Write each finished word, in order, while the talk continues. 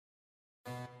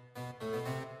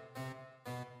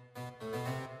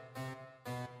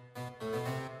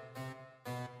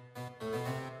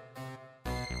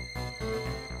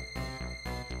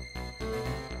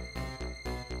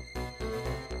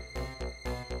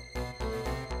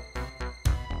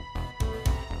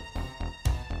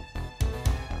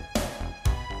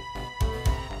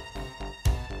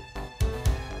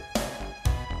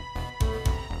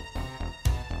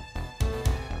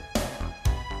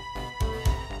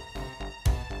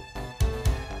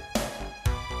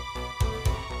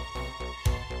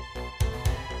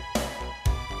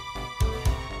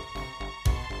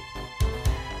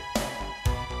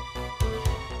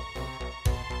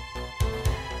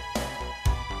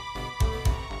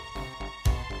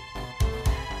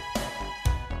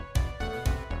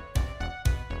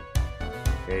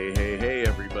Hey,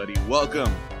 everybody. Welcome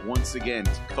once again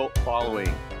to Cult Following,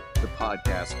 the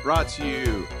podcast brought to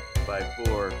you by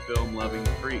four film-loving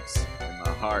freaks in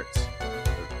the heart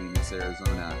of Phoenix,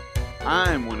 Arizona.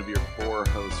 I'm one of your four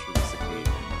hosts for this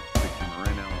occasion, Victor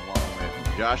Moreno, along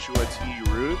with Joshua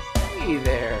T. Ruth. Hey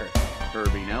there.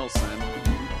 Herbie Nelson.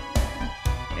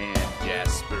 And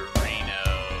Jasperino.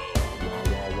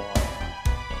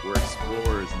 We're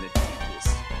explorers in the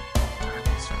deepest,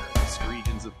 darkest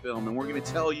regions of film, and we're going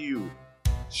to tell you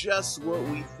just what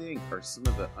we think are some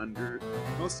of the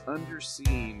most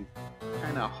underseen,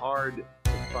 kind of hard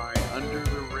to find,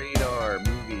 under-the-radar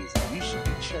movies that you should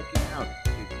be checking out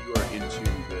if you are into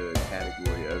the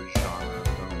category of genre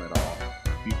film at all.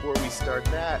 Before we start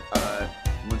that,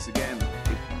 once again,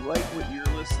 if you like what you're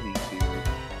listening to,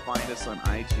 find us on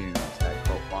iTunes at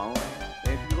Cult Following.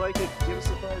 And if you like it, give us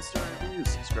a 5-star review,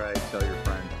 subscribe, tell your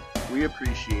friend. We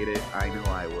appreciate it. I know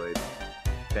I would.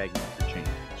 Begging for change.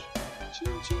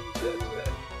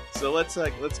 So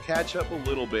let's catch up a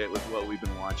little bit with what we've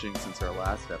been watching since our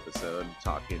last episode.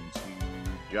 Talking to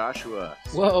Joshua.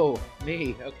 Whoa,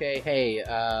 me. Okay, hey,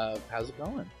 how's it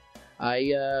going?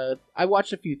 I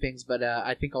watched a few things, but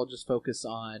I think I'll just focus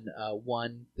on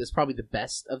one. This is probably the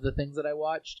best of the things that I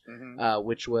watched,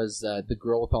 which was The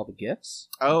Girl with All the Gifts.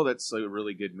 Oh, that's a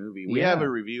really good movie. We have a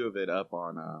review of it up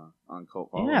on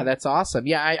Cult Following. Yeah, that's awesome.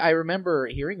 Yeah, I remember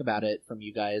hearing about it from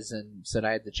you guys and said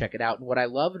I had to check it out. And what I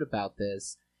loved about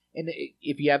this, and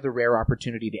if you have the rare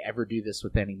opportunity to ever do this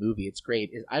with any movie, it's great,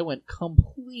 is I went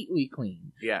completely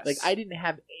clean. Yes. Like, I didn't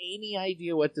have any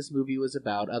idea what this movie was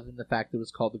about other than the fact that it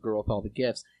was called The Girl with All the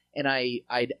Gifts. And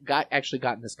I'd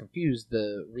gotten this confused.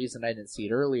 The reason I didn't see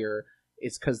it earlier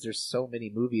is because there's so many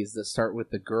movies that start with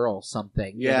the girl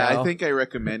something. Yeah, you know? I think I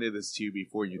recommended this to you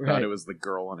before. You thought it was The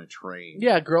Girl on a Train.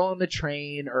 Yeah, Girl on the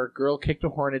Train, or Girl Kicked a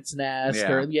Hornet's Nest,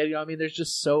 Yeah. or I mean, there's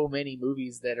just so many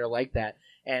movies that are like that.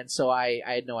 And so I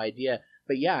had no idea.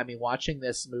 But yeah, I mean, watching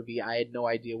this movie, I had no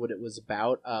idea what it was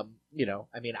about. To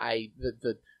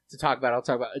talk about, I'll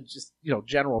talk about just,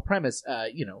 general premise.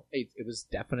 It was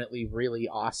definitely really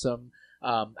awesome.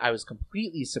 I was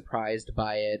completely surprised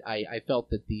by it. I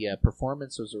felt that the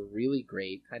performance was really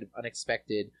great, kind of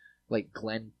unexpected, like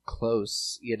Glenn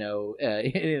Close, in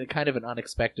a kind of an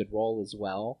unexpected role as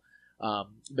well.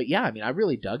 But yeah, I mean, I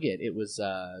really dug it. It was,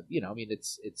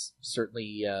 it's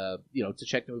certainly, to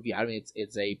check the movie out. I mean,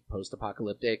 it's a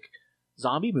post-apocalyptic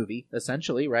zombie movie,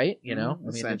 essentially, right?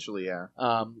 Essentially, yeah.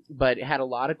 But it had a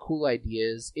lot of cool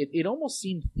ideas. It almost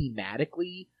seemed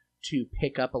thematically to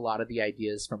pick up a lot of the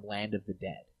ideas from Land of the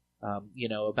Dead.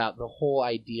 About the whole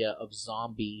idea of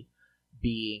zombie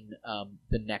being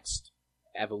the next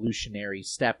evolutionary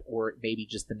step, or maybe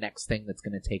just the next thing that's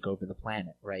going to take over the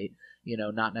planet, right?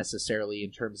 Not necessarily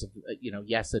in terms of,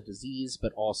 yes, a disease,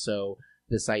 but also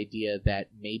this idea that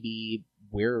maybe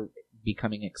we're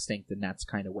becoming extinct and that's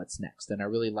kind of what's next. And I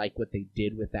really like what they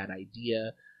did with that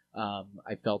idea.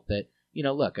 I felt that,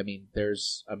 look, I mean,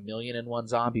 there's 1,000,001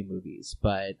 zombie movies,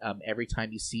 but every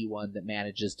time you see one that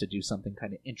manages to do something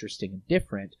kind of interesting and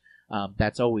different,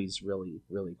 that's always really,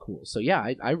 really cool. So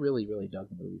yeah, I really, really dug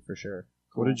the movie for sure.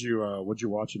 Cool. What'd you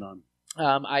watch it on?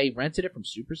 I rented it from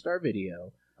Superstar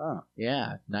Video. Ah.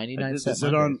 Yeah, 99 cents. Is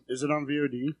it on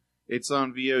VOD? It's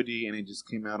on VOD, and it just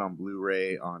came out on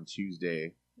Blu-ray on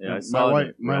Tuesday. Yeah, I saw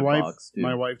my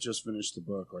wife just finished the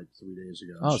book like 3 days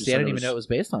ago. Oh, see, I didn't even know it was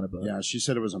based on a book. Yeah, she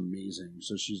said it was amazing,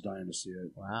 so she's dying to see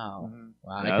it. Wow. Mm-hmm.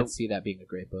 Wow, Yeah, I could see that being a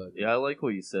great book. Yeah, I like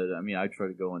what you said. I mean, I try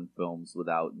to go in films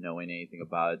without knowing anything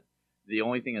about it. The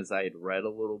only thing is I had read a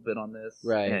little bit on this.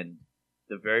 Right. And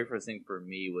the very first thing for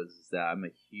me was that I'm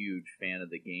a huge fan of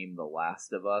the game The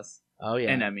Last of Us. Oh,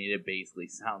 yeah. And I mean, it basically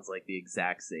sounds like the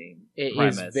exact same It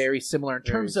premise. is very similar in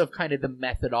terms of kind of the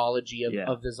methodology of, Yeah.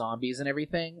 of the zombies and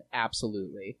everything.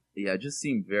 Absolutely. Yeah, it just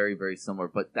seemed very, very similar.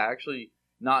 But that actually,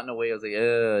 not in a way I was like,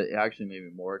 it actually made me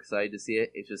more excited to see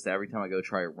it. It's just every time I go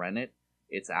try to rent it,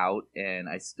 it's out, and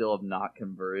I still have not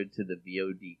converted to the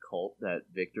VOD cult that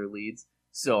Victor leads.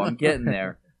 So I'm getting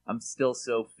there. I'm still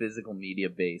so physical media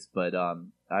based, but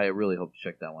I really hope to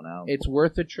check that one out. It's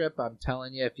worth a trip, I'm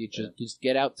telling you. If you just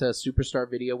get out to Superstar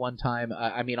Video one time.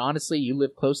 I mean, honestly, you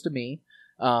live close to me.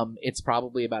 It's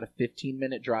probably about a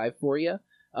 15-minute drive for you.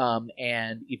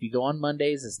 And if you go on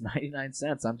Mondays, it's 99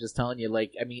 cents. I'm just telling you,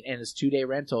 and it's 2-day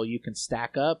rental. You can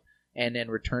stack up and then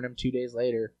return them 2 days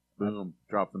later. Boom.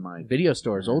 Drop the mic. Video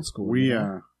stores, old school.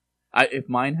 If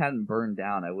mine hadn't burned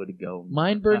down, I would go.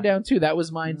 Mine burned down too. That was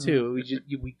mine too.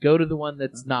 We go to the one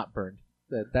that's not burned.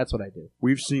 That's what I do.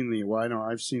 I've seen the.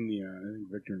 I think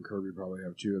Victor and Kirby probably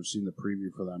have too. I've seen the preview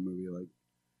for that movie like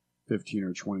 15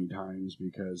 or 20 times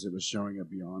because it was showing at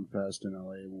Beyond Fest in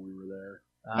LA when we were there.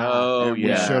 Oh, And we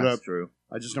yeah. showed that's up. true.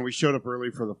 I just know we showed up early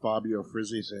for the Fabio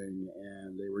Frizzi thing,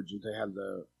 and they had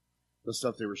the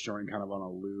stuff they were showing kind of on a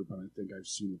loop, and I think I've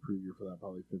seen the preview for that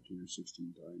probably 15 or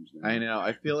 16 times now. I know.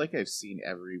 I feel like I've seen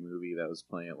every movie that was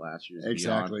playing at last year's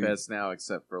Exactly. Beyond Fest now,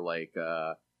 except for like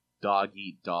Dog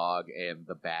Eat Dog and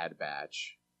The Bad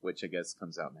Batch, which I guess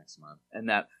comes out next month. And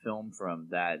that film from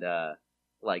that,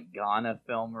 like, Ghana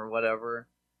film or whatever.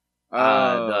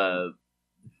 Oh. The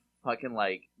fucking,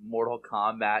 like, Mortal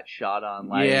Kombat shot on,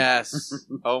 like... Yes.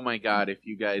 Oh my god! If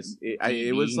you guys,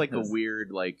 it was like a TV.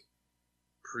 weird like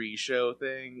pre-show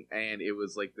thing, and it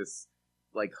was like this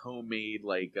like homemade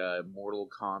like Mortal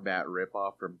Kombat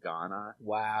ripoff from Ghana.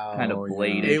 Wow. Kind of Oh, yeah.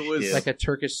 blade. It was like a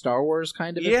Turkish Star Wars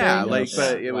kind of a Yeah, thing? like Yes.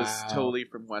 but it was Wow. totally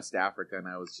from West Africa, and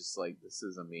I was just like, this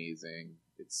is amazing.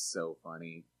 It's so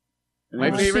funny. And My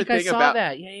it was- favorite I thing saw about-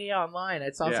 that. Yeah, online. I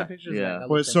saw Yeah. some pictures. Yeah. Of that.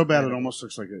 Well, it's so bad it almost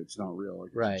looks like it's not real. Like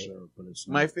it's Right. a show, but it's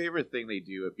not. My favorite thing they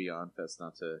do at Beyond Fest,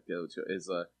 not to go to, is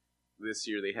this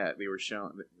year they were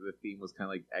showing the theme was kind of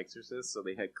like Exorcist, so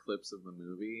they had clips of the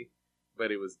movie,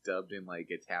 but it was dubbed in like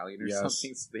Italian or Yes.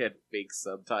 something, so they had fake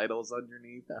subtitles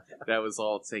underneath. That was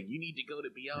all saying, "You need to go to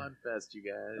Beyond Fest, you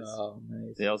guys." Oh,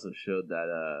 nice. They also showed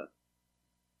that,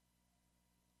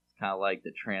 kind of like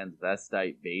the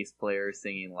transvestite bass player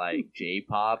singing, like,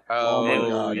 J-pop. Oh, my And-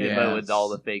 God, and- yes. But with all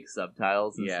the fake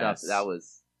subtitles and Yes. stuff.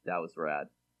 That was rad.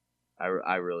 I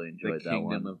really the enjoyed that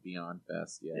Kingdom one. of Beyond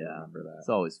Fest. Yeah, I Yeah. remember that. It's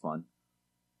always fun.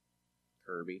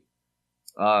 Kirby.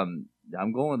 I'm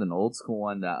going with an old school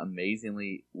one that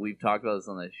amazingly, we've talked about this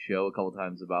on the show a couple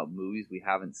times about movies we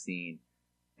haven't seen,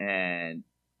 and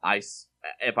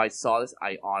if I saw this,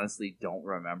 I honestly don't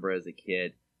remember as a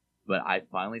kid, but I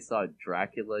finally saw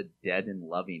Dracula Dead and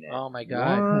Loving It. Oh my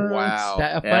god! What? Wow.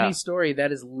 That, a Yeah. funny story.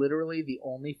 That is literally the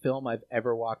only film I've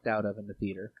ever walked out of in the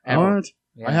theater. Ever. What?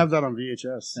 Yeah. I have that on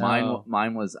VHS. Oh.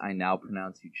 Mine was I Now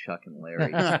Pronounce You Chuck and Larry.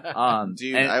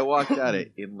 Dude, and- I walked out at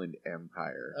Inland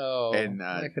Empire. Oh, And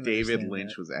I can David understand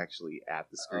Lynch that. was actually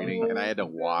at the screening, and I had to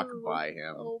walk by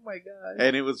him. Oh my god!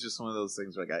 And it was just one of those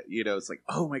things where it's like,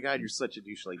 oh my god, you're such a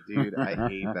douche. Like, dude, I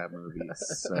hate that movie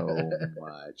so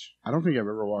much. I don't think I've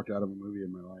ever walked out of a movie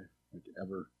in my life, like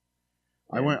ever.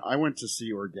 I went to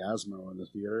see Orgasmo in the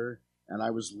theater, and I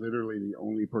was literally the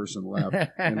only person left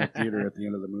in the theater at the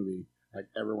end of the movie. Like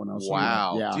everyone else.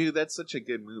 Wow. Yeah. Dude, that's such a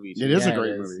good movie. Too. It is Yeah, a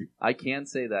great it is. movie. I can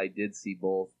say that I did see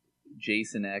both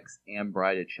Jason X and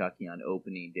Bride of Chucky on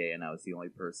opening day, and I was the only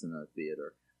person in the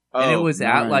theater. And it Oh, was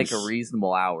at like a nice.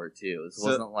 reasonable hour too. It So-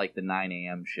 wasn't like the 9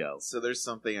 a.m. show. So there's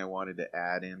something I wanted to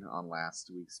add in on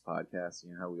last week's podcast.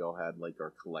 You know how we all had like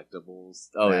our collectibles?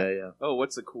 Oh that- yeah. Oh,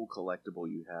 what's a cool collectible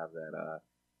you have that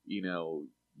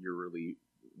you're really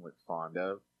like fond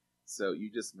of? So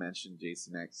you just mentioned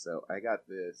Jason X. So I got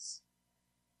this.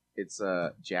 It's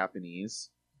Japanese,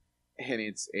 and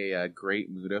it's a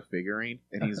Great Muta figurine,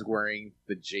 and he's wearing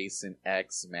the Jason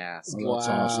X mask. Oh, that's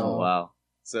Wow. awesome. Wow.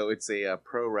 So it's a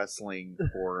pro wrestling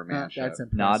horror mashup. That's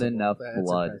impressive. Not enough That's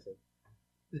blood. impressive.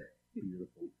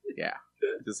 Beautiful. Yeah,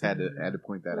 just had to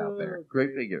point that out there.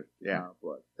 Great figure. Yeah.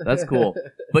 That's cool.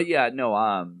 But yeah, no,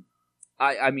 I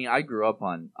mean, I grew up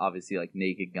on obviously like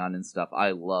Naked Gun and stuff.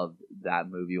 I loved that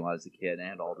movie when I was a kid,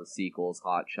 and all the sequels,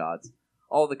 Hot Shots,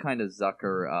 all the kind of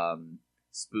Zucker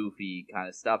spoofy kind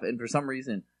of stuff. And for some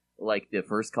reason, like the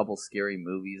first couple scary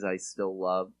movies, I still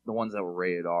love the ones that were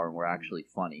rated R and were actually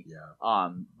funny. Yeah.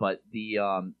 But the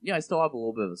I still have a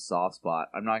little bit of a soft spot.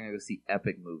 I'm not gonna go see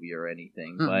Epic Movie or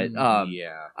anything, but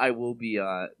Yeah. I will be,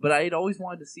 but I had always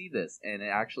wanted to see this, and it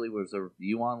actually was a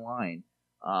review online,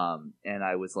 and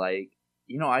I was like,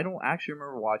 I don't actually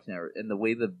remember watching it, and the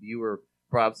way the viewer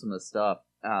brought up some of the stuff,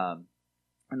 and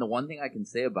the one thing I can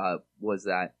say about it was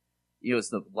that, it's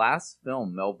the last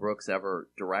film Mel Brooks ever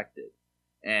directed,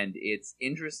 and it's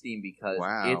interesting because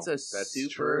Wow, it's a that's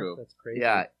super, true. That's crazy.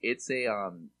 yeah, it's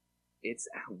it's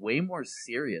way more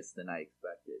serious than I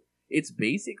expected. It's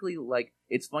basically like,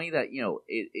 it's funny that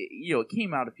it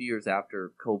came out a few years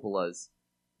after Coppola's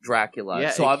Dracula.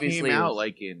 Yeah, so it obviously came it out was-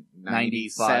 like in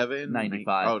 97?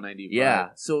 95. Oh, 95. yeah.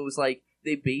 So it was like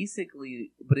they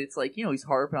basically, but it's like he's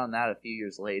harping on that a few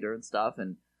years later and stuff.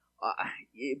 And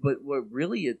but what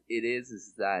really it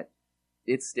is that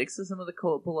it sticks to some of the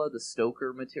Coppola, the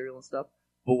Stoker material and stuff.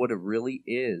 But what it really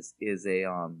is it's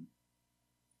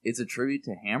a tribute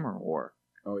to Hammer horror.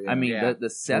 Oh yeah. I mean, Yeah, the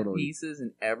set totally. pieces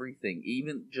and everything,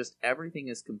 even just everything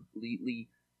is completely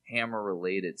Hammer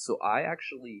related. So I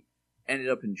actually ended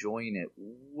up enjoying it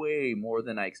way more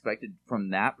than I expected from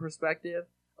that perspective.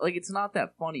 Like, it's not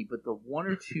that funny, but the one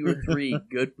or two or three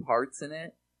good parts in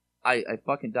it, I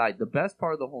fucking died. The best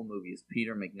part of the whole movie is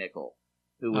Peter McNichol.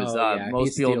 who was he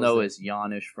most people steals know it. as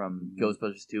Janish from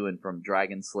Ghostbusters 2 and from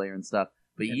Dragon Slayer and stuff.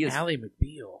 But he is Ally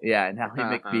McBeal. yeah, and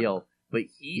Ally McBeal. But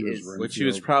he was is Renfield. Which he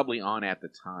was probably on at the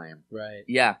time. Right.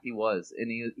 yeah, he was, and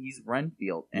he's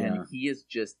Renfield, and Yeah. he is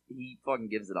just he fucking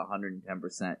gives it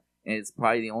 110%, and it's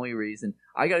probably the only reason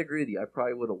I gotta agree with you. I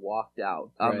probably would have walked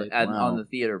out on Right. on the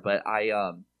theater, but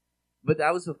but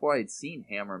that was before I had seen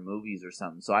Hammer movies or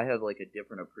something, so I have like a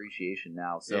different appreciation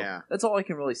now. So Yeah. that's all I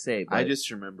can really say. But I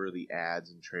just remember the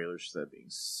ads and trailers for that being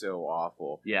so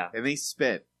awful. yeah, And they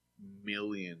spent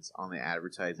millions on the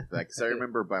advertising for that. Because I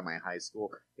remember by my high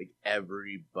school, like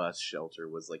every bus shelter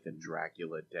was like a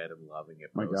Dracula Dead and Loving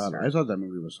It My God, poster. I thought that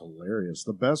movie was hilarious.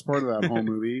 The best part of that whole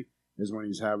movie is when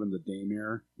he's having the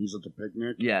daymare. He's at the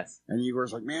picnic. yes, And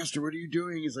Igor's like, Master, what are you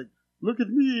doing? He's like, look at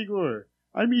me, Igor.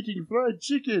 I'm eating fried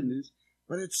chicken.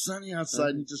 But it's sunny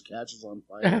outside and he just catches on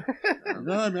fire.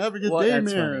 No, I'm having a Well,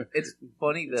 that's daymare. it's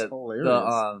funny It's that hilarious.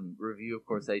 the review, of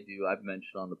course, I've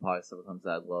mentioned on the podcast several times that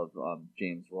I love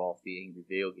James Rolfe, the Angry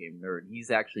Video Game Nerd.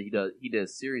 He's actually he did a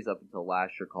series up until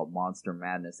last year called Monster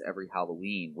Madness every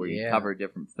Halloween, where you Yeah. cover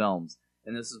different films.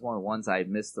 And this is one of the ones I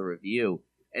missed the review.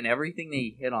 And everything that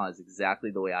he hit on is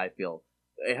exactly the way I feel.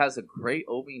 It has a great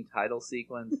opening title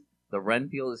sequence. The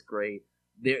Renfield is great.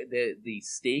 The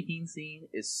staking scene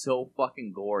is so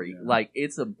fucking gory. Yeah. Like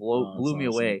it's blew me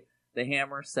awesome. away. The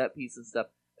hammer set piece and stuff.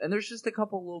 And there's just a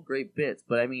couple little great bits,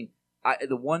 but I mean,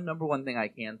 the number one thing I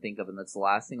can think of, and that's the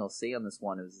last thing I'll say on this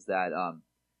one, is that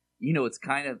it's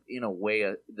kind of in a way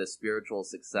the spiritual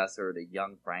successor to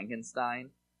Young Frankenstein,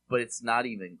 but it's not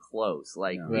even close.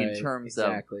 Like No. Right, in terms of,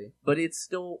 exactly. but it's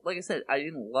still, like I said, I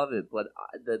didn't love it, but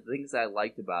the things I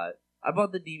liked about it, I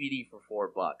bought the DVD for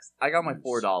 $4. I got my Nice.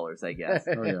 $4, I guess.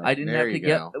 Oh, yeah. I didn't There have to you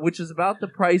get, go. which is about the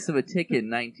price of a ticket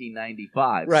in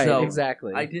 1995. Right, so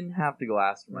exactly. I didn't have to go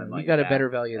ask for my money. You got a back. better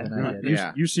value than I did.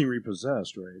 Yeah. You've seen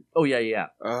Repossessed, right? Oh yeah.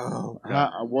 Oh,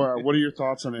 God. What are your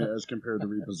thoughts on it as compared to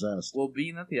Repossessed? Well,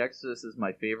 being that The Exorcist is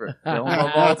my favorite film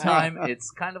of all time,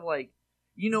 it's kind of like,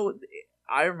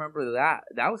 I remember that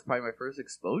was probably my first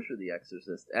exposure to The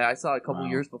Exorcist, and I saw it a couple Wow.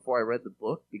 years before I read the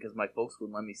book because my folks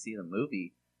wouldn't let me see the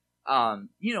movie.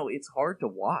 It's hard to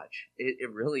watch.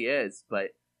 It really is,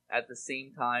 but at the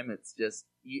same time, it's just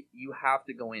you have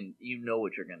to go in. You know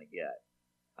what you're gonna get.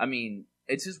 I mean,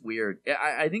 it's just weird.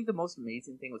 I think the most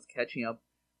amazing thing was catching up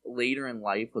later in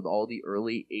life with all the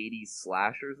early '80s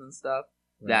slashers and stuff.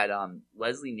 Right. That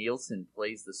Leslie Nielsen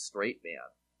plays the straight man,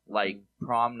 like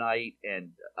Prom Night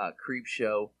and Creep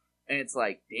Show. And it's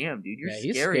like, damn, dude, you're Yeah,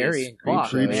 he's scary scary as in fuck,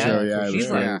 Creep man. Show, yeah, He's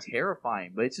that's like right.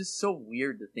 terrifying, but it's just so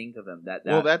weird to think of him that.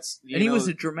 Well, that's and he was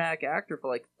a dramatic actor for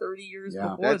like 30 years Yeah.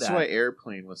 before that's that. why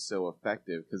Airplane was so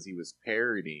effective, because he was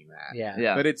parodying that. Yeah.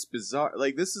 yeah, But it's bizarre.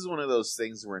 Like, this is one of those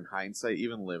things where, in hindsight,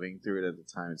 even living through it at the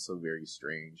time, it's so very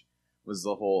strange. Was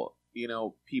the whole,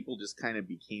 people just kind of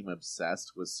became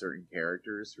obsessed with certain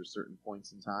characters for certain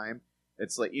points in time.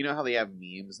 It's like, how they have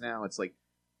memes now? It's like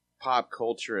pop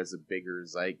culture as a bigger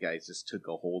zeitgeist just took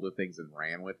a hold of things and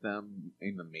ran with them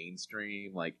in the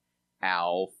mainstream, like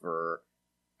Alf, or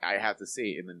I have to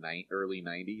say, in the early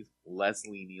 90s,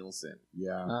 Leslie Nielsen.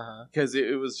 Yeah. Uh-huh. Because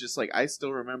it was just like, I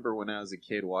still remember when I was a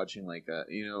kid watching, like,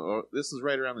 this was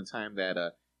right around the time that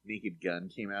Naked Gun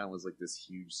came out and was like this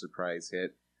huge surprise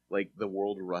hit. Like, the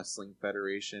World Wrestling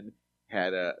Federation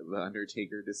had The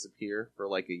Undertaker disappear for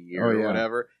like a year Oh, or yeah.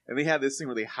 whatever. And they had this thing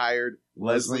where they hired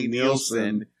Leslie Leslie Nielsen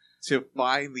Nielsen to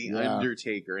find the Yeah.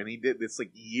 Undertaker. And he did this like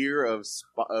year of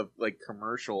like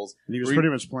commercials. And he was Were- pretty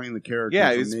much playing the character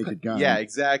Yeah, from it's Naked Gun. yeah,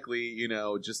 exactly.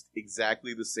 Just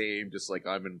exactly the same. Just like,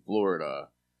 I'm in Florida.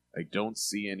 I don't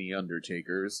see any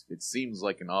Undertakers. It seems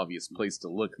like an obvious place to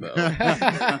look, though.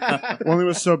 Well, it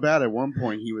was so bad. At one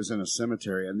point, he was in a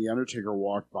cemetery, and the Undertaker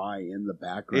walked by in the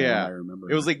background. Yeah. I remember.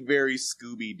 It was like very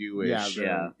Scooby-Doo-ish. Yeah,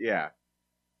 very. Yeah.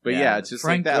 But yeah, it's just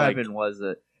Frank like that. Drebin was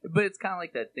but it's kind of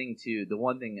like that thing too. The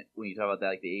one thing when you talk about that,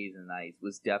 like the 80s and 90s,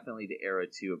 was definitely the era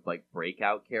too of like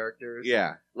breakout characters.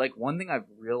 Yeah. Like one thing I've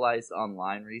realized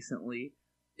online recently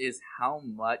is how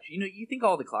much you think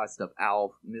all the class stuff,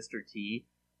 Alf, Mr. T,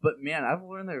 but man, I've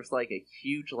learned there's like a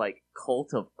huge like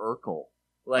cult of Urkel.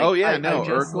 Like, oh yeah, I no,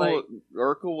 just,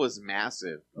 Urkel was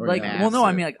massive. Oh, like, yeah. well, no,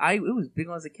 I Massive. mean, like, it was big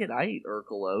when I was a kid. I ate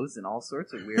Urkelos and all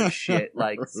sorts of weird shit,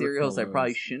 like cereals I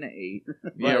probably Urkelos. shouldn't have ate.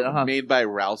 Yeah, But, made by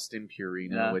Ralston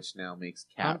Purina, Yeah. which now makes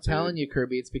cat I'm food. telling you,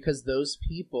 Kirby, it's because those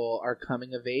people are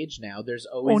coming of age now. There's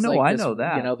always no, like I this, know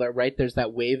that. right? There's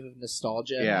that wave of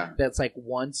nostalgia. Yeah. That's like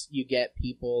once you get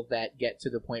people that get to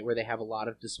the point where they have a lot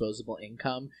of disposable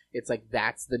income, it's like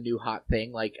that's the new hot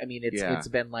thing. Like, I mean, Yeah. it's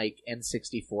been like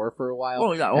N64 for a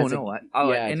while. Oh yeah, As a- no,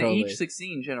 yeah, in totally. the age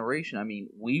 16 generation, I mean,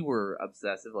 we were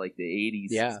obsessive like the 80s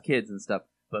Yeah. kids and stuff.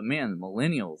 But man,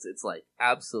 millennials, it's like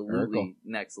absolutely Miracle.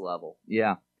 next level.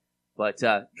 Yeah. But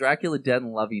Dracula Dead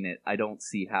and Loving It, I don't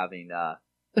see having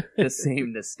the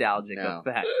same nostalgic No.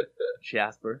 effect.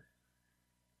 Jasper?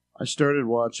 We started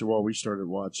watching,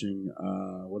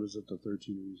 what is it, The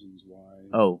 13 Reasons Why?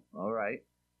 Oh, all right.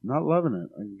 Not loving it.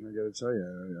 I gotta tell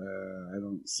you, I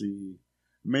don't see.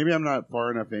 Maybe I'm not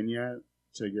far enough in yet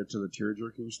to get to the tear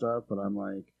jerking stuff, but I'm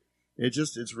like,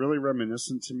 it's really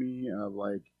reminiscent to me of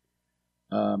like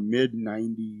mid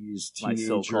 '90s My teenager,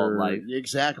 So-Called Life.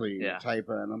 exactly Yeah. type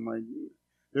of. And I'm like,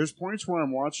 there's points where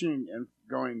I'm watching and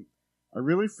going, I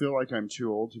really feel like I'm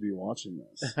too old to be watching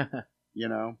this, you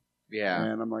know. Yeah.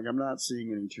 And I'm like, I'm not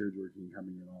seeing any tear jerking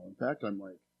coming at all. In fact, I'm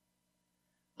like,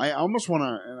 I almost want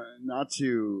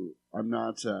to, I'm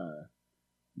not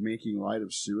making light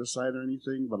of suicide or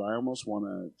anything, but I almost want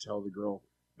to tell the girl,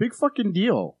 big fucking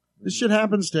deal. This shit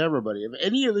happens to everybody. If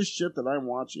any of this shit that I'm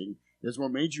watching is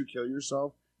what made you kill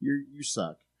yourself, you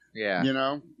suck. Yeah. You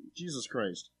know? Jesus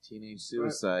Christ. Teenage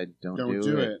suicide. Don't do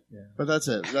do it. Yeah. But that's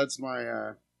it. That's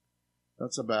my,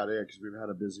 that's about it, because we've had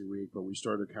a busy week, but we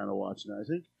started kind of watching it. I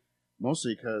think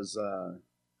mostly because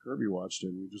Kirby watched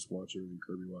it. We just watch everything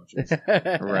Kirby watches.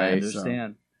 I Right.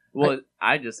 understand. Well,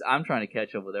 I'm trying to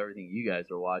catch up with everything you guys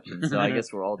are watching, so I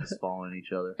guess we're all just following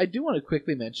each other. I do want to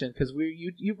quickly mention, because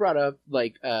you brought up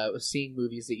like seeing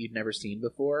movies that you'd never seen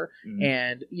before, Mhm.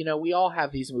 and we all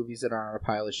have these movies that are on our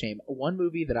pile of shame. One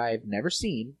movie that I've never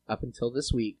seen up until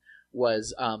this week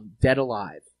was Dead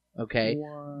Alive. Okay,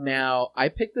 now I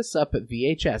picked this up at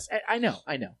VHS. I know.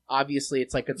 Obviously,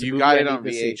 it's like it's a You movie got I it need on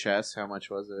to see. VHS. How much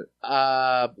was it?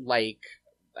 Like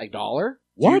 $1.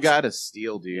 What? You got a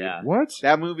steal, dude. Yeah. What?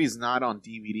 That movie's not on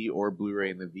DVD or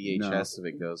Blu-ray, and the VHS of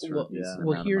it goes for a decent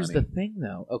Well, amount here's of the money. thing,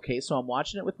 though. Okay, so I'm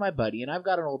watching it with my buddy, and I've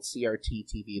got an old CRT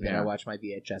TV that I Yeah. watch my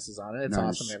VHSs on, and it's Nice.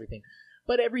 awesome and everything.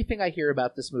 But everything I hear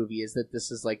about this movie is that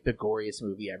this is like the goriest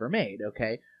movie ever made,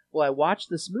 okay? Well, I watched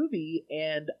this movie,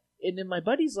 and then my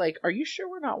buddy's like, "Are you sure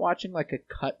we're not watching like a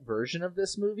cut version of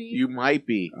this movie?" You might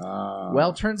be.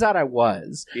 Well, turns out I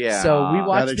was. Yeah. So we That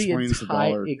watched the explains the entire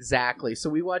dollar. exactly. So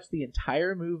we watched the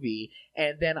entire movie,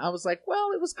 and then I was like, "Well,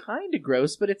 it was kind of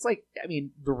gross, but it's like, I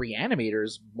mean, the Reanimator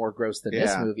is more gross than this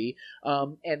Yeah. movie."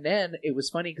 And then it was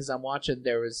funny because I'm watching.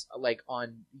 There was like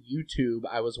on YouTube,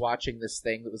 I was watching this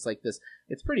thing that was like this.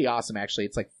 It's pretty awesome, actually.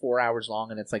 It's like 4 hours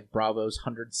long, and it's like Bravo's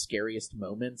 100 scariest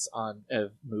moments of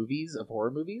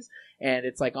horror movies, and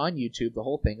it's like on YouTube. The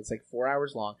whole thing. It's like 4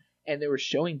 hours long. And they were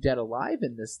showing Dead Alive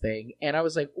in this thing, and I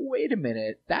was like, wait a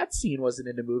minute, that scene wasn't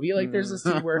in the movie. Like, there's a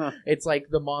scene where it's like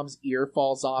the mom's ear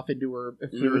falls off into her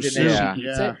food, and then Yeah. she eats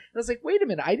Yeah. it. And I was like, wait a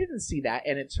minute, I didn't see that.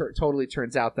 And it totally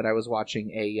turns out that I was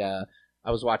watching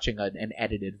an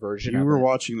edited version You of were it.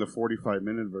 watching the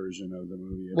 45-minute version of the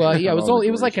movie. Well, yeah, it was All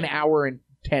the like an glitches. hour and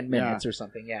 10 minutes or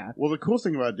something, yeah. Well, the cool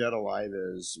thing about Dead Alive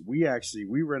is we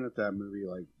rented that movie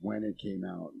like when it came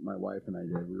out. My wife and I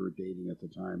did. We were dating at the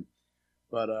time.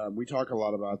 But we talk a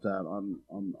lot about that on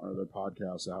our other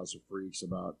podcast, The House of Freaks,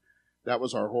 about that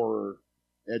was our horror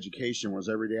education, was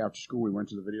every day after school we went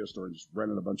to the video store and just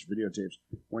rented a bunch of videotapes,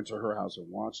 went to her house and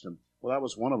watched them. Well, that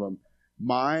was one of them.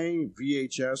 My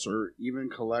VHS or even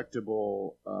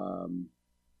collectible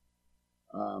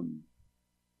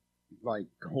like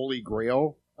Holy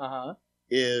Grail Uh-huh.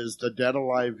 is the Dead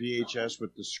Alive VHS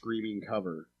with the screaming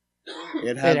cover.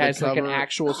 It It has the like an cover-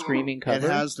 actual screaming cover. It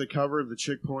has the cover of the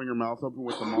chick pulling her mouth open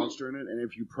with the monster in it, and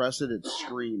if you press it, it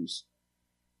screams.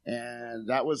 And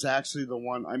that was actually the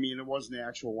one. I mean, it wasn't the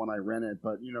actual one I rented,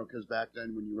 but because back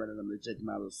then when you rented them, they take them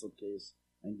out of the slipcase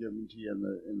and give them to you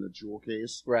in the jewel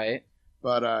case. Right.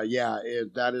 But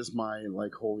that is my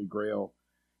like Holy Grail.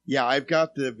 Yeah, I've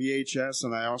got the VHS,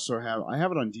 and I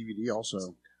have it on DVD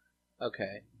also.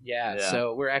 Okay. Yeah, Yeah.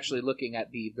 so we're actually looking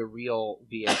at the real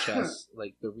VHS,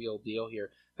 like the real deal here.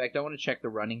 In fact, I want to check the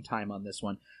running time on this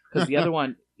one. Because the other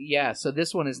one, so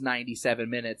this one is 97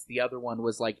 minutes. The other one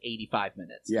was like 85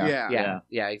 minutes. Yeah.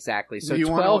 Yeah, exactly. So You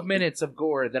 12 wanna- minutes of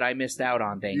gore that I missed out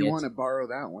on, dang You it. want to borrow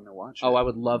that one to watch it. Oh, I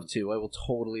would love to. I will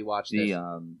totally watch this.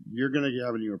 You're gonna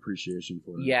have a new appreciation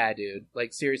for it. Yeah, dude.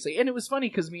 Like, seriously. And it was funny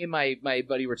because me and my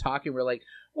buddy were talking. We're like,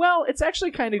 well, it's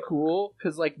actually kind of cool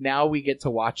because, like, now we get to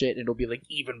watch it and it'll be, like,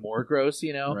 even more gross,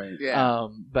 Right. Yeah.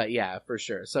 But yeah, for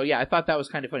sure. So yeah, I thought that was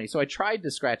kind of funny. So I tried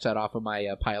to scratch that off of my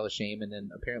pile of shame and then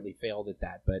apparently failed at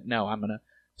that. But no, I'm going to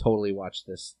totally watch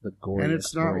this, the gory. And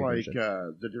it's not gory like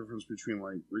version. the difference between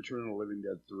like Return of the Living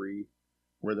Dead 3,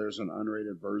 where there's an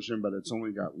unrated version, but it's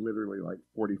only got literally like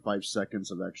 45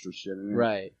 seconds of extra shit in it.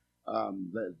 Right.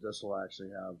 This will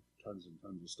actually have tons and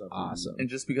tons of stuff. in it. Awesome. And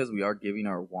just because we are giving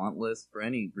our want list for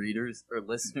any readers or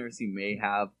listeners who may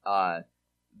have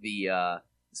the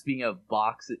speaking of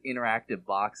interactive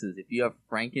boxes, if you have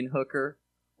Frankenhooker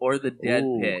or the Dead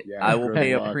Ooh, Pit, yeah, I will good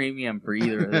pay a luck. premium for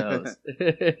either of those.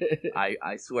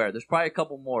 I swear. There's probably a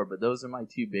couple more, but those are my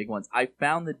two big ones. I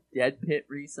found the Dead Pit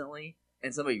recently,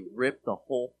 and somebody ripped the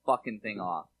whole fucking thing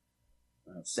off.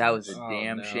 That was a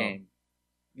damn shame.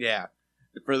 Yeah.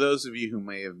 For those of you who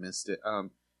may have missed it,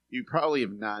 you probably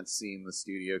have not seen the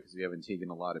studio because we haven't taken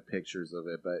a lot of pictures of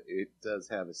it, but it does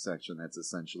have a section that's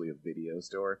essentially a video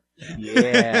store.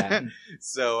 Yeah.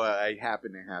 So I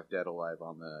happen to have Dead Alive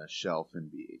on the shelf in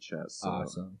VHS. So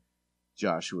Awesome.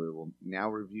 Joshua will now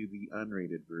review the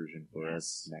unrated version for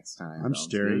us next time. I'm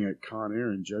staring at Con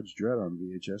Air and Judge Dredd on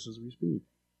VHS as we speak.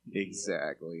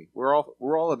 Exactly. We're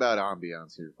all about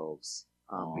ambiance here, folks.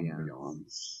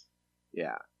 Ambiance.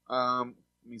 Yeah. Let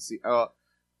me see.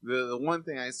 The one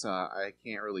thing I saw, I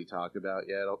can't really talk about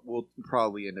yet. We'll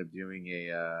probably end up doing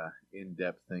a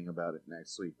in-depth thing about it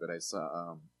next week. But I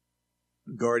saw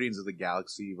Guardians of the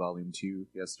Galaxy Volume 2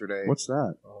 yesterday. What's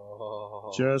that?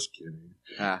 Oh. Just kidding.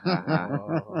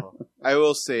 Oh. I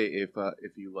will say, if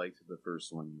you liked the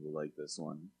first one, you will like this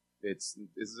one.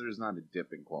 There's not a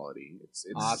dip in quality. It's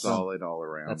Awesome. solid all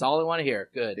around. That's all I want to hear.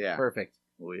 Good. Yeah. Perfect.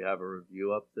 Will we have a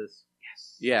review up this?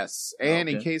 Yes, and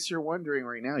in Okay. case you're wondering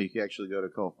right now, you can actually go to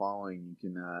Cult Following. You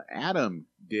can. Adam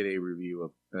did a review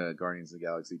of Guardians of the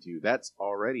Galaxy 2. That's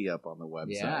already up on the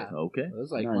website. Yeah. Okay. That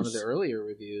was like one of the Nice. earlier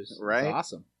reviews. That's Right?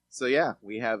 awesome. So yeah,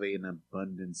 we have an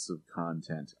abundance of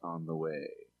content on the way.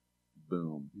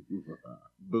 Boom.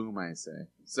 Boom, I say.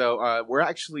 So we're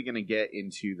actually going to get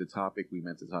into the topic we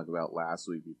meant to talk about last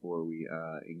week before we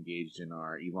engaged in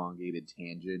our elongated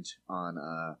tangent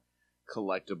on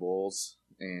collectibles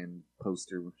and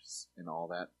posters and all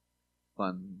that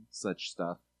fun such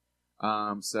stuff.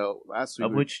 So last week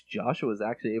Of which Joshua was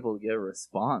actually able to get a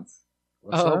response.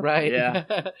 What's Oh, that? right.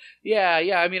 Yeah.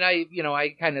 yeah. I mean, I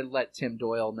kind of let Tim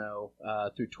Doyle know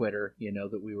through Twitter,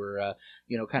 that we were,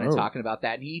 kind of Oh. talking about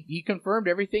that, and he confirmed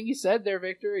everything you said there,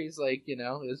 Victor. He's like, it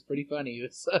was pretty funny.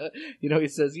 It's, he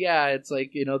says, yeah, it's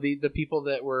like, the people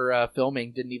that were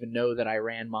filming didn't even know that I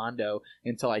ran Mondo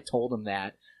until I told them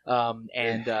that.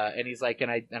 And he's like,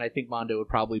 and I think Mondo would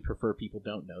probably prefer people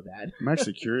don't know that. I'm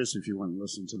actually curious if you went and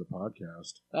listened to the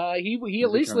podcast. He That'd at be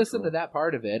least kinda listened cool. to that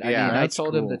part of it. Yeah, I mean, I that's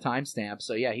told him cool. the timestamp,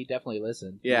 so yeah, he definitely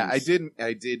listened. Yeah, Nice.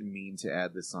 I did mean to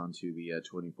add this onto the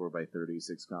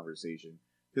 24x36 conversation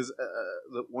because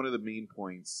one of the main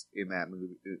points in that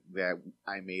movie that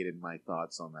I made in my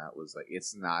thoughts on that was like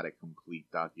it's not a complete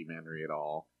documentary at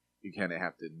all. You kind of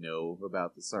have to know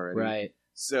about this already, Right.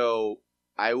 So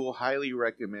I will highly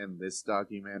recommend this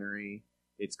documentary.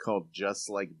 It's called Just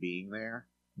Like Being There,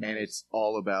 and it's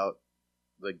all about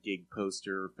the gig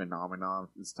poster phenomenon.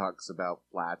 This talks about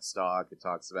flat stock. It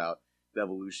talks about the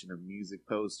evolution of music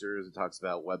posters. It talks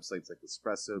about websites like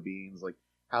Espresso Beans, like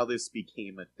how this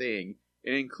became a thing.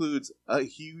 It includes a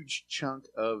huge chunk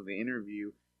of the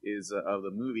interview of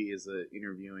the movie is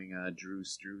interviewing Drew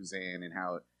Struzan and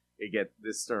how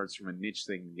this starts from a niche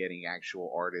thing, getting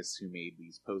actual artists who made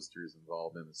these posters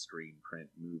involved in the screen print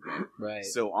movement. Right.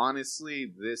 So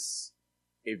honestly,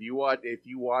 if you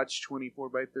watch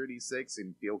 24x36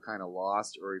 and feel kind of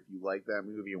lost, or if you like that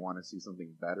movie and want to see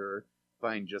something better,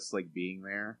 find Just Like Being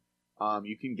There.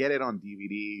 You can get it on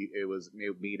DVD. It was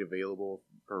made available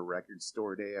for Record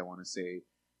Store Day, I want to say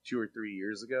 2 or 3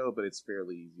 years ago, but it's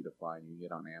fairly easy to find. You can get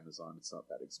it on Amazon. It's not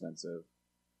that expensive.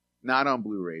 Not on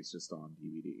Blu-ray, it's just on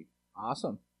DVD.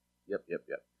 Awesome. Yep.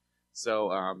 So,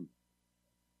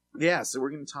 so we're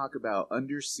going to talk about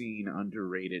underseen,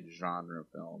 underrated genre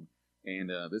film. And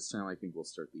this time I think we'll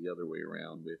start the other way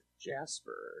around with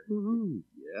Jasper. Woohoo.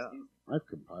 Yeah. I've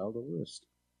compiled a list.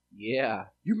 Yeah.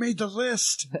 You made the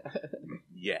list!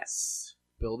 Yes.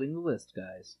 Building the list,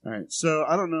 guys. All right, so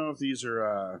I don't know if these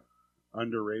are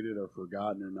underrated or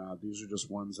forgotten or not. These are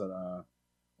just ones that,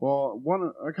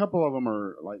 a couple of them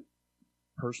are like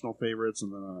personal favorites,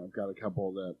 and then I've got a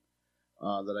couple that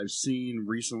I've seen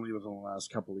recently within the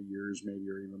last couple of years, maybe,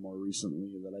 or even more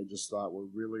recently, that I just thought were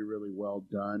really, really well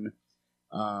done.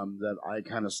 That I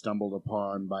kind of stumbled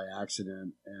upon by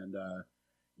accident, and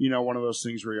one of those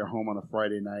things where you're home on a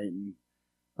Friday night and,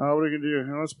 oh, what are you going to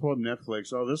do? Let's pull up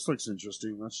Netflix. Oh, this looks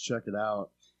interesting. Let's check it out.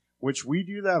 Which we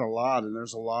do that a lot, and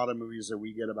there's a lot of movies that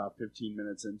we get about 15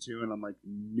 minutes into, and I'm like,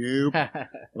 nope,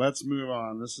 let's move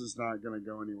on. This is not going to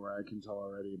go anywhere, I can tell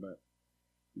already. But,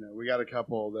 we got a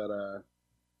couple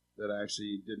that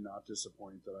actually did not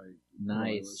disappoint that I put on my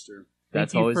Nice. list here.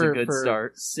 That's Thank you always a good for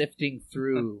start. Sifting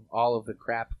through all of the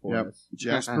crap for Yep. us.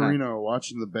 Jasperino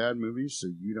watching the bad movies so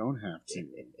you don't have to.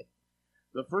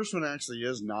 The first one actually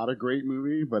is not a great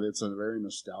movie, but it's a very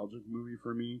nostalgic movie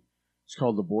for me. It's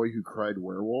called The Boy Who Cried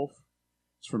Werewolf.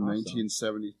 It's from Awesome.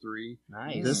 1973.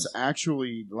 Nice. This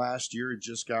actually last year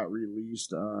just got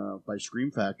released by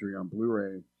Scream Factory on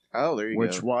Blu-ray, Oh, there you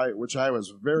go. which I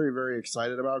was very, very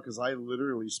excited about because I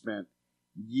literally spent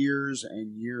years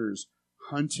and years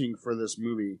hunting for this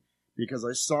movie because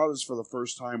I saw this for the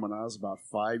first time when I was about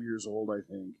 5 years old, I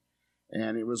think.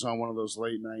 And it was on one of those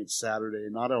late night Saturday,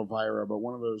 not Elvira, but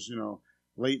one of those,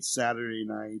 late Saturday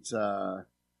night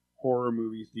horror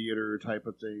movie theater type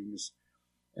of things.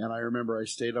 And I remember I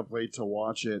stayed up late to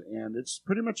watch it, and it's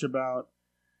pretty much about,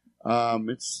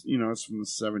 it's from the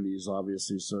 70s,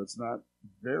 obviously, so it's not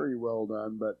very well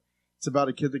done, but it's about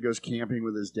a kid that goes camping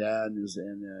with his dad,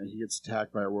 and he gets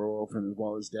attacked by a werewolf, and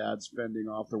while his dad's fending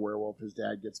off the werewolf, his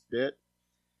dad gets bit,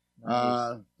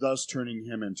 thus turning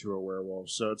him into a werewolf.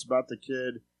 So it's about the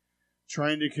kid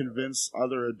trying to convince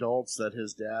other adults that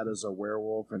his dad is a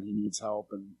werewolf and he needs help,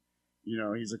 and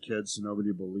he's a kid, so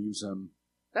nobody believes him.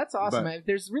 That's awesome. But-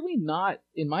 There's really not,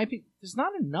 in my opinion, there's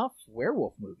not enough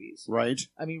werewolf movies. Right?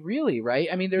 I mean, really, right?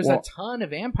 I mean, there's Well- a ton of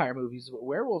vampire movies, but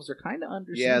werewolves are kind of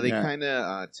underseen. Yeah, they Yeah. kind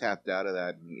of tapped out of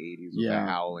that in the 80s with Yeah. the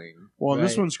Howling. Well,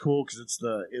 this Right. one's cool because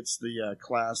it's the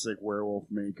classic werewolf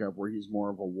makeup where he's more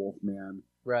of a wolf man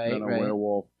right, than a right.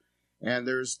 werewolf. And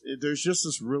there's just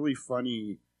this really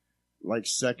funny, like,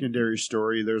 secondary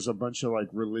story. There's a bunch of, like,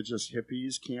 religious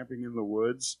hippies camping in the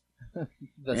woods.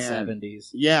 The And-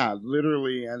 70s. Yeah,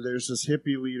 literally. And there's this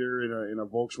hippie leader in a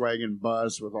Volkswagen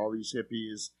bus with all these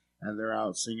hippies, and they're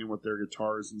out singing with their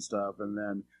guitars and stuff. And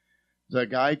then the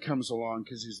guy comes along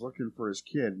because he's looking for his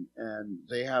kid, and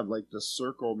they have, like, this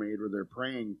circle made where they're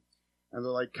praying. And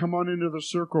they're like, "Come on into the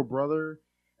circle, brother."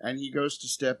 And he goes to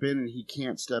step in, and he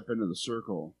can't step into the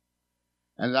circle.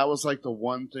 And that was, like, the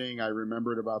one thing I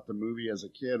remembered about the movie as a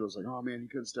kid. Was like, oh, man, he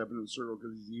couldn't step into the circle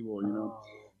because he's evil, Oh.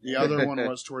 The other one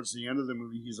was towards the end of the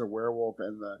movie, he's a werewolf,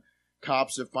 and the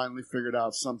cops have finally figured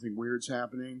out something weird's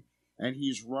happening. And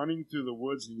he's running through the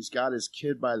woods, and he's got his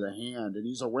kid by the hand, and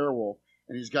he's a werewolf,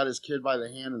 and he's got his kid by the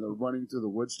hand, and they're running through the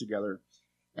woods together.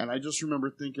 And I just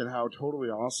remember thinking how totally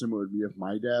awesome it would be if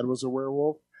my dad was a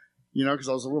werewolf, because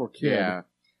I was a little kid. Yeah.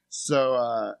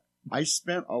 So I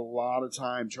spent a lot of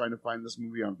time trying to find this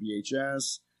movie on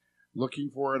VHS, looking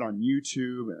for it on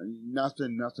YouTube, and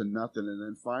nothing. And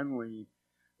then finally,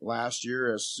 last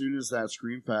year, as soon as that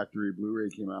Scream Factory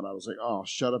Blu-ray came out, I was like, oh,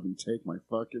 shut up and take my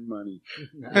fucking money.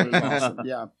 It was awesome.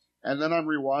 Yeah. And then I'm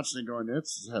rewatching it going,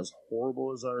 it's as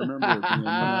horrible as I remember it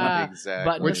being. Exactly.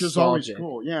 But Which is always nostalgic.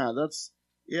 cool. Yeah,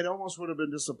 it almost would have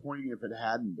been disappointing if it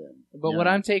hadn't been. But Yeah. what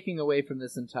I'm taking away from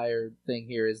this entire thing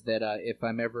here is that if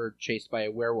I'm ever chased by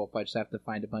a werewolf, I just have to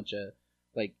find a bunch of,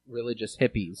 like, religious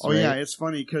hippies. Oh, right? yeah, it's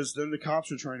funny because then the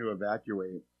cops are trying to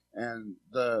evacuate, and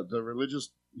the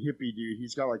religious hippie dude,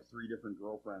 he's got like 3 different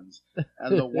girlfriends,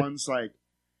 and the one's like,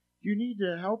 "You need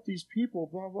to help these people,"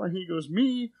 blah blah. And he goes,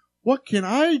 "Me? What can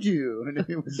I do?" And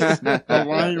it was just, the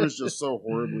line was just so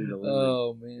horribly delivered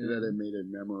Oh, that man. it made it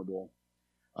memorable.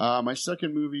 My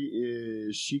second movie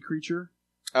is She Creature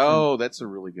Oh, that's a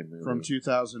really good movie. from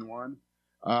 2001.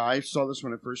 I saw this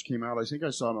when it first came out. I think I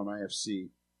saw it on IFC.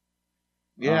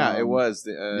 Yeah, it was.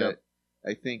 Yep.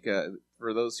 I think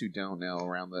for those who don't know,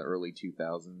 around the early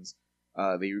 2000s,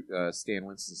 Stan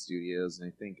Winston Studios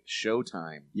and I think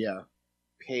Showtime Yeah.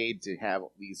 paid to have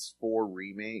these 4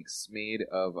 remakes made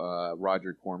of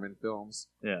Roger Corman films.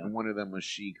 Yeah. And one of them was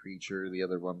She Creature. The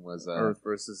other one was Earth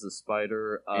versus the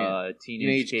Spider, and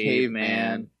Teenage Teenage Caveman,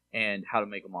 Caveman. and How to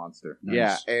Make a Monster. Yeah,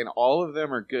 Nice. and all of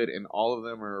them are good, and all of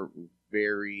them are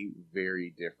very,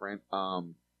 very different.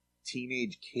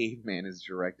 Teenage Caveman is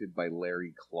directed by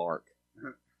Larry Clark.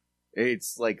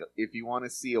 It's like, if you want to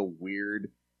see a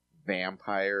weird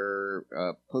vampire,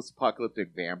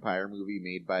 post-apocalyptic vampire movie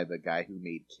made by the guy who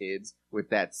made Kids with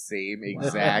that same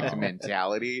exact Wow.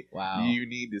 mentality, Wow. you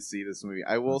need to see this movie.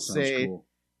 I will That sounds say cool.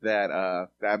 that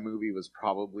that movie was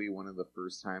probably one of the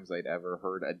first times I'd ever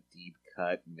heard a deep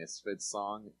cut Misfits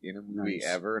song in a movie Nice.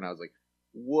 ever, and I was like,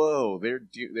 "Whoa, they're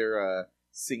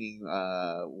singing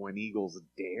When Eagles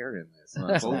Dare in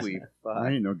this." Holy fuck!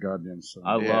 I ain't no goddamn son.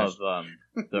 I Yeah. love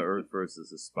the Earth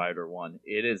versus the Spider one.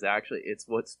 It's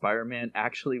what Spider-Man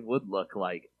actually would look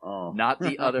like, Oh. not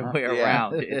the other way Yeah.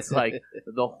 around. It's like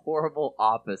the horrible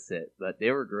opposite, but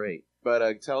they were great.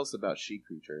 But tell us about She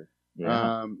Creature.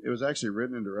 Yeah. It was actually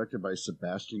written and directed by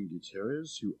Sebastian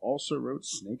Gutierrez, who also wrote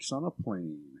Snakes on a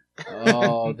Plane.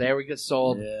 Oh, there we go.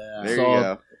 Sold. Yeah. There So- you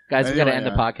go. Guys, we got to Anyway,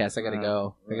 end the podcast. I got to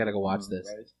go. I got to go watch this.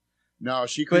 Right. No,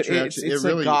 She But Creature it's actually, it a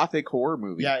really, gothic horror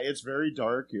movie. yeah, it's very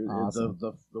dark. Awesome.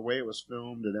 The way it was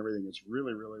filmed and everything, it's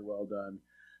really, really well done.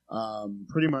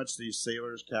 Pretty much these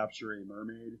sailors capture a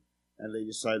mermaid, and they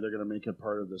decide they're going to make it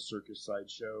part of the circus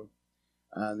sideshow.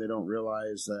 They don't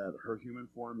realize that her human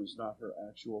form is not her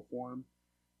actual form,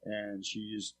 and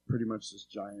she's pretty much this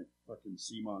giant fucking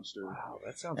sea monster. Wow,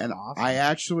 that sounds And awesome. I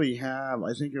actually have,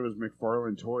 I think it was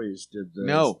McFarlane Toys did this.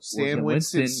 No, Stan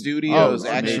Winston Winston Studios Oh,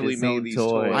 actually made his own made these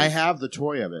toy. toys. I have the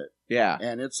toy of it, Yeah.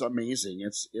 and it's amazing.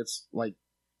 It's like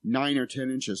 9 or 10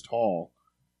 inches tall,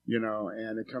 you know,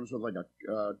 and it comes with like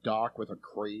a dock with a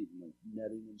crate and like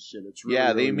netting and shit. It's really,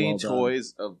 Yeah, they really made well done.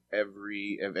 toys of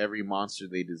every monster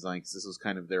they designed because this was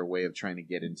kind of their way of trying to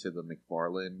get into the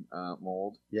McFarlane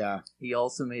mold. Yeah, He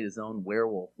also made his own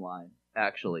werewolf line.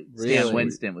 Actually, Really? Stan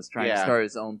Winston was trying to Yeah. start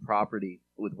his own property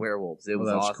with werewolves. It was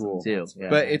that's awesome cool. too. That's Yeah.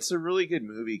 But it's a really good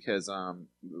movie because the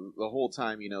whole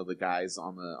time, you know, the guys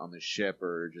on the ship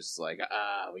are just like,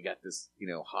 we got this, you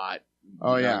know, hot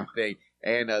Oh, young yeah. thing,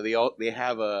 and they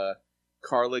have a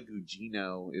Carla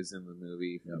Gugino is in the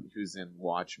movie, who's in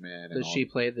Watchmen. And Does all. she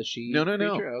play the she? No.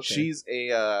 creature? Okay. She's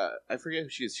a I forget who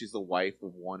she is. She's the wife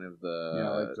of one of the yeah,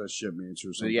 like the shipmates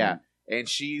or something. yeah, and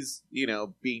she's, you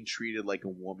know, being treated like a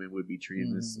woman would be treated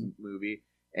in this movie,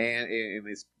 and in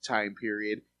this time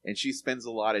period, and she spends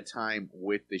a lot of time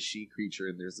with the she creature,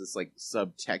 and there's this like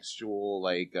subtextual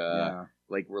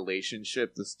like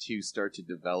relationship this two start to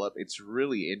develop. It's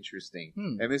really interesting,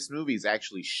 and this movie is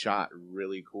actually shot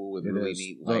really cool with It really is.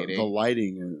 neat The- lighting. The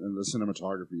lighting and the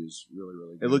cinematography is really,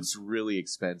 really good. It looks really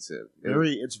expensive.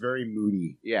 it's very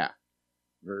moody. Yeah,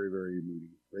 Very, very moody.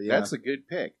 But yeah, that's a good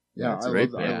pick. yeah, That's I a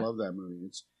great love, pick. I love that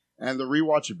movie. And the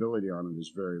rewatchability on it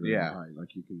is very, very Yeah. high.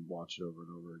 Like you can watch it over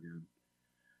and over again.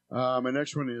 My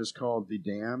next one is called The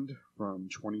Damned from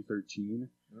 2013.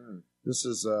 This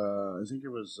is, I think it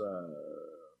was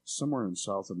somewhere in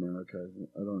South America.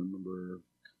 I don't remember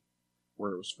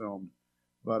where it was filmed,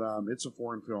 but it's a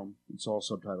foreign film. It's all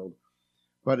subtitled,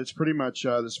 but it's pretty much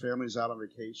this family's out on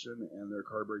vacation and their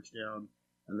car breaks down,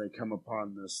 and they come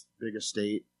upon this big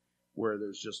estate where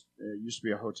there's just, it used to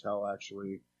be a hotel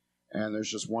actually, and there's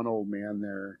just one old man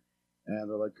there, and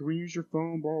they're like, "Can we use your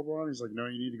phone?" Blah blah. And he's like, "No,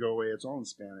 you need to go away. It's all in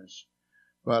Spanish."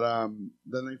 But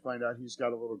then they find out he's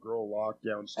got a little girl locked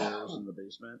downstairs in the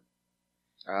basement.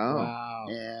 Oh, Wow.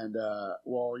 And,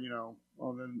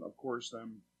 then, of course,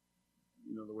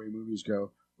 the way movies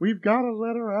go, we've got to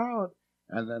let her out.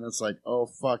 And then it's like, oh,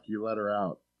 fuck, you let her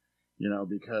out,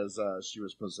 because she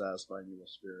was possessed by an evil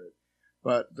spirit.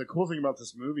 But the cool thing about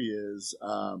this movie is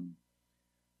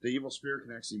the evil spirit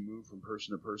can actually move from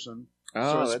person to person. So it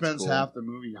that's spends cool. half the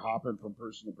movie hopping from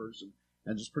person to person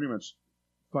and just pretty much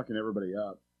fucking everybody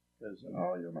up. Because,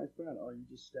 oh, you're my friend. Oh, you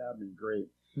just stabbed me. Great.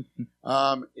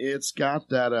 It's got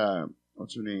that,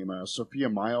 what's her name? Sophia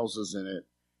Myles is in it.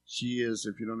 She is,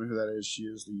 if you don't know who that is, she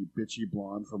is the bitchy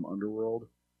blonde from Underworld,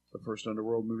 the first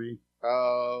Underworld movie.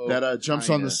 Oh, That jumps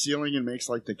on the kinda. ceiling and makes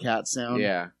like the cat sound.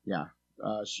 Yeah.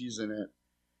 She's in it.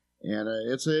 And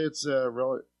it's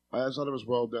really, I thought it was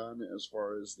well done as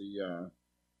far as the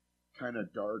kind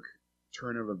of dark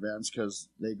turn of events, because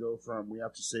they go from, we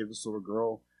have to save this little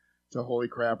girl, to holy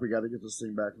crap, we got to get this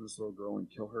thing back to this little girl and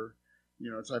kill her,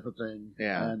 type of thing.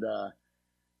 Yeah. And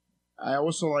I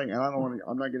also like, and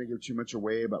I'm not going to give too much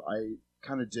away, but I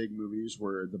kind of dig movies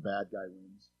where the bad guy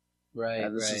wins. Right.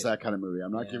 And this is that kind of movie.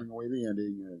 I'm not Yeah. giving away the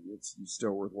ending. It's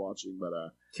still worth watching, but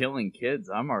Killing kids,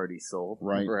 I'm already sold.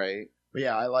 right. Right. But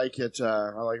yeah, I like it.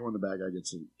 I like it when the bad guy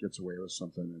gets away with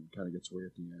something and kind of gets away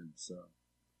at the end. So,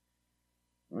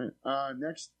 all right.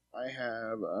 Next, I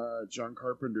have John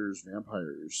Carpenter's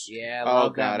Vampires. Yeah, I Oh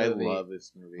love God, that I movie. love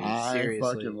this movie. I Seriously.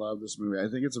 fucking love this movie. I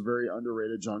think it's a very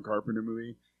underrated John Carpenter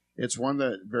movie. It's one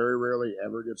that very rarely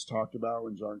ever gets talked about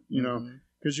when John, Mhm.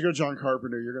 because you go John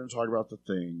Carpenter, you're going to talk about The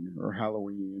Thing or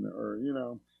Halloween or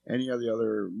any of the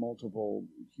other multiple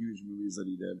huge movies that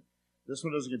he did. This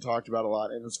one doesn't get talked about a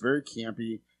lot, and it's very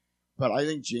campy. But I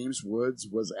think James Woods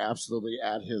was absolutely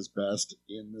at his best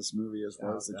in this movie as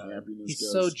far as the campiness He's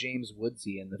goes. so James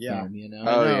Woodsy in the Yeah. film, you know?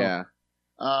 Oh know. yeah.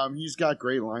 He's got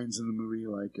great lines in the movie,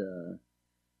 like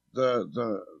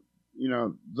the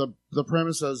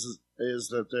premise is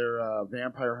that they're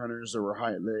vampire hunters that were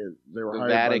hired. They were The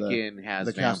hired by Vatican has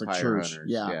the Catholic vampire Church. hunters.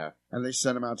 Yeah. and they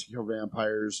send them out to kill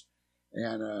vampires,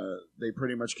 and they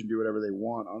pretty much can do whatever they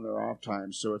want on their off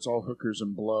time. So it's all hookers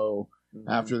and blow Mhm.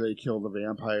 after they kill the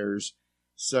vampires.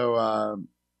 So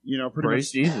pretty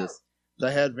Praise much Jesus.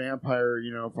 the head vampire,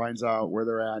 finds out where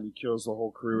they're at and he kills the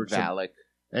whole crew Valak.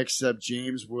 except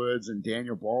James Woods and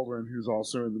Daniel Baldwin, who's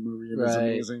also in the movie and is Right.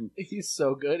 amazing. He's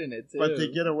so good in it, too. But they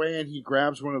get away and he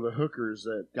grabs one of the hookers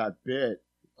that got bit,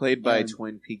 Played by And-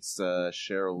 Twin Peaks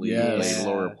Cheryl Lee, Yes. played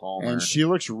Laura Palmer. and she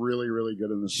looks really, really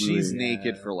good in this movie. She's Yeah.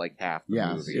 naked for like half the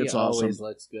Yeah. movie. She It's always awesome.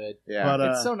 looks good. Yeah.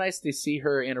 But, It's so nice to see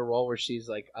her in a role where she's,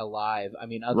 like, alive. I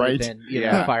mean, other Right? than,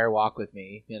 Yeah. Fire Walk With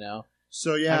Me,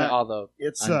 So I mean, yeah, all the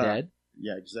it's undead.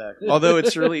 yeah, exactly. Although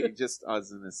it's really just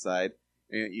as an aside,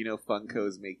 you know,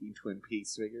 Funko's making Twin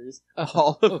Peaks figures.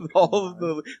 All of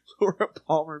the Laura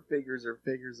Palmer figures are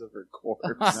figures of her corpse.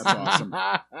 That's awesome.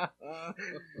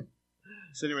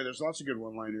 So anyway, there's lots of good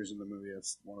one-liners in the movie.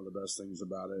 That's one of the best things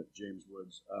about it. James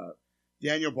Woods.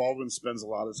 Daniel Baldwin spends a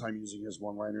lot of time using his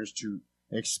one-liners to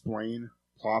explain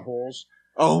plot holes.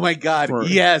 Oh my God! For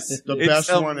Yes, The it's best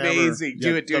amazing. one ever.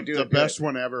 Do it. The best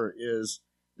one ever is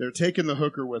they're taking the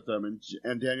hooker with them,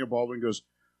 and Daniel Baldwin goes,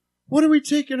 "What are we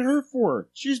taking her for?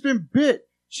 She's been bit.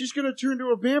 She's going to turn to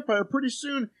a vampire pretty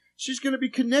soon. She's going to be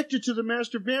connected to the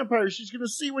master vampire. She's going to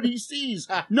see what he sees,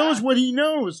 knows what he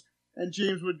knows." And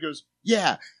James Wood goes,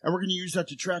 "Yeah, and we're going to use that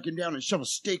to track him down and shove a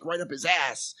stake right up his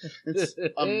ass." It's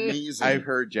amazing. I've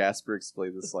heard Jasper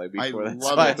explain this line before. I That's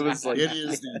love why it. I was like, It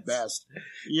is the best.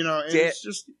 You know, and Dan-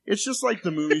 it's just like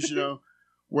the movies, you know,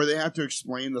 where they have to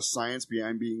explain the science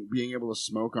behind being able to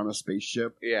smoke on a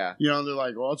spaceship. yeah. You know, they're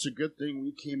like, "Well, it's a good thing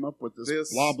we came up with this,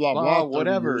 This blah blah blah, blah 30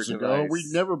 whatever years ago. device."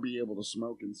 We'd never be able to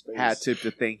smoke in space." Hat tip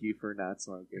to thank you for not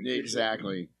smoking.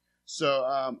 Exactly. So,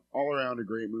 all around a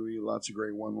great movie. Lots of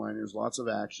great one-liners. Lots of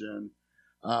action.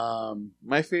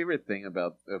 My favorite thing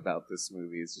about this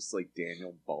movie is just like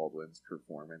Daniel Baldwin's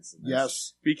performance in this.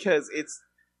 Yes. Because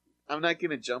I'm not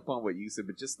going to jump on what you said,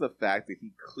 but just the fact that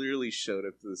he clearly showed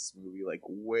up to this movie like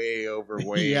way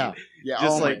overweight. Yeah. Just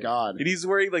oh my like- god. And he's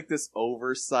wearing like this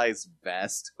oversized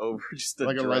vest over just a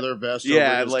Like a dress. leather vest.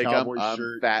 Yeah, over his like cowboy I'm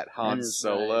shirt. Fat Han and his,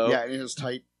 Solo. Yeah, and his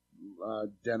tight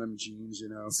denim jeans. You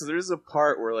know. So there's a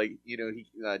part where, like, you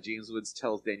know, James Woods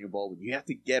tells Daniel Baldwin, "You have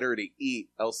to get her to eat,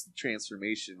 else the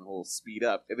transformation will speed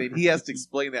up." And then he has to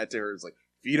explain that to her. It's like,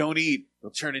 if you don't eat,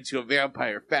 you'll turn into a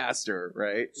vampire faster,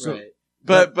 right? So- Right.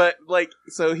 But like,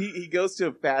 so he goes to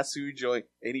a fast food joint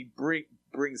and he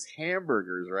brings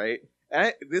hamburgers, right?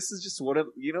 And this is just one of,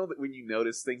 you know, that when you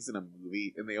notice things in a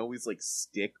movie and they always like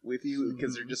stick with you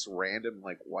because they're just random.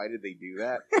 Like, why did they do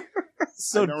that?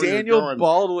 So I know where you're Daniel going.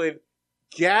 Baldwin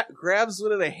grabs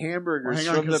one of the hamburgers Hang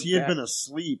on, from the because he had back. been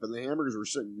asleep and the hamburgers were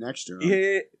sitting next to him.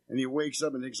 Yeah. And he wakes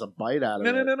up and takes a bite out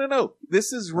of No, it. no.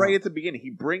 This is right Oh. at the beginning.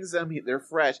 He brings them; they're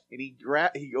fresh, and he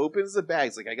opens the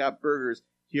bags. Like, I got burgers.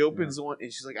 He opens one,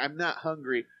 and she's like, "I'm not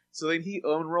hungry." So then he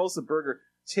unrolls the burger,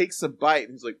 takes a bite,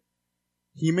 and he's like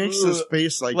He makes his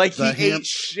face like he the ate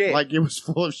shit. like it was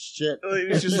full of shit.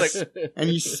 It's just like And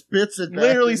he spits it back.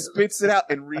 literally spits it out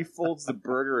and refolds the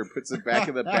burger and puts it back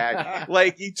in the bag.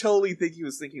 Like, you totally think he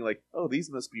was thinking, like, "Oh, these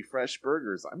must be fresh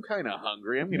burgers. I'm kind of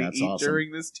hungry. I'm going to That's eat awesome.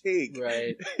 during this take."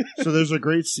 Right. So there's a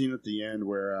great scene at the end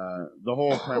where the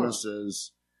whole premise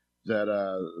is that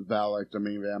Valak, the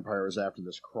main vampire, is after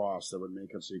this cross that would make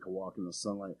it so he could walk in the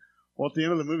sunlight. Well, at the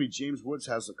end of the movie, James Woods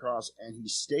has the cross, and he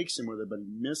stakes him with it, but he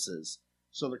misses.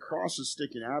 So the cross is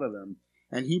sticking out of him,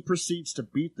 and he proceeds to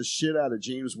beat the shit out of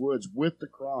James Woods with the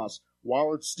cross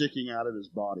while it's sticking out of his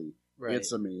body. Right.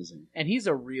 It's amazing. And he's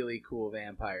a really cool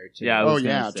vampire too. Yeah, I Oh, was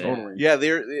gonna yeah, say. totally. Yeah,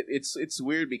 it's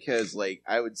weird because, like,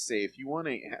 I would say if you want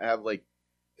to have, like,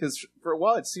 because for a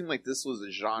while it seemed like this was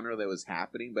a genre that was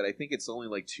happening, but I think it's only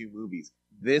like 2 movies.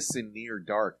 This and Near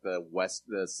Dark, the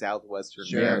southwestern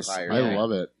Yes, vampire. I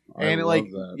love it. And I like,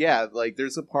 love that. yeah, like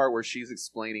there's a part where she's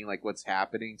explaining like what's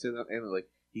happening to them, and like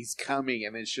he's coming,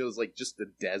 and then it shows like just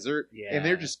the desert, Yeah. and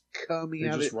they're just coming They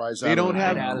out. just rise They out don't of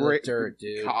have the Right out of ground. the great dirt,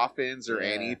 dude. coffins or Yeah.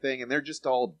 anything, and they're just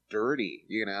all dirty,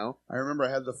 you know. I remember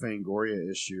I had the Fangoria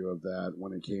issue of that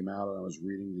when it came out, and I was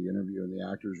reading the interview, and the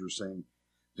actors were saying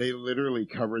they literally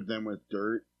covered them with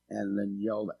dirt and then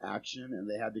yelled action, and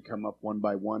they had to come up one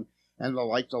by one. And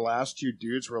the last 2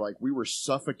 dudes were like, we were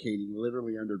suffocating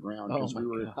literally underground Oh because my we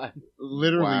were god.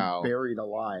 literally Wow. buried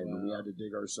alive, and we Wow. had to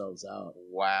dig ourselves out.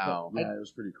 Wow. Yeah, it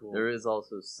was pretty cool. There is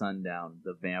also Sundown,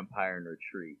 the Vampire in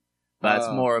Retreat. But that's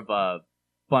Oh. more of a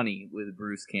funny with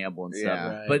Bruce Campbell and stuff.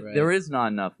 Yeah. Right, but right. there is not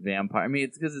enough vampire. I mean,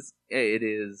 it's because it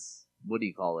is, what do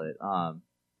you call it?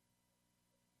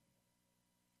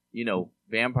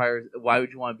 Vampires. Why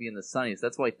would you want to be in the sunniest?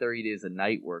 That's why 30 Days a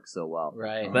Night works so well.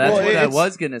 Right. But that's Well, what I it's-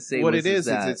 was gonna say. What was it is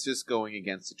that it's just going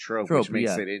against a trope, Trope, which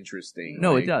makes yeah. it interesting.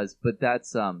 No, like- it does. But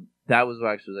that's that was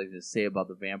what actually I was going to say about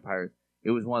the vampires.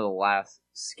 It was one of the last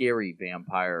scary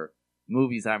vampire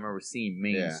movies I remember seeing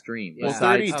mainstream. Yeah. Well,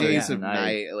 Besides 30 Days yeah. of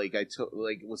Night, like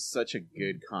it was such a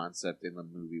good concept, and the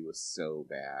movie was so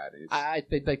bad. It's- I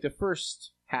think like the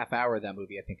first half hour of that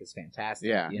movie, I think is fantastic.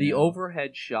 Yeah. you The know?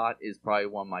 overhead shot is probably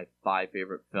one of my 5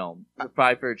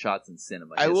 favorite shots in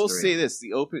cinema. I will history. say this: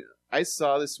 I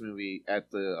saw this movie at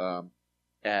the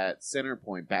at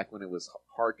Centerpoint back when it was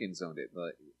Harkins owned it.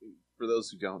 But for those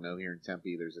who don't know, here in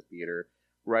Tempe, there's a theater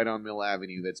right on Mill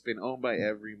Avenue that's been owned by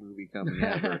every movie company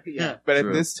ever. Yeah. But True.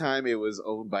 at this time, it was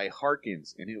owned by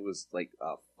Harkins, and it was like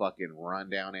a fucking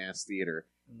rundown ass theater.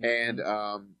 And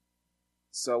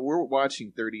so we're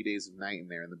watching 30 Days of Night in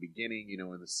there in the beginning, you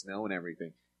know, in the snow and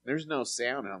everything. There's no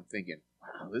sound, and I'm thinking,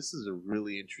 wow, this is a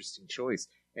really interesting choice.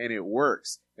 And it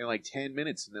works. In like 10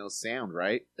 minutes, no sound,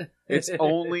 right? It's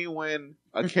only when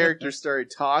a character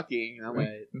started talking, and I'm like,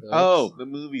 Right. oh, the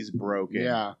movie's broken.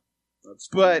 Yeah. That's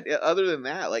But other than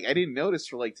that, like, I didn't notice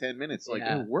for like 10 minutes. Like,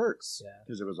 Yeah. it works. Yeah.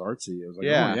 because it was artsy. It was like,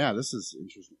 Yeah. oh yeah, this is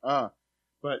interesting.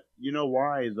 But you know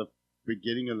why the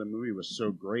beginning of the movie was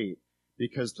so great?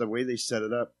 Because the way they set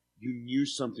it up, you knew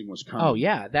something was coming. Oh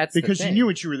yeah, that's the because you thing. knew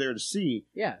what you were there to see.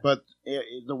 Yeah. But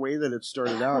the way that it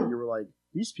started out, you were like,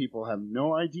 these people have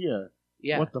no idea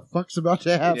Yeah. what the fuck's about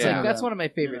to happen. It's like, Yeah. that's one of my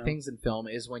favorite Yeah. things in film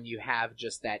is when you have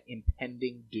just that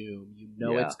impending doom. You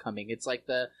know Yeah. it's coming. It's like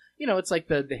it's like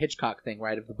the Hitchcock thing,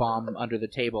 right? Of the bomb under the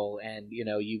table, and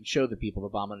you show the people the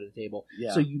bomb under the table,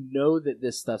 Yeah. so you know that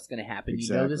this stuff's going to happen. You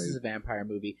know this Exactly. is a vampire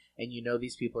movie, and you know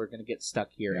these people are going to get stuck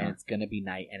here, Yeah. and it's going to be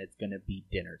night, and it's going to be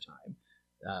dinner time.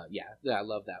 Yeah, I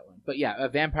love that one. But yeah,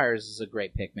 Vampires is a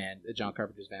great pick, man. John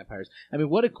Carpenter's Vampires. I mean,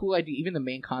 what a cool idea! Even the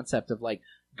main concept of like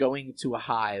going to a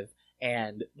hive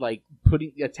and like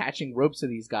attaching ropes to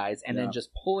these guys and Yeah. then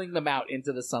just pulling them out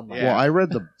into the sunlight. Well, I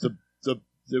read the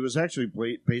it was actually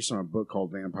based on a book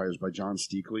called Vampires by John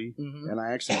Steakley, Mhm. and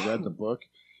I actually read the book.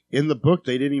 In the book,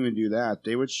 they didn't even do that.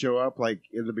 They would show up like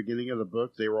in the beginning of the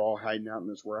book. They were all hiding out in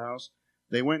this warehouse.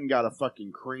 They went and got a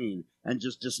fucking crane and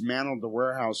just dismantled the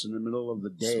warehouse in the middle of the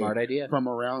day Smart idea. from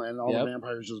around, and all Yep. the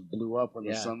vampires just blew up when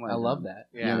the Yeah, sunlight. I love hit them. that.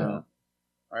 Yeah. You know? All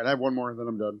right, I have one more, then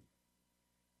I'm done.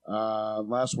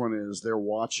 Last one is They're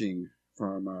Watching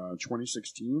from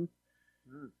 2016.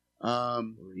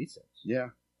 Recent. Yeah.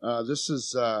 This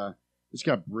is it's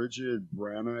got Bridget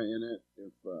Branagh in it.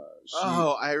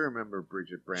 Oh, I remember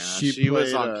Bridget Branagh. She She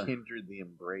was played, on Kindred the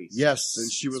Embrace. yes,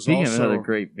 and she was Speaking of also another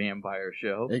great vampire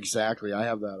show, exactly. I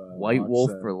have that White box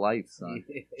Wolf set. for life, son.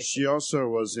 She also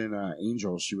was in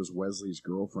Angel. She was Wesley's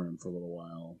girlfriend for a little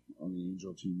while on the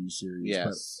Angel TV series.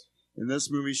 Yes. But in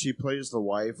this movie, she plays the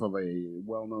wife of a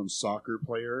well-known soccer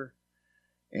player,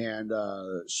 and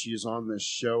she's on this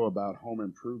show about home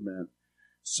improvement.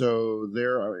 So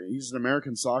he's an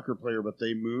American soccer player, but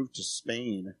they moved to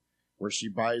Spain, where she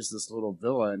buys this little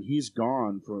villa, and he's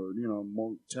gone for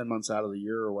 10 months out of the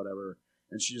year or whatever,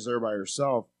 and she's there by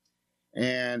herself.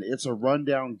 And it's a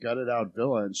rundown, gutted out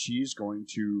villa, and she's going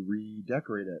to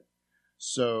redecorate it.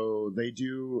 So they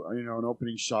do, an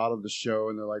opening shot of the show,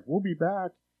 and they're like, "We'll be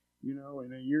back, in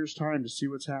a year's time to see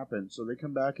what's happened." So they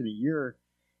come back in a year,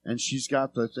 and she's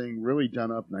got the thing really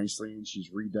done up nicely, and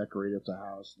she's redecorated the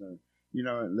house. And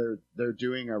they're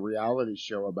doing a reality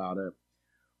show about it.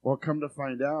 Well, come to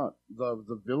find out,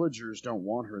 the villagers don't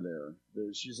want her there.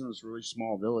 She's in this really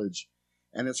small village,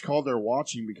 and it's called They're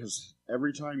Watching because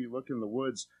every time you look in the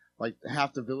woods, like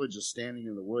half the village is standing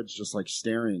in the woods just like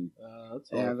staring.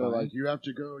 And they're like, you have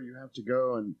to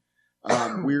go. And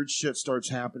weird shit starts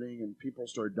happening and people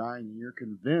start dying. And you're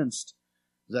convinced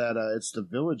that it's the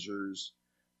villagers,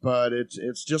 but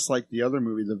it's just like the other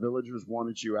movie. The villagers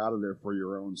wanted you out of there for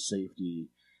your own safety.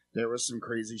 There was some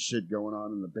crazy shit going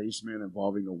on in the basement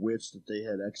involving a witch that they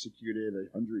had executed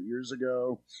 100 years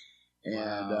ago. And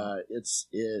Wow.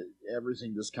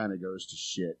 everything just kind of goes to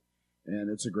shit. And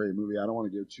it's a great movie. I don't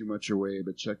want to give too much away,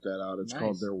 but check that out. It's Nice.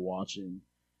 called They're Watching.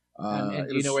 And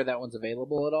do you know where that one's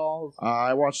available at all?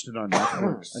 I watched it on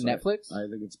Netflix. On Netflix? I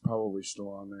think it's probably still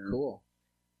on there. Cool.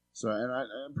 So, and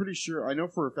I'm pretty sure, I know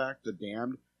for a fact The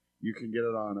Damned, you can get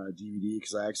it on DVD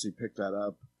because I actually picked that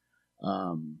up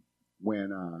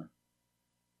when,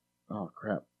 oh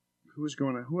crap, who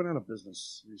went out of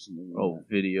business recently?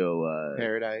 Video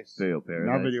Paradise. Video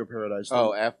Paradise. Not Video Paradise.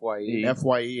 Oh, FYE.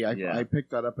 FYE. Yeah. I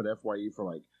picked that up at FYE for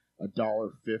like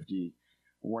 $1.50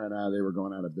 when they were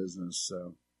going out of business.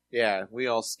 So, Yeah, we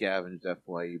all scavenged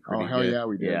FYE pretty oh hell good. yeah,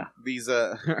 we did. Yeah. These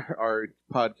our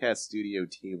podcast studio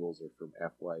tables are from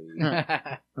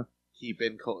FYE.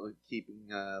 keeping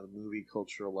the movie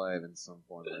culture alive in some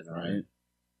form or another. Right.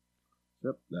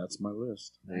 Yep, that's my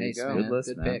list. There you Nice, go. man. Good list,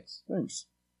 Good man. picks. Thanks.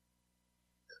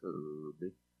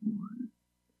 Kirby.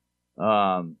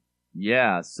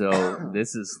 Yeah, so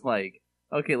this is like,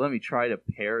 okay, let me try to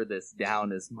pare this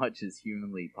down as much as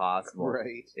humanly possible.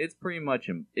 Right. It's pretty much,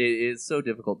 it is so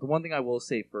difficult. The one thing I will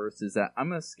say first is that I'm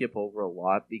going to skip over a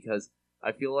lot because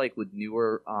I feel like with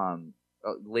newer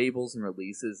labels and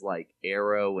releases like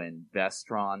Arrow and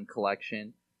Vestron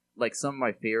Collection, like some of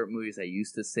my favorite movies I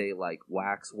used to say like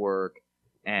Waxwork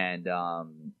and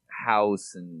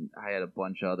House, and I had a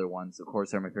bunch of other ones. Of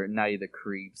course, they're my favorite. Night of the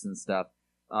Creeps and stuff.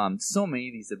 So many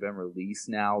of these have been released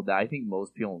now that I think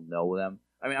most people know them.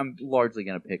 I mean, I'm largely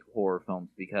going to pick horror films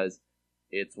because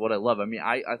it's what I love. I mean,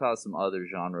 I thought of some other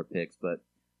genre picks, but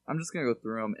I'm just going to go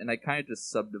through them, and I kind of just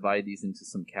subdivide these into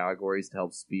some categories to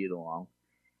help speed it along.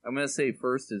 I'm going to say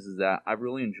first is that I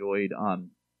really enjoyed,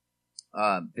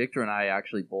 Victor and I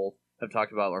actually both have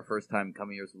talked about our first time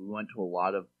coming here, so we went to a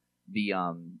lot of the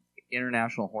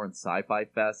International Horror and Sci-Fi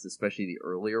Fest, especially the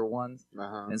earlier ones.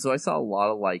 And so I saw a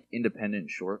lot of like independent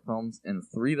short films, and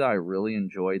 3 that I really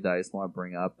enjoyed that I just want to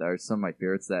bring up that are some of my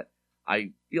favorites that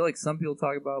I feel like some people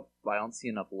talk about, but I don't see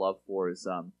enough love for is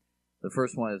the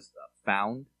first one is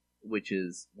Found, which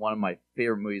is one of my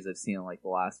favorite movies I've seen in like the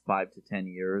last 5 to 10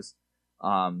 years.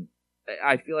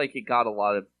 I feel like it got a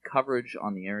lot of coverage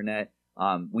on the internet.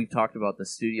 We've talked about the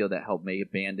studio that helped make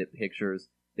it, Bandit Pictures.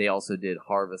 They also did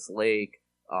Harvest Lake,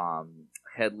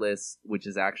 Headless, which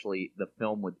is actually the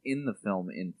film within the film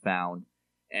in Found,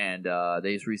 and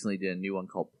they just recently did a new one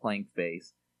called Plank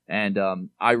Face. And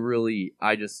I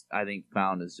think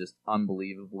Found is just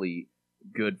unbelievably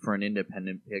good for an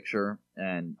independent picture,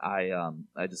 and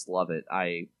I just love it.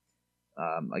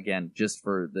 Again, just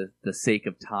for the sake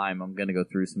of time, I'm going to go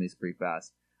through some of these pretty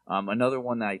fast. Another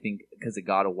one that I think, because it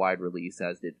got a wide release,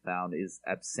 as did Found, is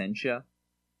Absentia,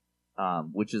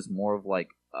 which is more of like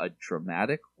a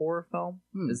dramatic horror film,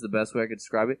 is the best way I could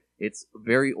describe it. It's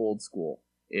very old school.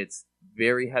 It's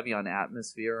very heavy on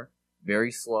atmosphere,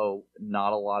 very slow,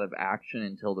 not a lot of action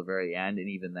until the very end, and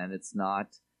even then it's not.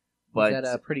 But is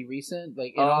that pretty recent?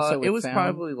 Like, it was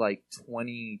probably like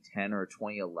 2010 or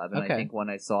 2011, I think, when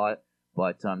I saw it.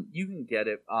 But you can get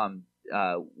it.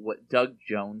 What Doug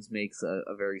Jones makes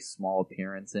a very small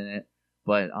appearance in it,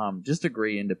 but just a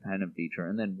great independent feature.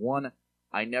 And then one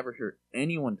I never hear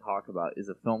anyone talk about is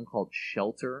a film called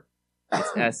Shelter.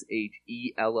 It's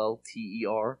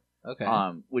Shellter. Okay.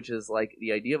 Which is like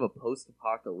the idea of a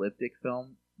post-apocalyptic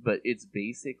film, but it's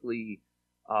basically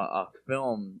a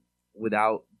film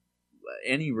without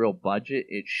any real budget.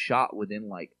 It's shot within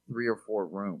like 3 or 4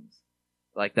 rooms.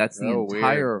 Like that's the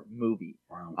entire movie.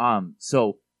 Wow.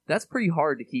 So that's pretty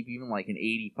hard to keep even like an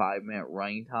 85-minute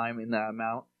running time in that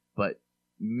amount. But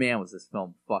man, was this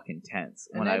film fucking tense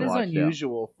and when I watched it. And that is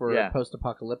unusual for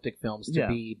post-apocalyptic films to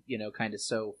be, kind of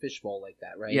so fishbowl like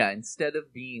that, right? Yeah, instead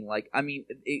of being like, I mean...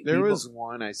 There was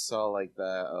one I saw like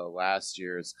that last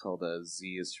year. It's called Z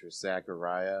is for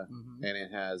Zachariah, and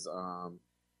it has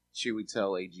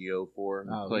Chiwetel Ejiofor,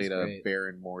 who played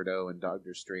Baron Mordo in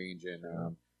Doctor Strange, and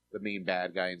the main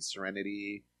bad guy in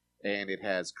Serenity, and it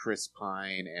has Chris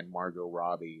Pine and Margot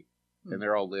Robbie. And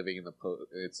they're all living in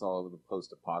it's all in the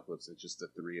post-apocalypse. It's just the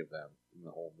 3 of them in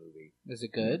the whole movie. Is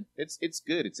it good? It's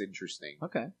good. It's interesting.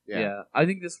 Okay. Yeah. I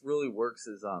think this really works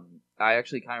as I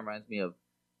actually kind of reminds me of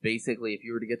basically if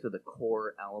you were to get to the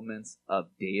core elements of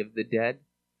Day of the Dead,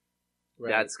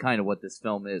 that's kind of what this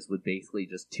film is, with basically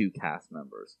just 2 cast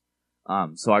members.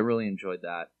 So I really enjoyed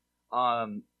that.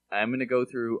 I'm going to go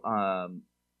through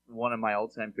one of my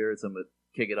all-time favorites. I'm going to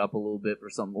kick it up a little bit for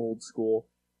some old school.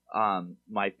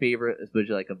 My favorite,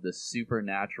 especially like of the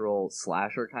supernatural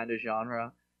slasher kind of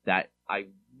genre that I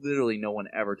literally no one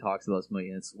ever talks about this movie,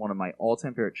 and it's one of my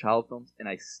all-time favorite child films, and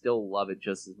I still love it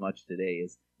just as much today,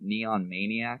 is Neon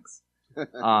Maniacs.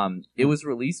 It was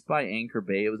released by Anchor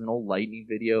Bay. It was an old Lightning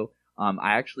video.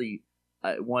 I actually,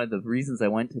 one of the reasons I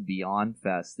went to Beyond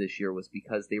Fest this year was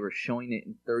because they were showing it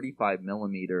in 35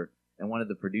 millimeter, and one of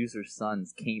the producer's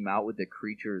sons came out with the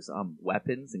creature's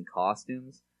weapons and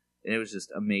costumes. And it was just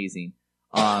amazing.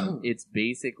 It's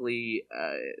basically,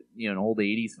 an old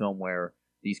 80s film where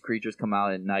these creatures come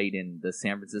out at night in the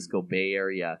San Francisco Bay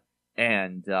Area,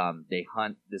 and they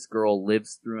hunt. This girl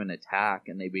lives through an attack,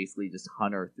 and they basically just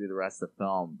hunt her through the rest of the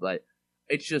film. But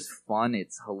it's just fun.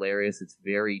 It's hilarious. It's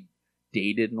very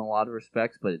dated in a lot of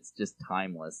respects, but it's just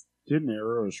timeless. Didn't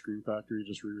Arrow or Scream Factory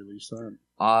just re-release that?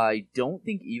 I don't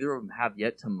think either of them have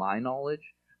yet, to my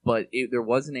knowledge. But there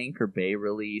was an Anchor Bay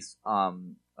release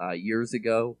years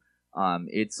ago.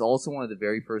 It's also one of the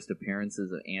very first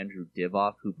appearances of Andrew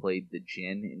Divoff, who played the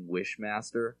Djinn in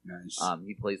Wishmaster. Nice.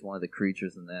 He plays one of the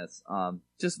creatures in this.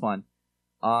 Just fun.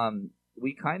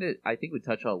 We kind of, I think we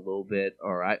touched on a little bit,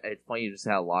 it's funny, you just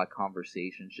had a lot of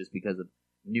conversations just because of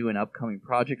new and upcoming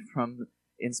projects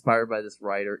inspired by this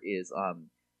writer is,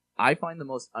 I find the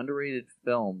most underrated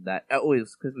film that, it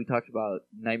was because we talked about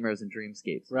Nightmares and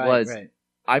Dreamscapes. Right.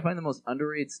 I find the most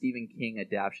underrated Stephen King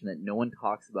adaptation that no one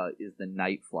talks about is The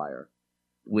Night Flyer,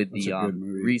 with the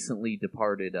recently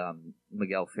departed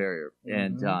Miguel Ferrer.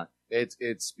 Mm-hmm. And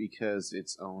it's because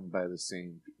it's owned by the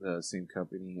same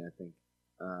company, I think,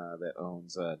 that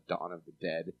owns Dawn of the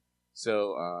Dead.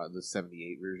 So the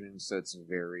 78 version, so it's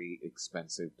very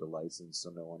expensive to license, so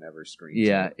no one ever screens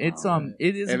Yeah, it. it's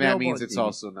it is, and that available means on it's DVD.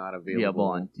 also not available. Available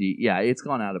on yeah, it's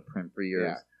gone out of print for years.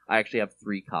 Yeah. I actually have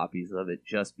 3 copies of it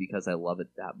just because I love it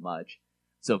that much.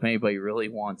 So if anybody really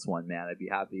wants one, man, I'd be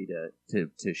happy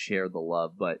to share the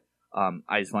love. But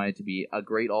I just wanted it to be a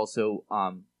great also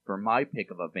for my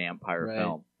pick of a vampire Right.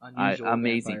 film. Unusual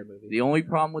Amazing. vampire movie. The only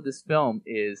problem with this film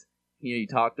is, you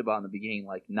talked about in the beginning,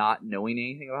 like not knowing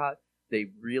anything about it.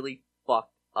 They really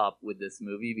fucked up with this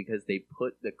movie because they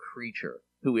put the creature,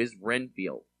 who is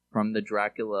Renfield from the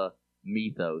Dracula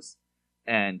mythos,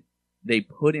 and they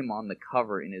put him on the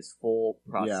cover in his full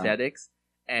prosthetics.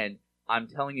 And I'm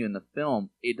telling you, in the film,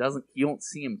 you don't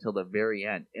see him till the very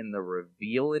end, and the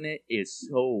reveal in it is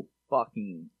so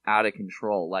fucking out of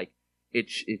control. Like,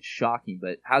 it's shocking,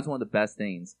 but it has one of the best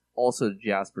things. Also,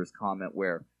 Jasper's comment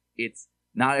where it's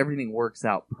not everything works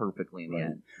out perfectly in the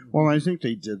end. Well, I think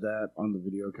they did that on the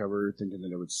video cover, thinking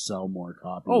that it would sell more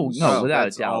copies. Oh no, without a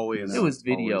that's doubt, always- it was always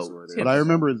video. what it is. But I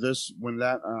remember this when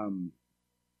that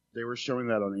they were showing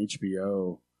that on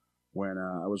HBO when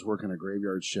I was working a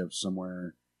graveyard shift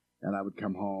somewhere, and I would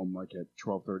come home like at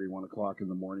 12:30, 1 o'clock in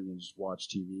the morning and just watch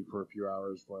TV for a few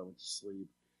hours before I went to sleep.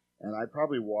 And I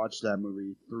probably watched that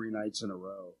movie 3 nights in a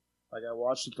row. Like, I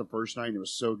watched it the first night and it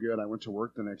was so good. I went to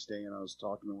work the next day and I was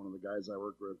talking to one of the guys I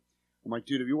worked with. I'm like,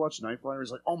 dude, have you watched Night Flyer?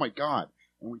 He's like, oh my God.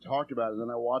 And we talked about it.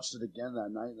 Then I watched it again that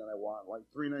night, and then I watched like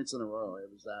 3 nights in a row. It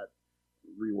was that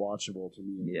rewatchable to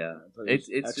me. Yeah. I thought it was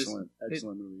It's just-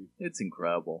 excellent movie. It's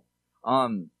incredible.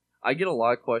 I get a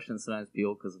lot of questions sometimes,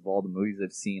 people, because of all the movies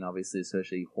I've seen, obviously,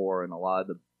 especially horror and a lot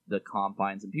of the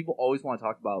confines, and people always want to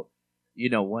talk about,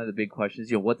 one of the big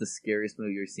questions, what's the scariest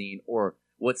movie you're seeing, or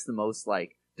what's the most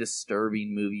like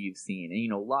disturbing movie you've seen.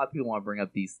 And a lot of people want to bring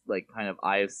up these like kind of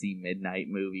IFC midnight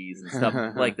movies and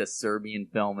stuff like the Serbian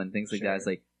film and things like that. It's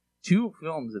like 2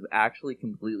 films have actually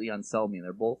completely unsold me, and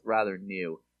they're both rather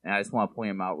new. And I just want to point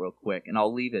them out real quick, and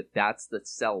I'll leave it. That's the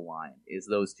sell line, is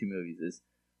those 2 movies.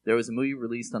 There was a movie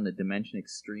released on the Dimension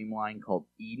Extreme line called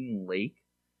Eden Lake.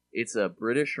 It's a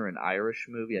British or an Irish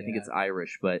movie. I think it's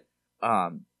Irish, but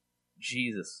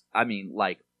Jesus, I mean,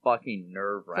 like fucking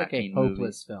nerve-wracking It's like a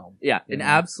hopeless film. Yeah, an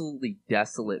Yeah. absolutely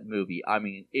desolate movie. I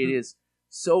mean, it's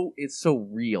so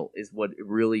real is what it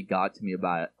really got to me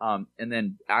about it. And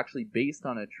then actually based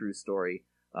on a true story,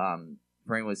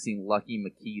 for anyone who's seen Lucky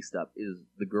McKee stuff, is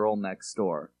The Girl Next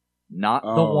Door. Not the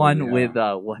Oh, one yeah. with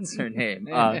what's her name?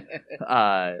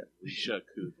 Alicia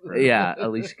Cuthbert. Yeah,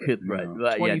 Alicia Cuthbert. No.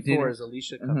 But, yeah, 24 dude, is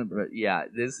Alicia Cuthbert. but yeah,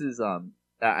 this is I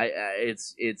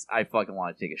fucking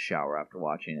want to take a shower after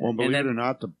watching it. Well, believe and then it or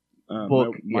not, the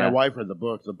book, my yeah. wife read the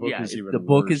book. The book yeah, is even the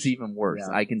book worse. is even worse.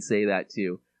 Yeah. I can say that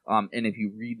too. And if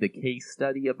you read the case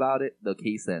study about it, the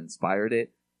case that inspired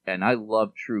it, and I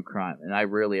love true crime, and I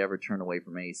rarely ever turn away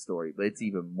from any story, but it's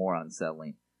even more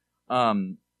unsettling.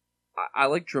 I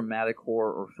like dramatic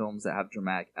horror or films that have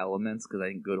dramatic elements, because I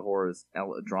think good horror is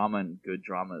drama and good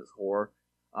drama is horror.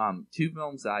 2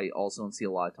 films I also don't see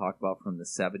a lot of talk about from the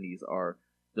 70s are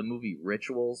the movie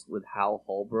Rituals with Hal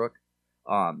Holbrook.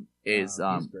 He's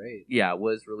great. Yeah, it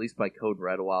was released by Code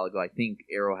Red a while ago. I think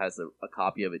Arrow has a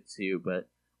copy of it too, but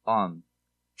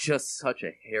just such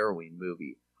a harrowing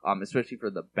movie. Especially for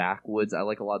the backwoods. I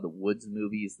like a lot of the woods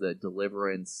movies, the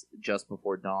Deliverance, Just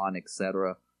Before Dawn,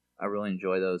 etc. I really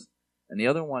enjoy those. And the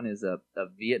other one is a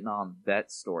Vietnam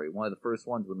vet story. One of the first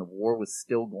ones when the war was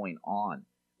still going on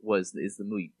is the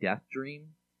movie Death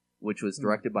Dream, which was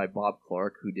directed by Bob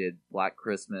Clark, who did Black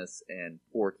Christmas and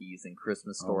Porky's and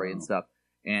Christmas Story and stuff.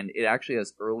 And it actually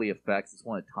has early effects. It's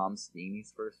one of Tom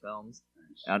Savini's first films.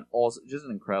 And also just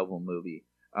an incredible movie.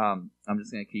 I'm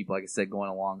just going to keep, like I said, going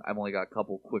along. I've only got a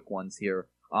couple quick ones here.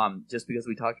 Just because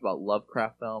we talked about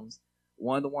Lovecraft films.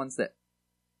 One of the ones that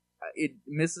it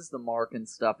misses the mark and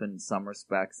stuff in some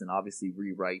respects, and obviously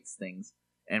rewrites things,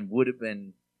 and would have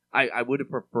been, I would have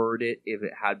preferred it if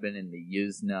it had been in the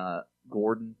Yuzna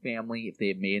Gordon family, if they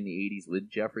had made in the 80s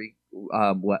with Jeffrey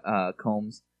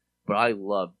Combs. But I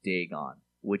love Dagon,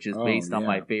 which is based on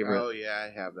my favorite. Oh yeah,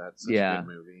 I have that. Such a good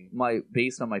movie.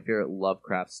 Based on my favorite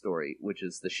Lovecraft story, which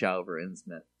is The Shadow over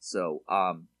Innsmouth. So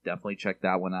definitely check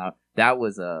that one out. That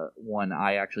was one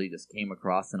I actually just came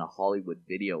across in a Hollywood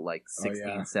video like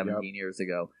 17 years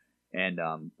ago, and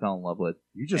fell in love with.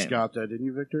 You just got that, didn't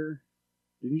you, Victor?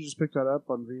 Didn't you just pick that up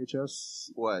on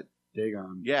VHS? What?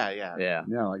 Dagon. Yeah. Yeah,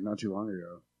 like not too long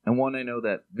ago. and one I know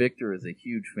that Victor is a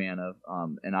huge fan of,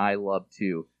 and I love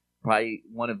too. Probably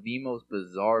one of the most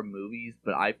bizarre movies,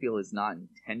 but I feel is not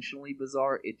intentionally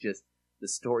bizarre. It just, the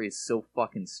story is so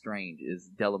fucking strange, is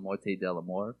De La Morte de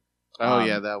l'Amor. Oh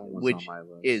yeah, that one was which on my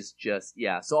list. is just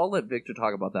so I'll let Victor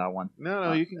talk about that one.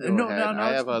 No, you can go no, ahead. no, no, I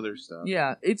it's have fine. other stuff.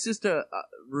 Yeah, it's just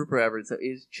Rupert Everett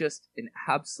is just an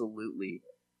absolutely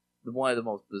one of the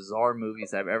most bizarre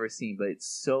movies I've ever seen, but it's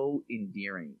so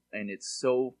endearing and it's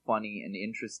so funny and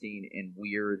interesting and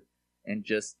weird and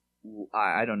just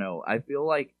I don't know. I feel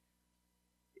like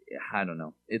I don't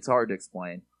know. It's hard to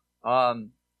explain.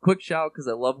 Quick shout because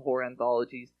I love horror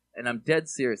anthologies and I'm dead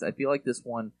serious. I feel like this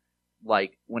one,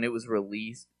 like when it was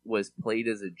released, was played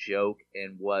as a joke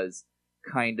and was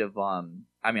kind of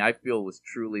I mean I feel it was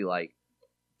truly like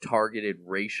targeted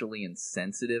racially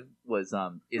insensitive was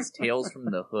is Tales from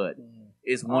the Hood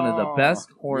is one of the best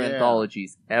horror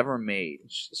anthologies ever made.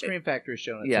 Scream Factory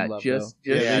showing it Yeah, some love, just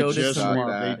though. showed it just some re-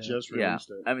 love. they just Yeah, released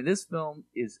it. I mean this film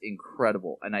is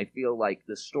incredible, and I feel like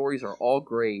the stories are all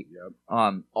great,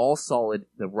 Yep. all solid.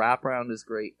 The wraparound is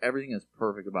great. Everything is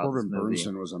perfect about Corbin this movie.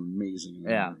 Burnson was amazing in that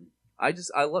Yeah. movie.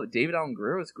 I love it. David Allen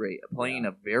Greer is great playing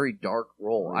a very dark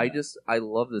role. Oh, yeah. I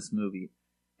love this movie,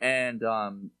 and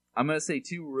I'm gonna say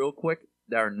two real quick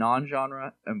that are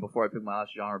non-genre, and before I pick my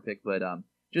last genre pick, but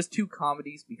just two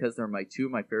comedies because they're two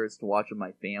of my favorites to watch with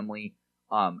my family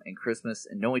and Christmas,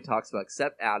 and nobody talks about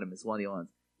except Adam is one of the only ones.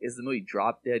 Is the movie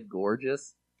Drop Dead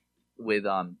Gorgeous with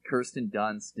Kirsten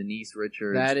Dunst, Denise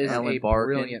Richards, That is Ellen a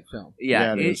Barkin. brilliant film.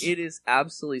 Yeah, Yeah, it is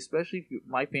absolutely, especially if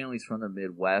my family's from the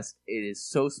Midwest. It is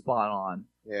so spot on.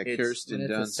 Yeah, It's- Kirsten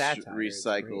when it's a Dunst satire, it's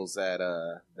recycles that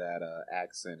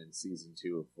accent in season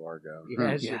 2 of Fargo.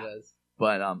 Yeah, she Yeah. does.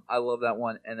 But I love that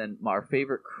one. And then our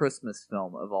favorite Christmas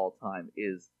film of all time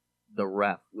is The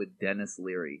Ref with Dennis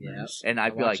Leary. Yeah. And I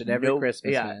feel watch like it every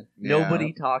Christmas, yeah, man.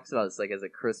 nobody talks about this like as a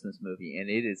Christmas movie, and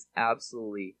it is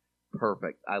absolutely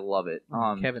perfect. I love it.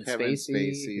 Kevin Kevin Spacey.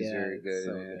 Spacey's yeah, very it's good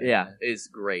so in it. good. Yeah, it's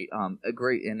great. A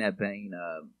great Annette Bening,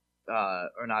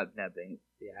 or not Annette Bening.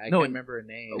 Yeah, I No, can't it- remember her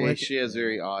name. And she has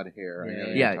very odd hair. I know Yeah. what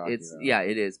you're Yeah, talking it's about.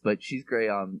 it is, but she's great.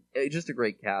 Just a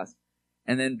great cast.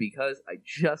 And then because I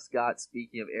just got,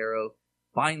 speaking of Arrow,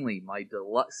 finally my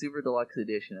super deluxe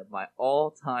edition of my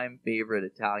all-time favorite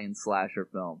Italian slasher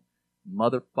film,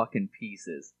 Motherfucking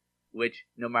Pieces, which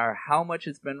no matter how much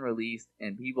it's been released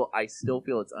and people, I still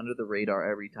feel it's under the radar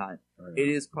every time. Oh, yeah. It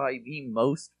is probably the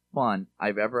most fun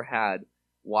I've ever had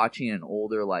watching an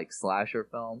older like slasher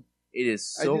film. It is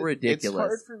so ridiculous. It's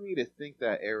hard for me to think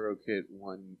that Arrow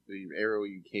the Arrow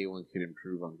UK one could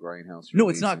improve on Grindhouse. No,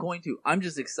 it's not releasing. going to. I'm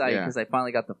just excited Yeah. because I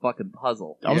finally got the fucking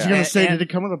puzzle. I was Yeah. going to say, And- did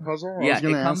it come with a puzzle? I Yeah, was it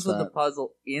gonna comes ask with the that.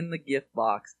 puzzle in the gift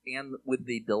box and with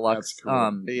the deluxe That's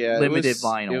cool. Yeah, limited it was,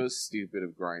 vinyl. It was stupid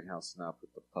of Grindhouse to not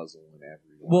put the puzzle in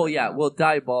every one. Well, yeah, well,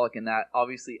 Diabolic and that,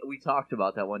 obviously, we talked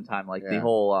about that one time, like the Yeah.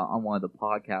 whole, on one of the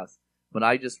podcasts, but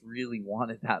I just really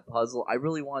wanted that puzzle. I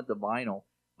really wanted the vinyl,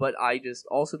 but I just,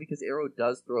 also because Arrow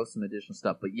does throw some additional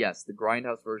stuff, but yes, the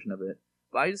Grindhouse version of it,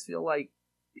 but I just feel like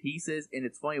Pieces, and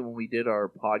it's funny, when we did our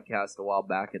podcast a while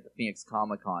back at the Phoenix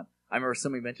Comic Con, I remember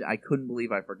somebody mentioned, I couldn't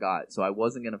believe I forgot, so I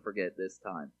wasn't going to forget this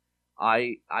time.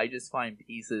 I just find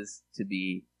Pieces to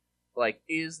be, like,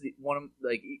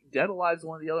 Dead Alive is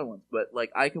one of the other ones, but,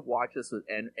 like, I could watch this with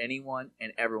anyone,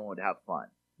 and everyone would have fun.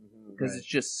 Because it's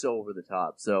just so over the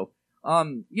top. So,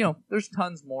 there's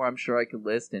tons more I'm sure I could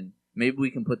list, and maybe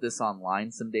we can put this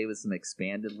online someday with some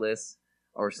expanded lists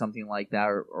or something like that,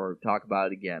 or talk about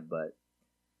it again. But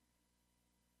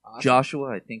Awesome. Joshua,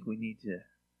 I think we need to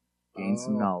gain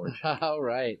some knowledge. All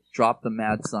right. Drop the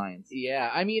mad science. Yeah,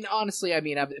 I mean, honestly,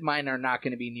 mine are not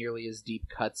going to be nearly as deep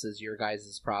cuts as your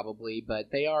guys's probably,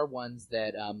 but they are ones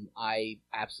that I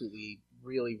absolutely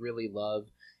really, really love,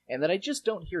 and that I just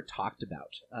don't hear talked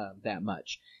about that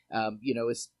much.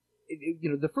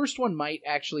 The first one might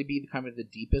actually be kind of the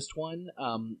deepest one,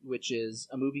 which is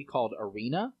a movie called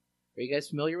Arena. Are you guys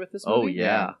familiar with this movie? Oh,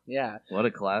 yeah. Yeah. What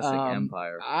a classic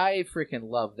Empire. I freaking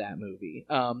love that movie.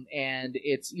 And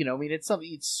it's, it's something,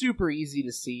 it's super easy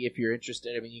to see if you're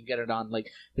interested. I mean, you can get it on,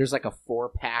 there's a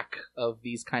 4-pack of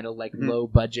these kind of low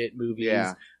budget movies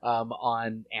Yeah.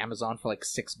 on Amazon for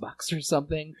 $6 or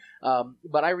something.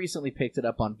 But I recently picked it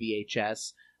up on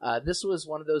VHS. This was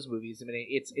one of those movies. I mean,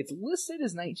 it's listed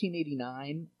as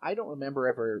 1989. I don't remember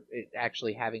ever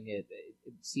actually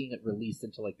seeing it released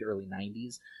until the early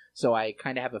 90s. So I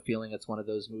kind of have a feeling it's one of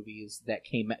those movies that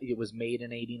it was made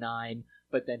in 89,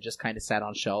 but then just kind of sat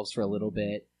on shelves for a little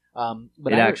bit.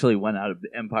 But Empire went out of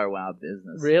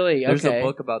business. Really? There's okay. a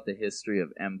book about the history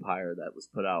of Empire that was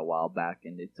put out a while back,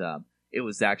 and it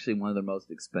was actually one of their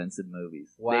most expensive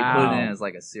movies. Wow. They put it in as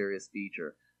a serious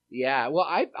feature. Yeah, well,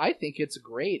 I think it's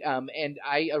great. And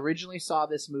I originally saw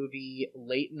this movie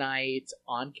late night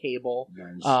on cable.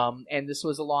 Nice. And this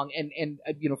was along, and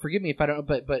forgive me if I don't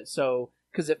know, but so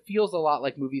because it feels a lot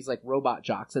like movies like Robot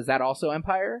Jocks. Is that also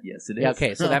Empire? Yes, it is. Yeah,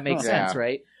 okay, so that makes Yeah. sense,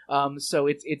 right? So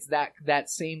it's that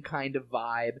same kind of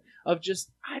vibe of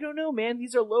just, I don't know, man.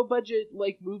 These are low budget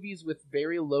like movies with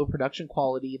very low production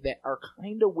quality that are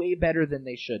kind of way better than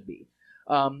they should be.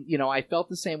 I felt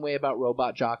the same way about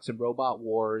Robot Jocks and Robot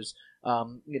Wars.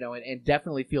 And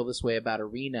definitely feel this way about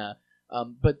Arena.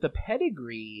 But the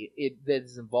pedigree that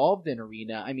is involved in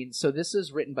Arena, I mean, so this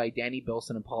is written by Danny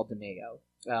Bilson and Paul DeMeo,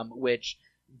 which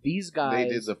these guys...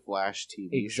 They did the Flash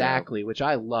TV show. Exactly, which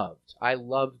I loved. I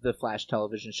loved the Flash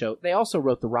television show. They also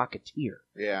wrote The Rocketeer.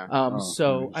 Yeah. Nice.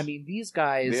 I mean, these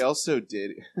guys... They also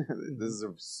did. This is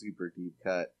a super deep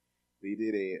cut. They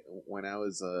did when I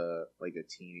was like a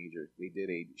teenager. They did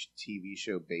a TV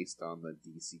show based on the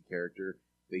DC character,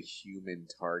 the Human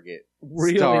Target,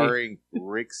 Really? starring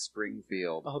Rick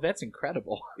Springfield. Oh, that's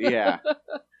incredible. Yeah,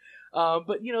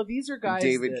 But these are guys.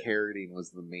 David that... Carradine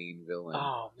was the main villain.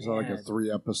 Oh, Is that like a man.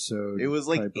 3-episode? It was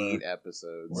like type 8 of...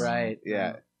 episodes. Right.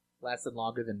 Yeah. Lasted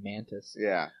longer than Mantis.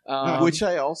 Yeah. Which Which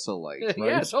I also liked.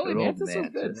 yeah, Right? totally. Good old Mantis was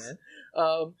good, Mantis.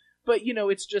 man. But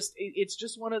it's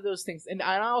just one of those things, and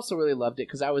I also really loved it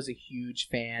because I was a huge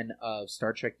fan of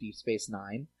Star Trek Deep Space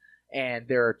Nine, and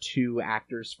there are 2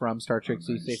 actors from Star Trek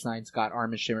Deep Space Nine: Scott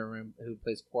Armisen, who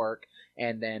plays Quark,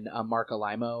 and then Mark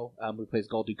Alimo, who plays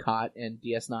Gul Dukat in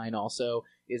DS9, also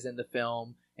is in the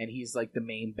film, and he's like the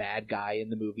main bad guy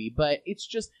in the movie. But it's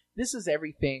just, this is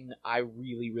everything I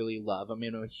really, really love. I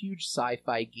mean, I'm a huge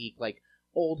sci-fi geek, like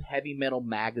old heavy metal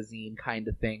magazine kind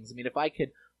of things. I mean, if I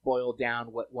could boil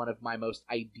down what one of my most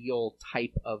ideal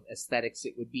type of aesthetics,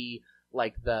 it would be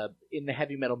like in the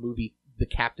heavy metal movie, the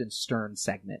Captain Stern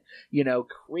segment,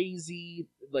 crazy,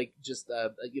 like just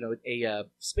a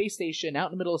space station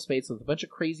out in the middle of space with a bunch of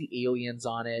crazy aliens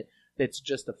on it. That's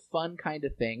just a fun kind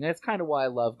of thing. That's kind of why I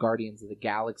love Guardians of the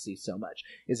Galaxy so much,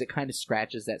 is it kind of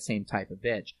scratches that same type of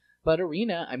itch. But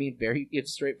Arena, I mean,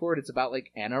 it's straightforward. It's about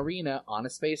like an arena on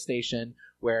a space station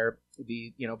where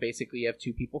basically you have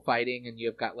 2 people fighting, and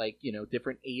you've got like,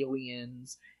 different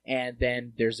aliens, and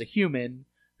then there's a human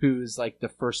who's like the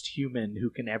first human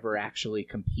who can ever actually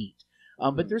compete.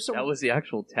 But there's some... That was the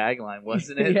actual tagline,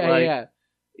 wasn't it? Yeah.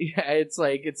 It's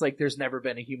like there's never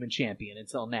been a human champion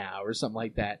until now, or something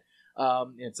like that.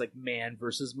 It's like man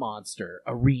versus monster,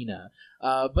 Arena.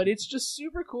 But it's just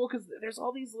super cool because there's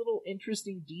all these little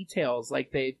interesting details.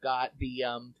 Like they've got the,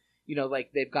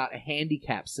 they've got a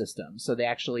handicap system. So they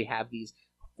actually have these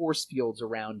force fields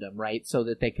around them, right? So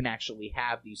that they can actually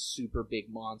have these super big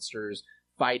monsters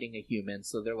fighting a human.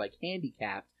 So they're like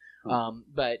handicapped.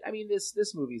 But I mean,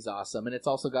 this movie's awesome. And it's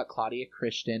also got Claudia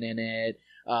Christian in it.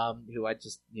 Who I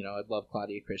just, I love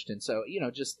Claudia Christian. So,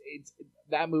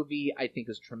 that movie I think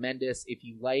is tremendous. If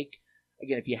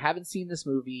you haven't seen this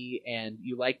movie and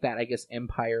you like that, I guess,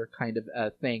 Empire kind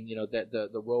of thing,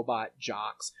 the Robot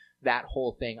Jocks, that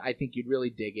whole thing, I think you'd really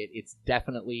dig it. It's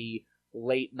definitely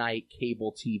late night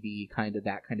cable TV,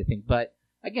 that kind of thing. But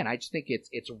again, I just think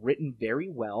it's written very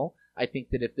well. I think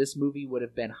that if this movie would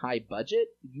have been high budget,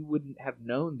 you wouldn't have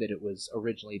known that it was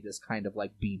originally this kind of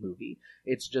like B movie.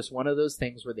 It's just one of those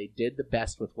things where they did the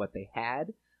best with what they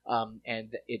had,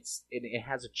 and it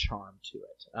has a charm to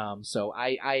it. So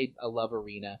I love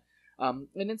Arena, and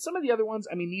then some of the other ones.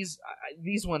 I mean,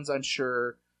 these ones I'm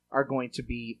sure are going to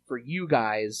be for you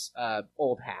guys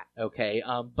old hat, okay?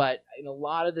 But in a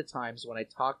lot of the times when I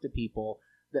talk to people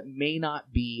that may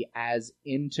not be as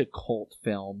into cult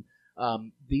film,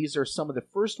 these are some of the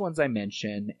first ones I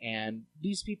mention, and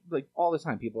these people, like, all the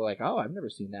time, people are like, oh, I've never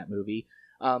seen that movie.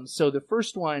 So the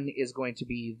first one is going to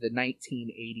be the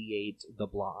 1988 The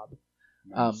Blob.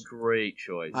 Great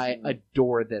choice. I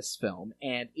adore this film,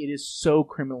 and it is so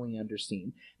criminally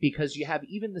underseen, because you have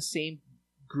even the same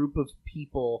group of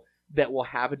people that will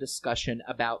have a discussion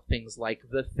about things like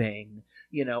The Thing,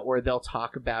 or they'll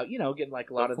talk about, again, like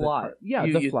a lot The of Fly.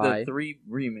 The Fly. The 3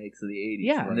 remakes of the 80s.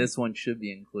 Yeah. And this one should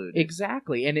be included.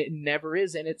 Exactly, and it never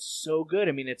is, and it's so good.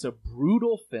 I mean, it's a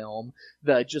brutal film.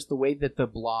 Just the way that the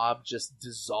Blob just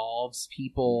dissolves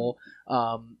people.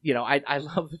 I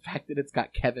love the fact that it's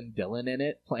got Kevin Dillon in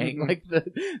it, playing like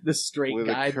the straight With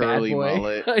guy a curly bad boy.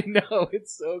 mullet. I know,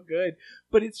 it's so good.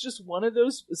 But it's just one of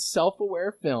those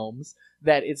self-aware films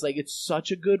that it's like, it's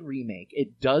such a good remake.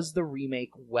 It does the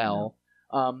remake well.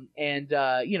 And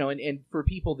for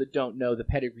people that don't know the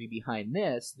pedigree behind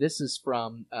this is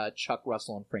from Chuck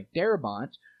Russell and Frank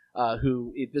Darabont,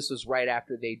 this was right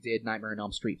after they did Nightmare on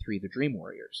Elm Street 3, The Dream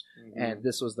Warriors. Mm-hmm. And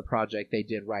this was the project they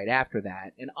did right after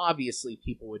that. And obviously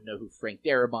people would know who Frank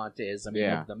Darabont is. I mean,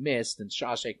 Yeah. of The Mist and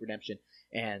Shawshank Redemption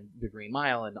and The Green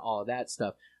Mile and all of that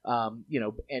stuff. And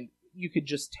you could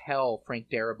just tell Frank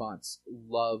Darabont's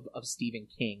love of Stephen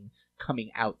King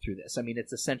coming out through this. I mean,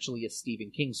 it's essentially a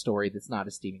Stephen King story that's not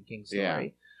a Stephen King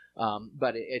story.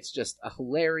 But it's just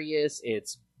hilarious.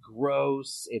 It's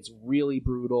gross. It's really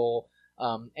brutal.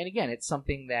 And again, it's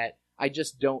something that I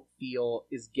just don't feel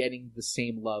is getting the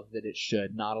same love that it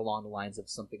should, not along the lines of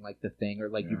something like The Thing or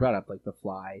like you brought up, like The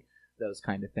Fly, those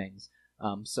kind of things.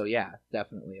 So yeah,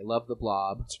 definitely. I love The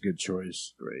Blob. It's a good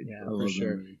choice. Great. Yeah, for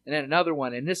sure. And then another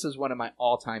one, and this is one of my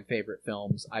all-time favorite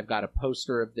films. I've got a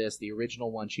poster of this, the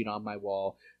original one sheet on my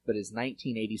wall, but is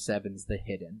 1987's The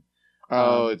Hidden.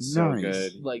 Oh, it's so nice.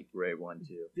 good. Like, Great one,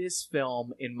 too. this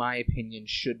film, in my opinion,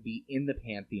 should be in the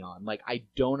Pantheon. Like, I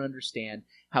don't understand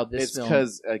how this It's film...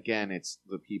 because, again, it's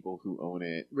the people who own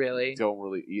it. Really? Don't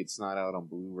really. It's not out on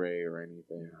Blu-ray or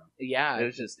anything. Yeah. It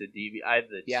was just a DVD. I had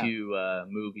the Yeah. 2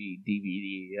 movie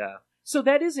DVD, yeah. So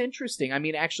that is interesting. I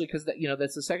mean, actually, because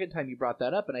that's the second time you brought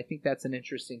that up, and I think that's an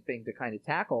interesting thing to kind of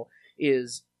tackle,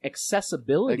 is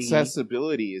accessibility.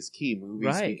 Accessibility is key. Movies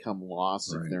Right. become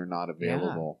lost if Right. they're not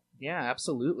available. Yeah,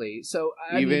 absolutely. So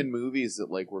I Even mean, movies that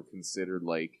like were considered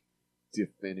like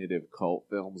definitive cult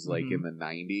films, like Mm-hmm. in the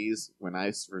 '90s, when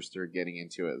I first started getting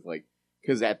into it, like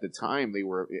because at the time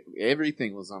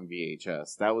everything was on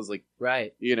VHS. That was like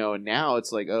right. and now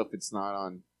it's like, oh, if it's not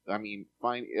on, I mean,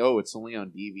 fine. Oh, it's only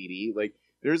on DVD. Like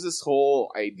there's this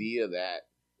whole idea that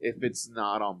if it's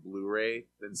not on Blu-ray,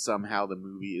 then somehow the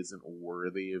movie isn't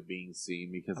worthy of being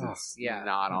seen because it's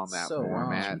not on that's that so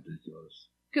format. That's ridiculous.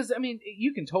 Because, I mean,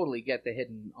 you can totally get The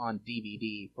Hidden on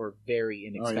DVD for very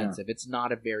inexpensive. It's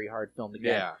not a very hard film to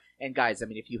get. Yeah. And guys, I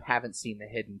mean, if you haven't seen The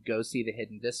Hidden, go see The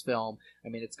Hidden. This film, I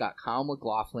mean, it's got Kyle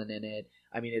MacLachlan in it.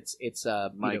 I mean, it's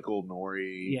Michael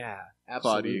Nori, yeah,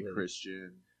 absolutely. Claudia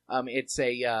Christian. It's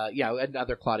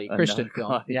another Claudia Christian film.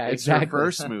 Claudia. Yeah, It's exactly. her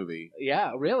first movie.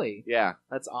 Yeah, really. Yeah.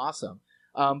 That's awesome.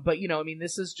 But I mean,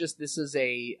 this is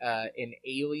a an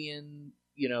alien,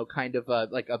 kind of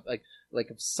like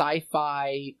a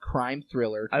sci-fi crime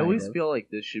thriller. I kind always of. feel like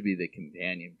this should be the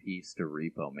companion piece to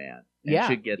Repo Man. It Yeah,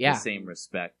 should get yeah. the same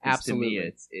respect. 'Cause Absolutely. To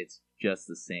me, it's just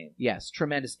the same. Yes,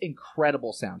 tremendous,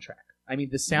 incredible soundtrack. I mean,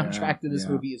 the soundtrack to this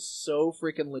movie is so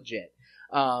freaking legit.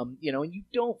 And you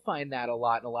don't find that a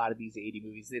lot in a lot of these 80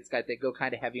 movies. They go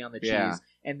kind of heavy on the cheese, Yeah.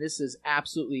 and this is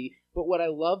absolutely. But what I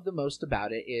love the most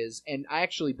about it is, and I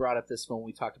actually brought up this when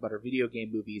we talked about our video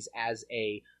game movies as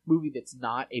a movie that's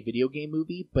not a video game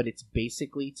movie, but it's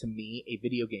basically to me a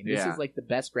video game. This Yeah. is like the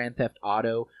best Grand Theft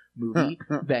Auto movie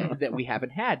that we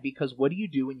haven't had, because what do you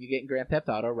do when you get in Grand Theft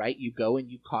Auto, right? You go and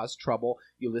you cause trouble,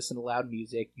 you listen to loud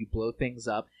music, you blow things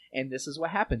up, and this is what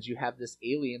happens. You have this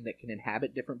alien that can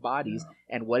inhabit different bodies,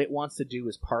 and what it wants to do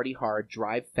is party hard,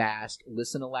 drive fast,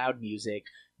 listen to loud music,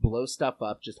 blow stuff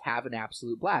up, just have an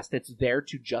absolute blast. It's there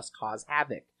to just cause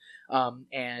havoc.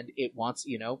 And it wants,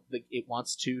 it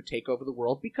wants to take over the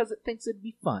world because it thinks it'd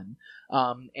be fun.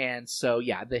 And so,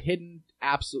 yeah, The Hidden,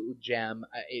 absolute gem.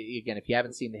 Again, if you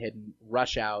haven't seen The Hidden,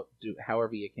 rush out, do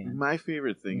however you can. My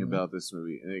favorite thing Mhm. about this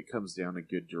movie, and it comes down to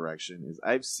good direction, is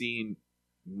I've seen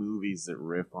movies that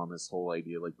riff on this whole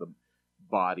idea, like the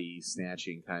body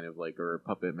snatching kind of like, or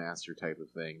Puppet Master type of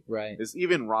thing. Right. It's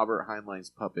even Robert Heinlein's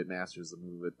Puppet Master is the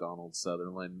movie that Donald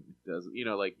Sutherland does.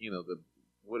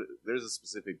 There's a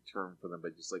specific term for them,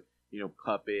 but just like,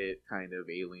 puppet kind of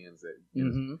aliens that.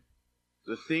 Mm-hmm.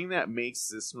 The thing that makes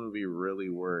this movie really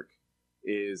work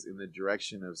is in the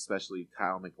direction of especially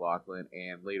Kyle MacLachlan,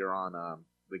 and later on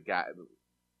the guy.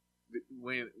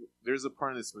 When there's a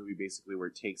part in this movie basically where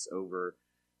it takes over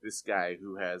this guy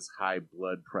who has high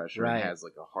blood pressure Right. and has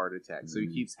like a heart attack. So he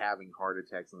keeps having heart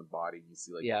attacks in the body. And you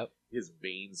see like Yep. his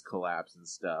veins collapse and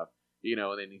stuff. And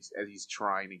then as he's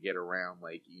trying to get around,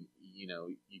 like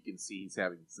you can see he's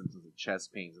having symptoms of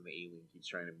chest pains, and the alien keeps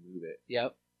trying to move it.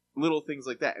 Yep. Little things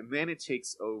like that, and then it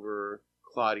takes over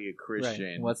Claudia Right. Christian.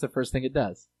 And what's the first thing it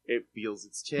does? It feels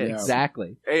its tits. Yeah.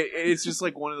 Exactly. It's just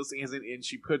like one of those things, and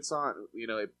she puts on,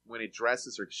 when it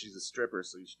dresses her, 'cause she's a stripper,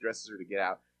 so she dresses her to get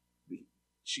out.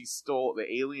 The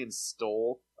alien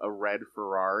stole a red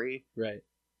Ferrari, Right.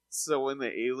 so when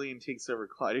the alien takes over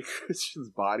Claudia Christian's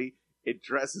body, it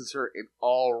dresses her in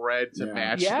all red to Yeah.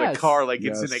 match Yes. the car, like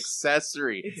it's an Yes.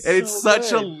 accessory. It's and it's so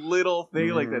such a good. little thing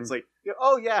like that. Mhm. It's like,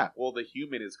 oh yeah, well the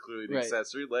human is clearly the Right.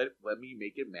 accessory. Let me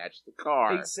make it match the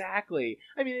car. Exactly.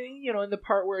 I mean, in the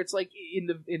part where it's like in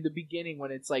the beginning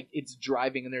when it's like it's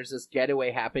driving and there's this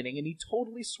getaway happening and he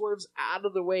totally swerves out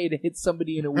of the way to hit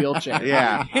somebody in a wheelchair.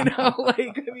 Yeah.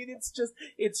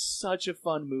 It's such a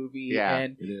fun movie. Yeah,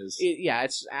 and It is.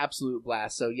 it's absolute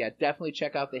blast. So yeah, definitely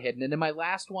check out The Hidden. And then my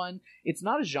last one, it's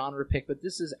not a genre pick, but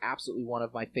this is absolutely one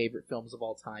of my favorite films of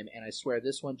all time. And I swear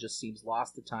this one just seems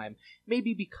lost to time.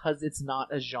 Maybe because it's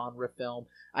not a genre film.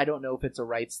 I don't know if it's a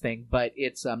rights thing, but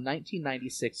it's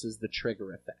 1996's The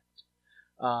Trigger Effect.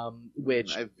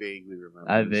 Which I vaguely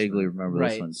remember.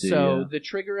 right. This one too. So yeah. The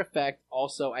Trigger Effect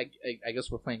also, I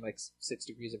guess we're playing like 6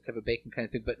 Degrees of Kevin Bacon kind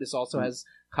of thing, but this also has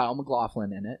Kyle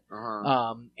MacLachlan in it.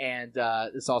 And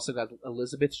this also got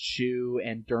Elizabeth Shue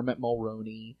and Dermot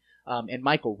Mulroney, and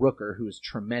Michael Rooker, who is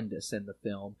tremendous in the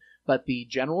film. But the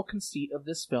general conceit of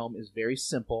this film is very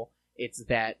simple. It's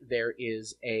that there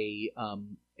is a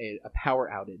power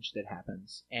outage that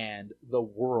happens, and the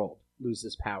world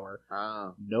loses power.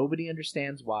 Nobody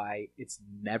understands why. It's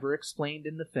never explained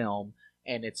in the film,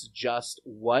 and it's just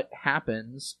what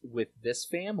happens with this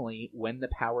family when the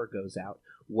power goes out.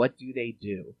 What do they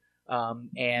do?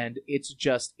 And it's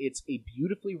a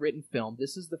beautifully written film.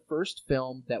 This is the first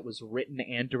film that was written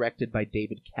and directed by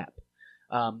David Koepp.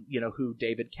 Who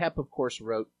David Koepp, of course,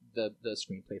 wrote the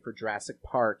screenplay for Jurassic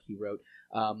Park. He wrote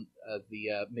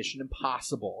the Mission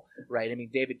Impossible, right? I mean,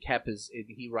 David Koepp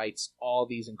he writes all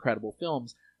these incredible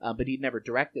films, but he'd never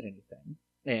directed anything.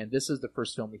 And this is the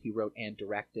first film that he wrote and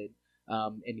directed.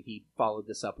 And he followed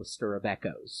this up with Stir of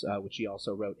Echoes, which he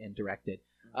also wrote and directed.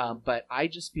 But I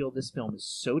just feel this film is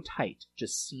so tight,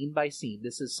 just scene by scene.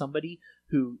 This is somebody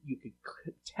who you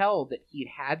could tell that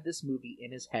he'd had this movie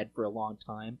in his head for a long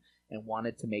time and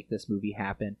wanted to make this movie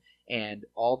happen. And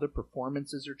all the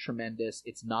performances are tremendous.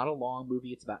 It's not a long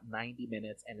movie. It's about 90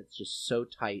 minutes, and it's just so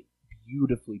tight.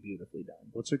 Beautifully, beautifully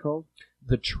done. What's it called?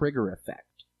 The Trigger Effect.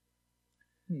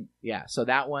 Yeah, so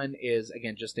that one is,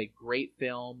 again, just a great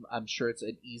film. I'm sure it's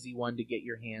an easy one to get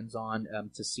your hands on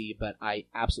to see, but I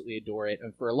absolutely adore it.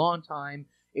 And for a long time,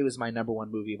 it was my number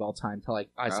one movie of all time until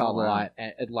I saw the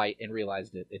light and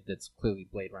realized it's clearly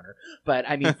Blade Runner. But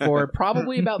I mean, for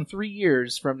probably about 3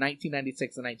 years, from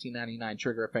 1996 to 1999,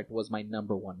 Trigger Effect was my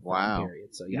number one film,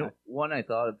 period. So yeah, one I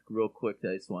thought of real quick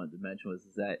that I just wanted to mention was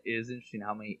that it is interesting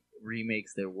how many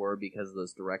remakes there were because of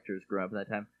those directors growing up at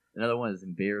that time. Another one is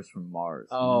Bears from Mars.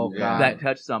 Oh, God. That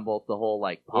touches on both the whole,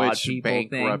 pod which people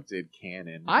bankrupted thing.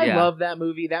 canon. I love that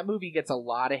movie. That movie gets a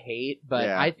lot of hate, but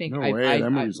I think...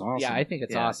 that movie's awesome. Yeah, I think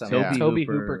it's awesome. Toby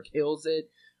Hooper kills it.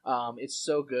 It's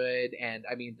so good, and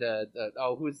I mean,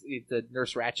 who's the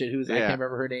Nurse Ratched? I can't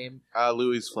remember her name.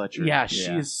 Louise Fletcher. Yeah,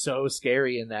 she is so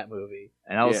scary in that movie.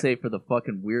 And I'll say for the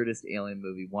fucking weirdest alien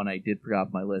movie, one I did put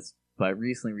off my list, but I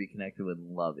recently reconnected with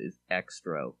and love is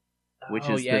Extro. Which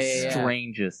is the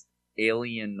strangest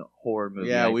alien horror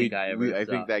movie I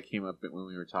think that came up when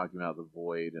we were talking about The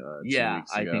Void 2 weeks ago.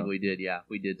 I think we did. Yeah,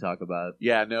 we did talk about it.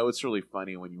 Yeah, no, it's really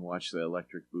funny when you watch the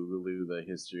Electric Boogaloo, the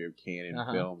history of canon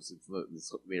films.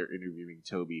 They're interviewing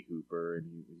Toby Hooper,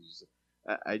 and he's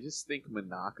I just think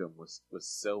Menachem was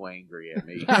so angry at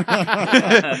me.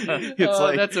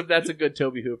 That's a good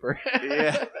Toby Hooper.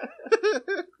 Yeah.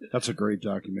 That's a great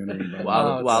documentary.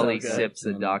 While he sips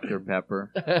the Dr.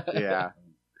 Pepper. Yeah.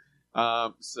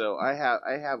 So I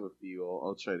have a few.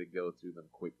 I'll try to go through them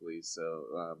quickly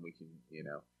so we can,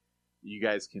 you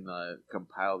guys can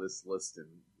compile this list and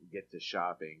get to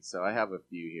shopping. So I have a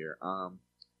few here.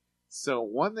 So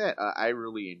one that I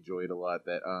really enjoyed a lot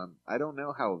that I don't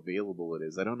know how available it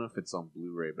is. I don't know if it's on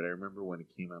Blu-ray, but I remember when it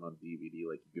came out on DVD,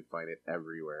 like you could find it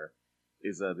everywhere.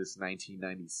 Is this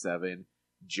 1997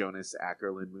 Jonas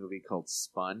Ackerlund movie called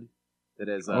Spun? That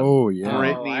has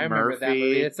Brittany Murphy. That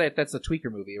movie. That's a Tweaker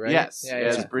movie, right? Yes, yeah,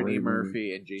 it has Brittany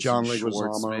Murphy and Jason John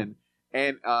Schwartzman.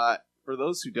 And for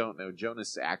those who don't know,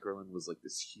 Jonas Ackerlund was like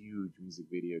this huge music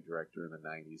video director in the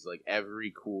 90s. Like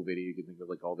every cool video you can think of,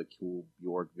 like all the cool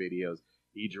Bjork videos,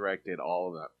 he directed all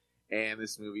of them. And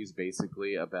this movie is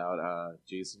basically about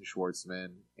Jason Schwartzman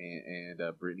and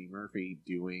Brittany Murphy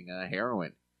doing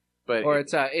heroin. But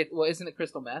isn't it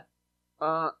crystal meth?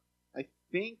 I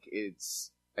think it's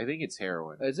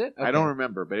heroin. Is it? Okay. I don't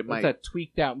remember, but it might. It's a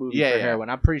tweaked out movie for heroin.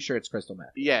 I'm pretty sure it's crystal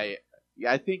meth. Yeah.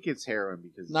 I think it's heroin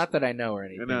because not that I know or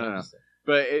anything. No.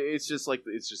 But it's just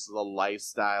the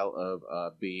lifestyle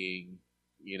of being,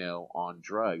 on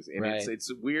drugs, and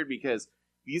it's weird because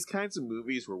these kinds of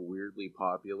movies were weirdly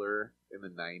popular in the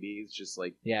 90s. Just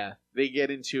like they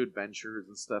get into adventures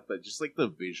and stuff, but just like the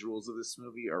visuals of this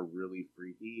movie are really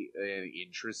freaky and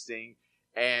interesting.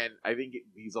 And I think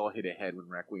these all hit ahead when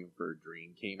Requiem for a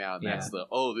Dream came out, and that's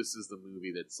this is the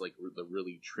movie that's like the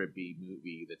really trippy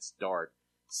movie that's dark.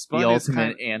 Spun the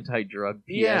ultimate anti-drug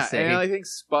PSA. Yeah, and I think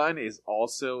Spun is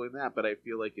also in that, but I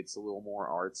feel like it's a little more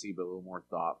artsy, but a little more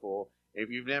thoughtful. If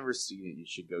you've never seen it, you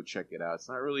should go check it out. It's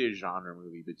not really a genre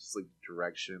movie, but just like the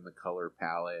direction, the color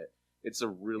palette. It's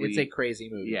a crazy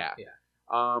movie. Yeah.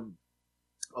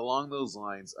 Along those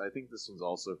lines, I think this one's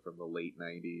also from the late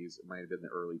 90s. It might have been the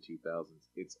early 2000s.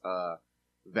 It's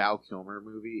Val Kilmer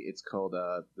movie. It's called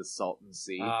The Salton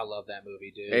Sea. Oh, I love that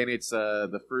movie, dude. And it's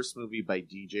the first movie by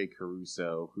DJ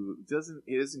Caruso, who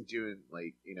isn't doing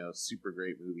like, you know, super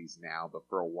great movies now, but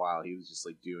for a while he was just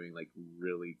like doing like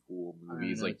really cool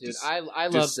movies. Like, dude, I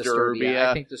love Disturbia.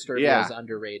 I think Disturbia is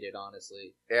underrated,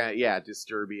 honestly. Yeah,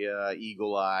 Disturbia,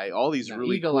 Eagle Eye, all these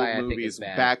really Eagle cool Eye, movies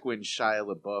back when Shia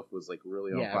LaBeouf was like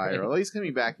really on fire. Right. Well, he's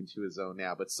coming back into his own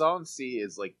now, but Salton Sea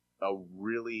is like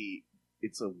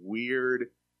it's a weird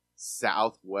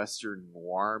southwestern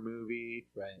noir movie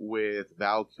with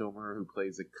Val Kilmer, who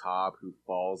plays a cop who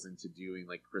falls into doing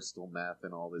like crystal meth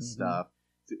and all this stuff,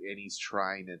 and he's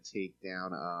trying to take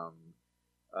down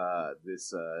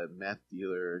this meth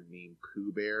dealer named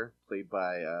Pooh Bear, played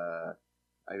by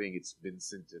I think it's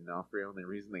Vincent D'Onofrio, and the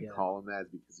reason they call him that is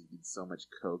because he did so much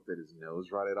coke that his nose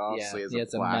rotted off. Yeah, so he has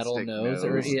it's a metal nose.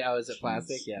 Or, is it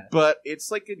plastic? Yeah. But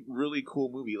it's like a really cool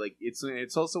movie. Like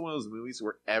it's also one of those movies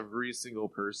where every single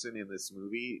person in this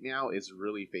movie now is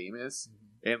really famous,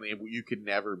 and you could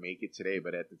never make it today.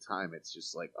 But at the time, it's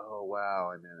just like, oh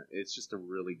wow, and then it's just a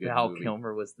really good movie. Val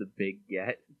Kilmer was the big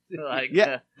get.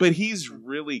 But he's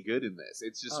really good in this.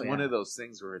 It's just one of those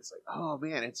things where it's like, oh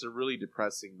man, it's a really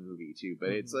depressing movie too, but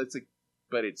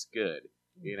but it's good.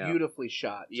 You know, beautifully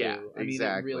shot too. Yeah, I mean,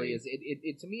 it really is.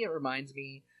 It to me, it reminds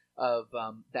me of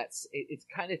it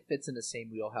kind of fits in the same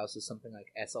wheelhouse as something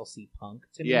like SLC Punk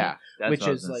to me. Yeah, that's what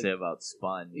I was going to say about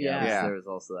Spun. Yeah, there was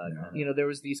also that. Kind of, you know, there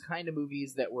was these kind of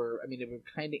movies that were, I mean, they were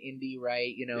kind of indie,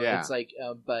 right? You know, it's like,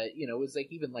 but you know, it was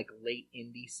like even like late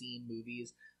indie scene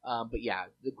movies. But yeah,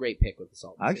 the great pick with the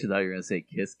Salton Sea. I actually thought you were going to say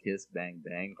Kiss Kiss Bang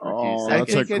Bang. Oh,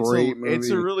 that's a great movie. It's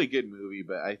a really good movie,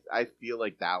 but I feel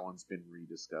like that one's been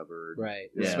rediscovered. Right.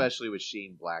 Especially with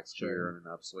Shane Black's career on an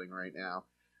upswing right now.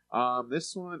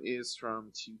 This one is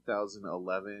from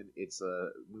 2011. It's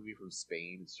a movie from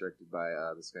Spain. It's directed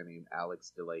by this guy named Alex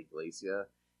de la Iglesia,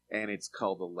 and it's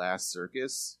called The Last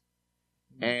Circus.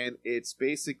 And it's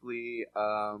basically...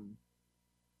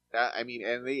 I mean,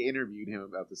 and they interviewed him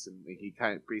about this, and he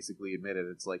kind of basically admitted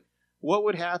it's like, what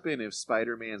would happen if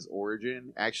Spider-Man's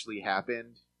origin actually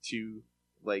happened to,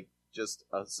 like, just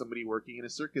somebody working in a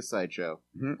circus sideshow?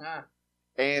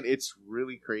 And it's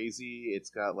really crazy. It's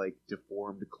got, like,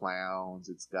 deformed clowns.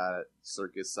 It's got a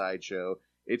circus sideshow.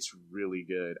 It's really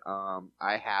good.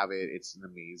 I have it. It's an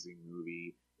amazing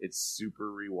movie. It's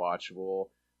super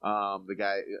rewatchable. The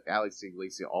guy, Alex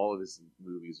Iglesia, all of his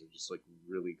movies are just like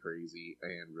really crazy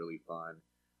and really fun.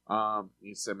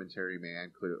 Cemetery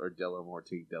Man, or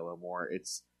Delamore.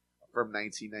 It's from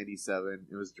 1997.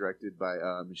 It was directed by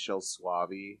Michelle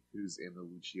Suave, who's in the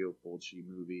Lucio Fulci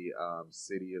movie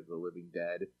City of the Living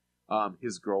Dead.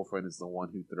 His girlfriend is the one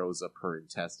who throws up her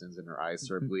intestines and her eyes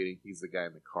start bleeding. He's the guy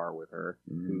in the car with her,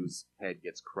 whose head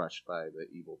gets crushed by the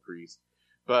evil priest.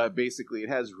 But basically, it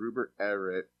has Rupert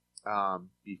Everett.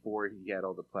 Before he had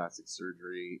all the plastic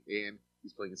surgery, and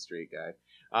he's playing a straight guy.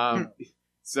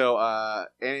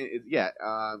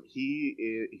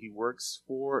 He works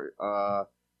for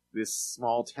this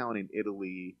small town in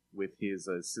Italy with his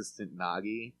assistant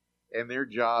Nagi, and their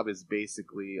job is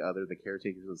basically they're the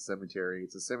caretakers of the cemetery.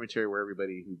 It's a cemetery where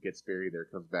everybody who gets buried there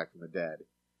comes back from the dead.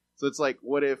 So it's like,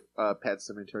 what if Pet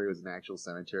Cemetery was an actual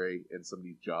cemetery and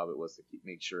somebody's job it was to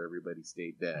make sure everybody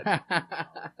stayed dead?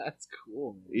 That's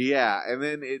cool, man. Yeah, and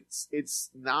then it's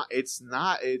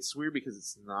weird because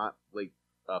it's not like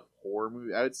a horror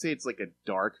movie. I would say it's like a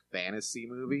dark fantasy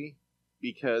movie,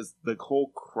 because the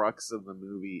whole crux of the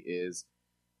movie is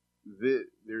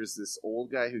there's this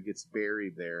old guy who gets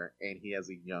buried there, and he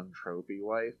has a young trophy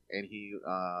wife, and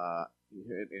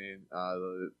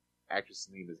the actress'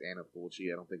 name is Anna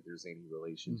Fulci. I don't think there's any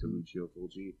relation to Lucio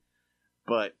Fulci,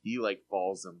 but he like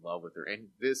falls in love with her, and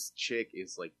this chick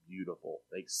is like beautiful,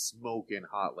 like smoking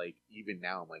hot. Like even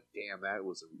now, I'm like, damn, that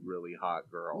was a really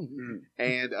hot girl.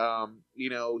 And you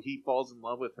know, he falls in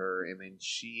love with her, and then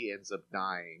she ends up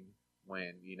dying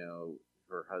when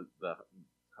the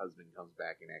husband comes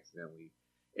back and accidentally,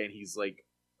 and he's like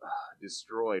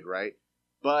destroyed, right?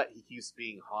 But he keeps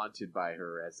being haunted by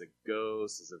her as a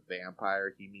ghost, as a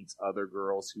vampire. He meets other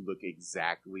girls who look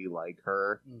exactly like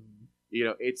her. You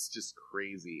know, it's just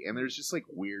crazy. And there's just like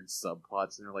weird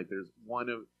subplots in there. Like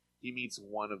he meets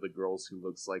one of the girls who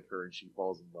looks like her, and she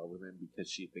falls in love with him because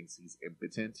she thinks he's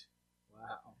impotent.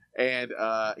 Wow. And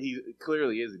he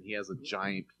clearly isn't. He has a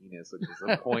giant penis, which is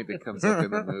a point that comes up in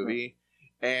the movie.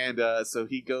 And so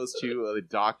he goes to the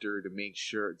doctor to make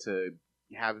sure to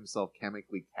have himself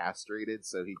chemically castrated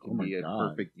so he can be a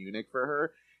perfect eunuch for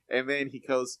her. And then he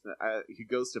goes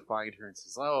to find her and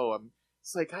says,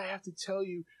 it's like, I have to tell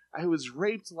you, I was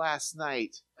raped last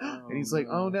night. And he's like,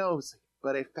 oh no. It's like,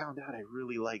 but I found out I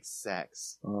really like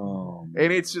sex. Oh,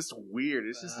 And it's just weird.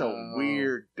 It's just a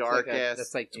weird, dark ass.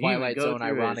 That's like You even Twilight go Zone through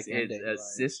ironic his ending.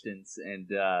 assistance and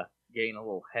gain a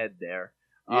little head there.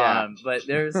 Yeah. But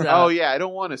there's oh yeah, I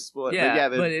don't want to spoil it. yeah,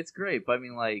 but but it's great. But I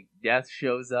mean, like, death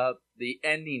shows up. The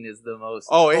ending is the most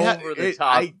over the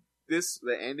top.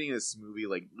 The ending of this movie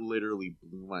like literally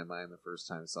blew my mind the first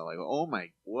time I saw it. Like, oh my,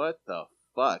 what the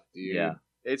fuck, dude? Yeah.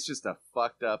 It's just a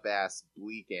fucked up ass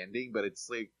bleak ending, but it's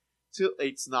like,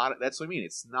 it's not. That's what I mean.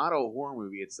 It's not a horror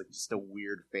movie. It's like just a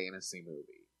weird fantasy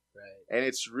movie, Right. and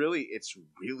it's really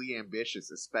ambitious,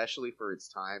 especially for its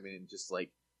time, and just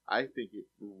like I think it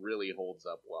really holds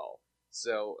up well.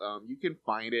 So you can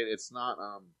find it. It's not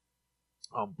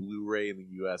on Blu-ray in the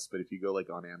U.S., but if you go like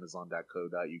on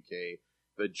Amazon.co.uk,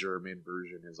 the German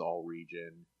version is all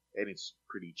region, and it's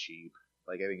pretty cheap.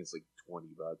 Like I think it's like $20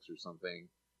 or something,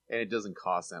 and it doesn't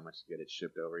cost that much to get it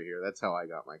shipped over here. That's how I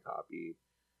got my copy.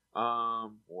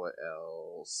 What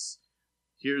else?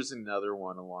 Here's another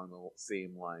one along the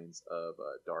same lines of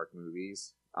dark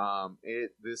movies.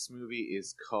 This movie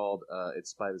is called.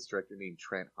 It's by this director named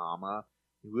Trent Hama,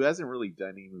 who hasn't really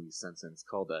done any movies since then. It's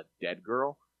called Dead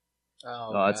Girl.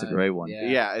 Oh, that's a great one.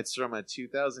 Yeah, it's from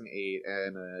 2008,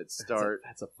 and it stars.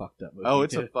 That's a fucked up movie. Oh,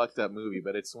 it's a fucked up movie,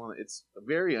 but it's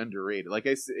very underrated. Like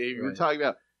I said, if you're talking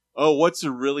about, what's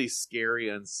a really scary,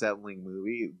 unsettling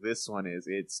movie? This one is.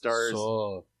 It stars.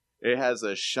 It has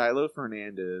a Shiloh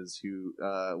Fernandez who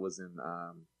was in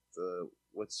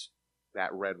what's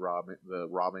that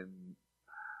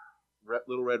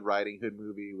Little Red Riding Hood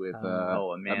movie with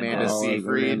Amanda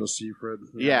Seyfried. Amanda Seyfried.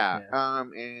 Yeah.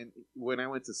 And when I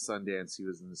went to Sundance, he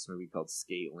was in this movie called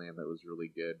Skateland that was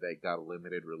really good. That got a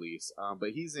limited release.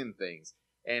 But he's in things,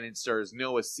 and it stars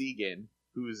Noah Segan,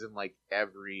 who's in like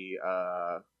every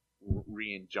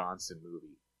Rian Johnson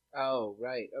movie. Oh,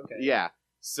 right. Okay. Yeah.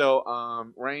 So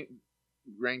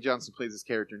Rian Johnson plays this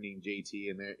character named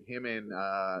JT, and him and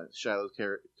Shiloh's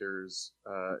character is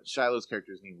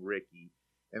named Ricky.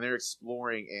 And they're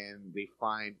exploring, and they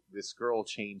find this girl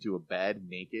chained to a bed,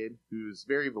 naked, who's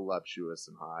very voluptuous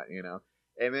and hot, you know.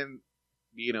 And then,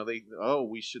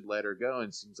 we should let her go, and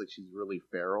it seems like she's really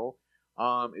feral.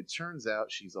 It turns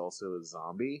out she's also a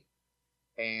zombie,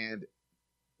 and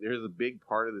there's a big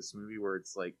part of this movie where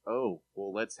it's like, oh,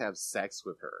 well, let's have sex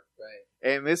with her.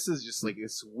 Right. And this is just like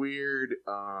this weird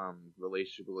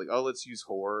relationship, like, oh, let's use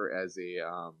horror as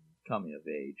a coming of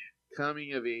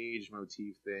age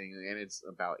motif thing, and it's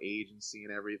about agency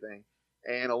and everything.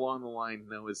 And along the line,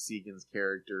 Noah Segan's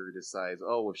character decides,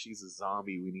 oh, if she's a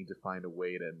zombie, we need to find a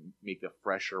way to make a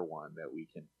fresher one that we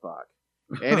can fuck.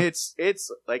 And it's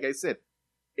like I said,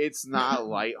 it's not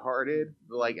lighthearted,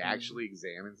 but like actually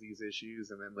examines these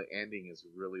issues. And then the ending is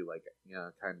really like,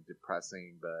 kind of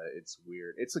depressing, but it's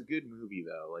weird. It's a good movie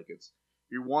though. Like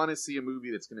you want to see a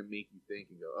movie that's going to make you think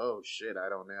and go, oh shit, I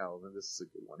don't know, then this is a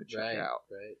good one to check out.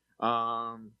 Right.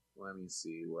 Let me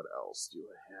see, what else do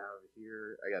I have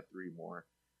here? I got 3 more.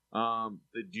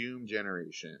 The Doom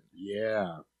Generation.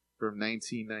 Yeah. From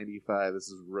 1995. This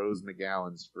is Rose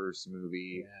McGowan's first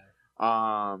movie.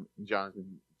 Yeah.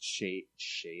 Jonathan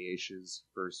Shayish's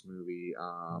first movie.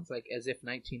 It's like as if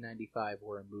 1995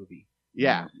 were a movie.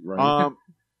 Yeah. Right.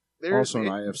 There's also an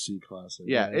IFC classic.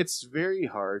 Yeah, it's very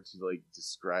hard to like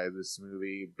describe this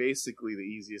movie. Basically, the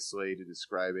easiest way to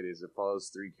describe it is it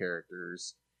follows 3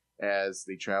 characters as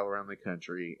they travel around the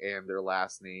country, and their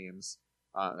last names.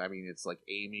 It's like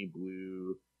Amy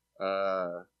Blue,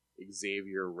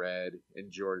 Xavier Red,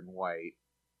 and Jordan White.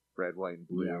 Red, white, and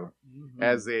blue. Yeah. Mm-hmm.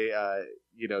 As they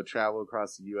travel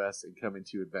across the U.S. and come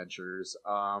into adventures.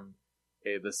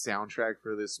 The soundtrack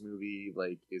for this movie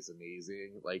is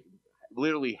amazing. Like,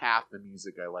 literally half the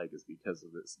music I like is because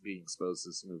of this, being exposed to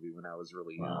this movie when I was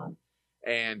really young.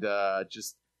 And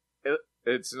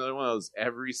it's another one of those,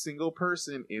 every single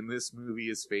person in this movie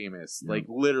is famous. Yeah. Like,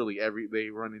 literally they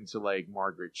run into like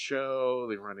Margaret Cho,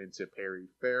 they run into Perry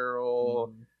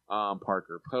Farrell,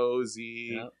 Parker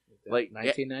Posey. Yep. Like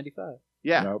 1995.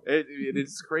 Yeah, Yep.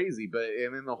 it's crazy. But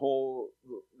and then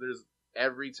there's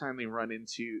every time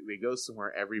they go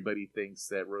somewhere, everybody thinks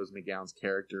that Rose McGowan's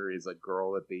character is a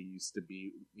girl that they used to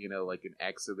be, like an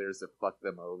ex of theirs that fucked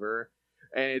them over.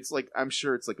 And it's like, I'm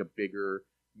sure it's like a bigger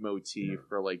motif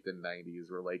for like the 90s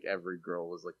where like every girl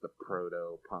was like the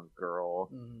proto punk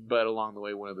girl. Mm-hmm. But along the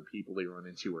way, one of the people they run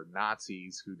into are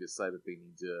Nazis who decide that they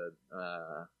need to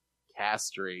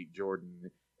castrate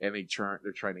Jordan, and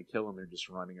they're trying to kill him. They're just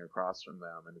running across from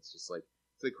them, and it's just like,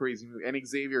 it's a crazy movie. And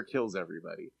Xavier kills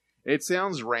everybody. It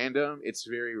sounds random. It's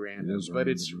very random, but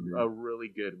it's a really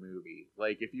good movie.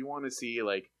 Like, if you want to see,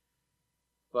 like,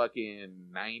 fucking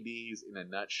 90s in a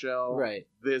nutshell, Right.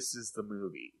 this is the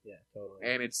movie. Yeah, totally.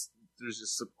 And there's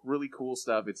just some really cool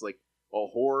stuff. It's like a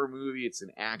horror movie, it's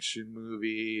an action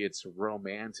movie, it's a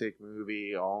romantic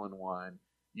movie, all in one.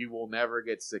 You will never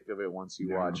get sick of it once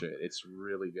you watch it. It's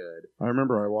really good. I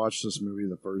remember I watched this movie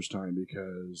the first time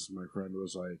because my friend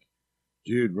was like,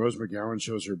 dude, Rose McGowan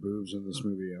shows her boobs in this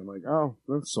movie. I'm like, oh,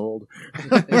 that's sold.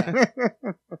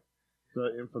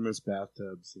 The infamous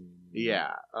bathtub scene.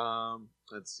 Yeah.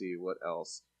 Let's see, what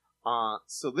else?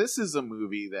 So this is a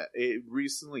movie that it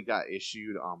recently got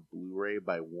issued on Blu-ray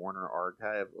by Warner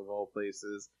Archive, of all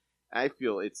places. I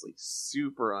feel it's like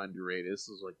super underrated. This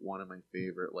was like one of my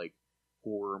favorite like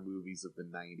horror movies of the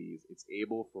 90s. It's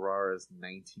Abel Ferrara's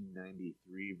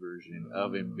 1993 version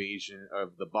of Invasion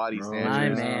of the Body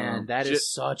Snatchers. My man, that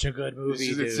is such a good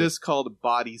movie, dude. It's just called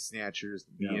Body Snatchers.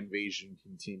 The Yeah. Invasion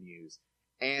Continues,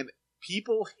 and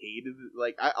people hated it.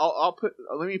 Like I'll put.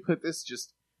 Let me put this.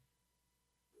 Just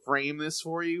frame this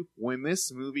for you. When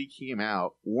this movie came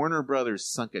out, Warner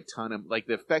Brothers sunk a ton of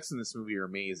the effects in this movie are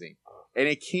amazing, and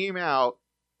it came out.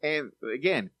 And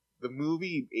again, the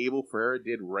movie Abel Ferrara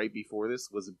did right before this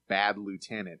was Bad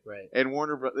Lieutenant. Right. And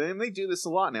Warner Brothers, and they do this a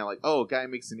lot now. Like, oh, a guy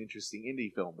makes an interesting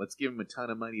indie film. Let's give him a ton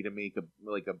of money to make a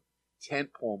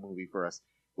tentpole movie for us.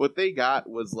 What they got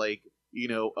was a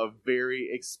very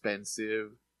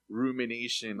expensive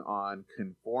rumination on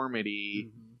conformity,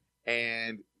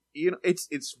 and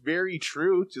it's very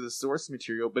true to the source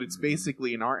material, but it's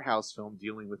basically an art house film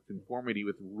dealing with conformity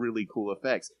with really cool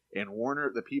effects. And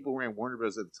the people who ran Warner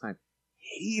Bros. At the time,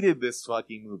 hated this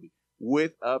fucking movie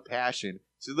with a passion,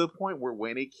 to the point where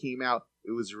when it came out,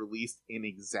 it was released in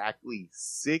exactly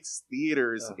 6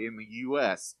 theaters in the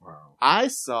U.S. Wow. I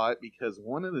saw it because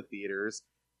one of the theaters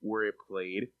where it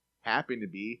played happened to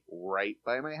be right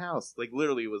by my house. Like,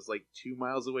 literally, it was 2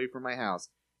 miles away from my house.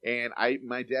 And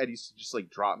my dad used to just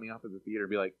drop me off at the theater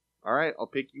and be like, all right, I'll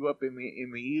pick you up in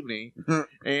the evening.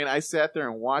 And I sat there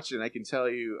and watched it, and I can tell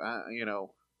you,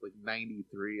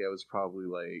 93, I was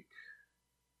probably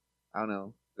I don't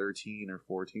know, 13 or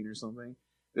 14 or something.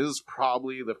 This is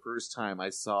probably the first time I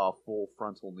saw full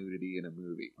frontal nudity in a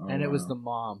movie. And it was the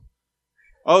mom.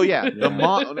 Oh, yeah. The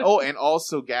mom. Oh, and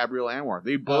also Gabrielle Anwar.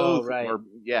 They both right. are,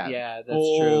 Yeah, that's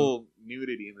full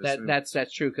nudity in this movie.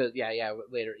 That's true, because,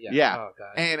 later, yeah. Yeah. Oh,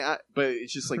 God. And, but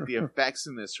it's just the effects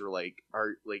in this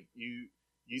are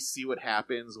you see what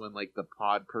happens when the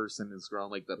pod person is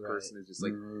grown. The person is just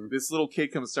this little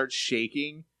kid starts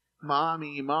shaking,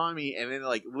 mommy, and then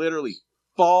literally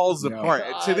falls apart.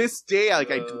 God. To this day, I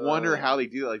wonder how they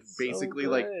do it. Basically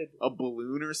so a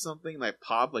balloon or something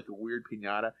pop a weird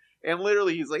piñata. And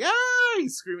literally he's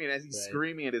he's screaming. As he's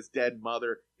screaming at his dead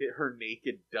mother, her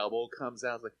naked double comes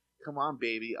out. It's come on,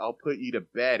 baby, I'll put you to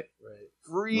bed. Right.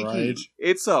 Freaky. Right.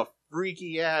 It's a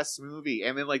freaky ass movie.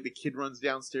 And then the kid runs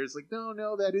downstairs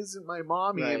no, that isn't my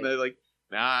mommy. Right. And they're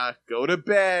nah, go to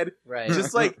bed. Right.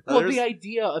 Just well, there's- the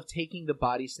idea of taking the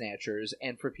Body Snatchers,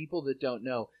 and for people that don't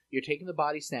know, you're taking the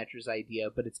Body Snatchers idea,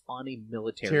 but it's on a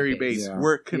military base. Yeah.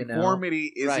 where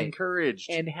conformity is Right. encouraged.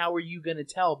 And how are you going to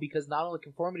tell? Because not only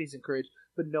conformity is encouraged,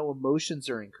 but no emotions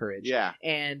are encouraged. Yeah.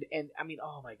 And I mean,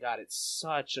 oh my God, it's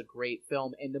such a great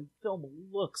film, and the film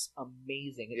looks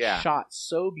amazing. It's Yeah. shot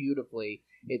so beautifully.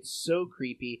 It's so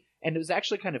creepy. And it was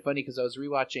actually kind of funny because I was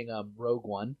rewatching Rogue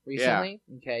One recently.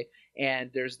 Okay.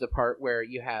 And there's the part where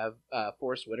you have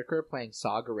Forrest Whitaker playing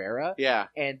Saw Gerrera. Yeah.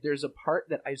 And there's a part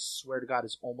that I swear to God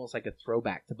is almost like a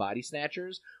throwback to Body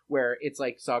Snatchers, where it's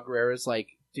Saw Gerrera's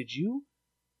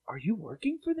are you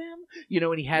working for them?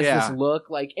 And he has this look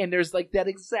and there's that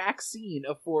exact scene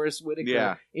of Forrest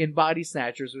Whitaker in Body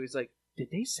Snatchers where he's did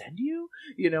they send you?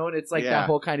 And it's that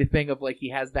whole kind of thing of he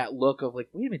has that look of wait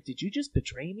a minute, did you just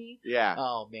betray me? Yeah.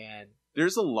 Oh man.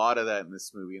 There's a lot of that in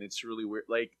this movie, and it's really weird.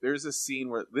 There's a scene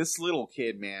where this little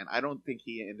kid, man, I don't think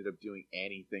he ended up doing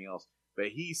anything else, but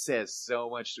he says so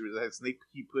much through this, and they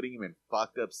keep putting him in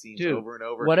fucked up scenes over and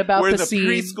over. What about Where the scene?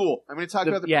 Preschool. I'm going to talk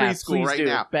about the preschool right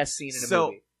now. Best scene in a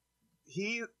movie.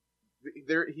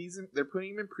 They're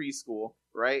putting him in preschool,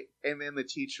 right? And then the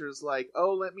teacher's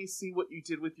oh, let me see what you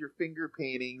did with your finger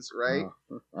paintings, right?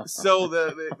 So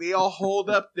they all hold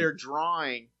up their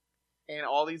drawing, and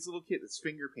all these little kids, it's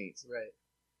finger paints. Right.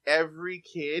 Every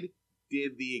kid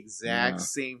did the exact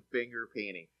same finger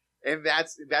painting. And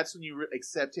that's when you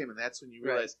accept him, and that's when you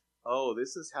realize, oh,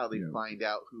 this is how they find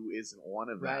out who isn't one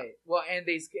of them. Right. Well, and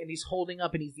he's holding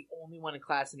up, and he's the only one in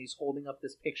class, and he's holding up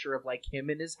this picture of him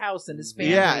and his house and his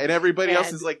family. Yeah, and everybody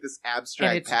else is this abstract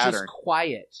and it's pattern. just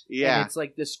quiet. Yeah. And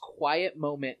it's this quiet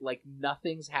moment,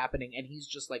 nothing's happening, and he's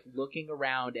just looking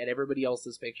around at everybody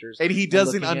else's pictures. And he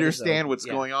doesn't looking at his understand own. what's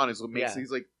going on, is what makes Yeah.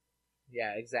 he's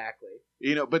Yeah, exactly.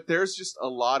 You know, but there's just a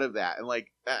lot of that, and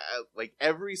like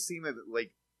every scene that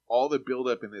like all the build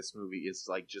up in this movie is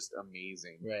like just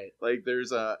amazing. Right. Like there's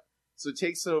so it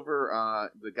takes over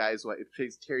the guy's wife. It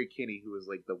takes Terry Kinney, who was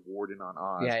like the warden on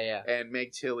Oz. Yeah. And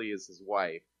Meg Tilly is his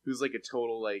wife, who's like a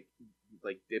total like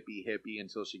dippy hippie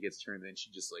until she gets turned, and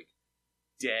she just like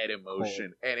dead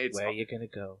emotion. And it's where you gonna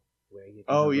go? Where you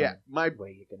gonna oh run? yeah, Where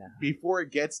you gonna hide? before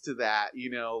it gets to that, you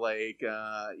know, like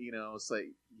it's like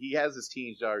he has his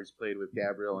teenage daughter who's played with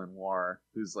Gabrielle Anwar,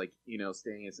 who's like, you know,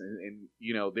 staying and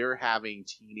you know, they're having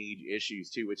teenage issues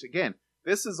too, which again,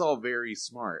 this is all very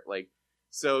smart. Like,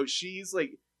 so she's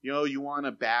like, you know, you want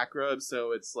a back rub,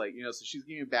 so it's like, you know, so she's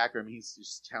giving a back rub, and he's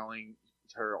just telling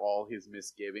her all his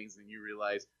misgivings, and you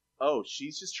realize, oh,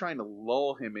 she's just trying to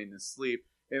lull him into sleep.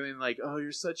 And then like, oh,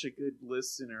 you're such a good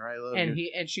listener. I love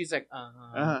you. And she's like,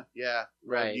 yeah,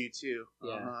 right. Love you too.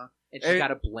 Yeah. And she's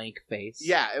got a blank face.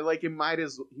 Yeah, like he might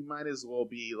as well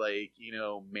be like, you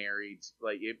know, married.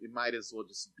 Like it might as well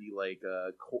just be like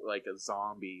a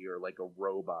zombie or like a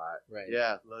robot. Right.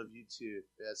 Yeah, love you too.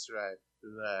 That's right.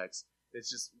 Relax. It's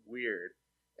just weird.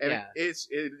 And Yeah.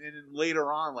 and then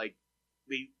later on, like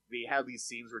they have these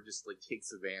scenes where it just like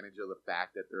takes advantage of the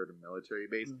fact that they're at a military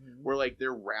base, where like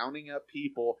they're rounding up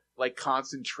people like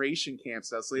concentration camps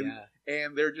stuff, so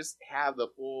and they're just have the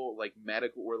full like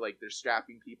medical, where like they're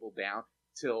strapping people down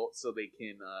so they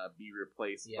can be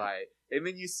replaced by. And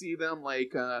then you see them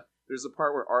like there's a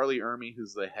part where Arlie Ermy,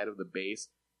 who's the head of the base,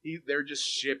 they're just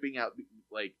shipping out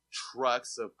like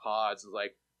trucks of pods,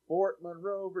 like Fort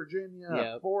Monroe,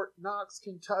 Virginia, Fort Knox,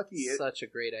 Kentucky. Such a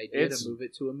great idea to move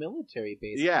it to a military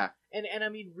base. Yeah. And I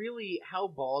mean, really, how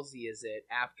ballsy is it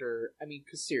after, I mean,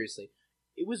 because seriously,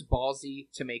 it was ballsy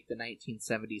to make the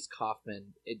 1970s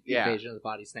Kaufman Invasion of the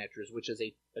Body Snatchers, which is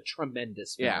a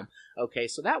tremendous film. Yeah. Okay,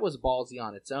 so that was ballsy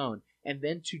on its own. And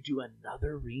then to do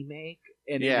another remake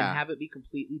and have it be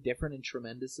completely different and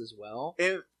tremendous as well.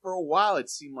 And for a while, it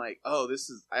seemed like, I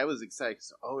was excited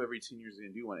because, every 10 years they're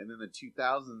going to do one. And then the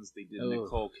 2000s, they did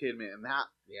Nicole Kidman. And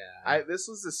that, this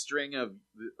was a string of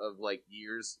like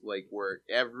years, like where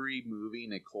every movie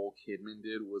Nicole Kidman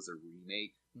did was a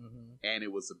remake. And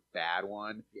it was a bad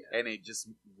one. And it just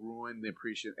ruined the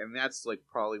appreciation. And that's like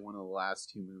probably one of the last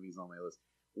two movies on my list.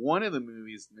 One of the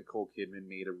movies Nicole Kidman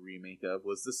made a remake of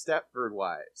was The Stepford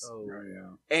Wives. Oh,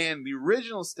 yeah. And the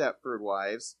original Stepford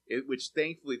Wives, which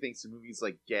thankfully, thanks to movies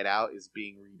like Get Out, is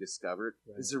being rediscovered,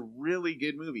 is a really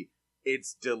good movie.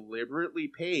 It's deliberately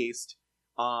paced,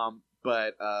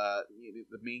 but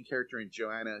the main character in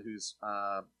Joanna, who's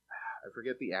I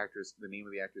forget the name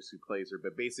of the actress who plays her,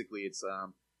 but basically it's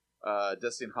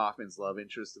Dustin Hoffman's love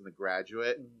interest in The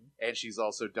Graduate, and she's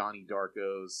also Donnie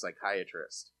Darko's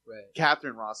psychiatrist. Right.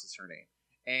 Catherine Ross is her name.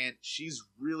 And she's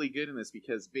really good in this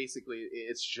because basically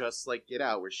it's just like Get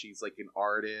Out, where she's like an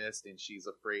artist and she's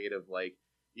afraid of like,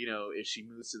 you know, if she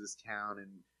moves to this town and,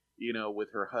 you know,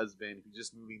 with her husband who's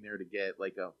just moving there to get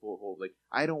like a full hold, like,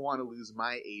 I don't want to lose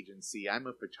my agency. I'm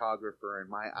a photographer and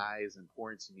my eye is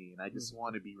important to me and I just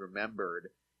want to be remembered.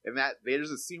 And that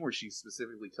there's a scene where she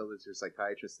specifically tells it to her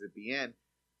psychiatrist at the end.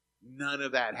 None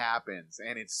of that happens,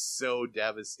 and it's so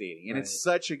devastating. And it's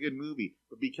such a good movie,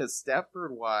 but because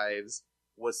Stepford Wives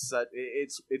was such,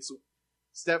 it's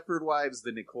Stepford Wives,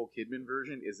 the Nicole Kidman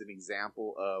version, is an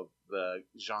example of the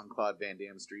Jean-Claude Van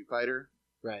Damme Street Fighter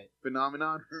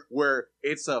phenomenon, where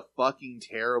it's a fucking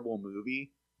terrible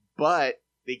movie, but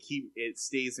it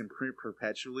stays in print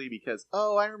perpetually because,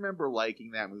 I remember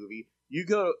liking that movie. You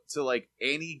go to like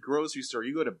any grocery store,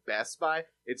 you go to Best Buy,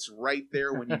 it's right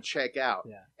there when you check out.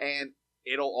 And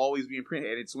it'll always be in print.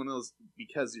 And it's one of those,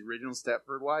 because the original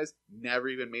Stepford Wives never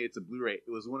even made it to Blu-ray.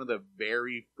 It was one of the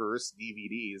very first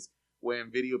DVDs.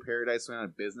 When Video Paradise went out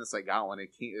of business, I got one. It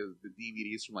was the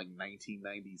DVDs from like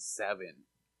 1997.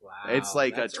 Wow. It's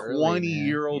like a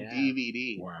 20-year-old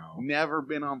DVD. Wow. Never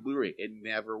been on Blu-ray. It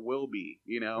never will be,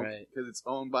 you know, because it's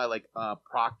owned by like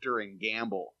Procter and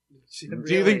Gamble. Really?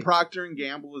 Do you think Procter and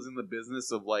Gamble is in the business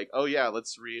of like,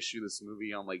 let's reissue this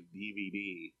movie on like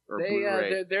DVD or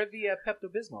Blu-ray? They're the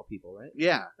Pepto-Bismol people, right?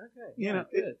 Yeah. Okay. You know,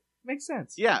 good. Makes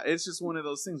sense. Yeah, it's just one of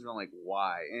those things where I'm like,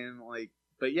 why? And like,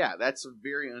 but yeah, that's a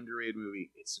very underrated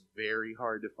movie. It's very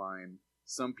hard to find.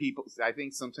 I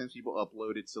think sometimes people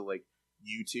upload it to like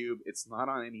YouTube. It's not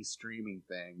on any streaming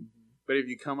thing. But if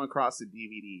you come across a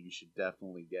DVD, you should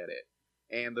definitely get it.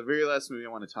 And the very last movie I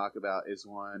want to talk about is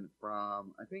one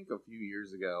from, I think, a few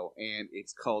years ago, and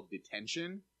it's called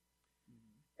Detention.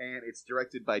 And it's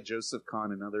directed by Joseph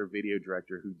Kahn, another video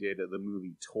director who did the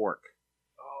movie Torque.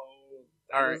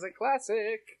 That was a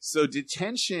classic. So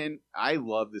Detention, I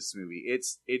love this movie.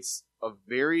 It's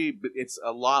it's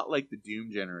a lot like the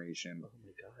Doom generation. Oh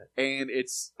my god! And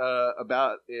it's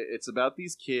about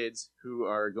these kids who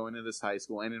are going to this high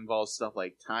school, and it involves stuff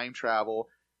like time travel.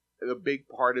 A big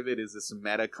part of it is this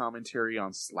meta commentary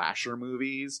on slasher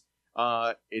movies.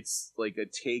 It's like a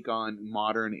take on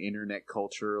modern internet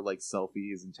culture, like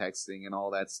selfies and texting and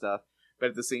all that stuff. But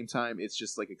at the same time, it's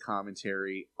just like a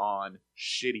commentary on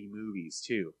shitty movies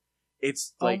too.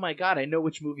 It's like, oh my god, I know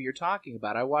which movie you're talking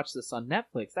about. I watched this on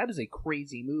Netflix. That is a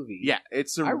crazy movie. yeah,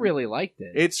 I really liked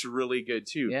it. It's really good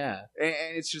too. Yeah.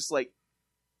 And it's just like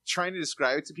trying to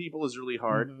describe it to people is really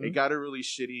hard. Mhm. It got a really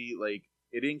shitty, like,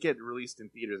 it didn't get released in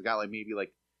theaters. It got like maybe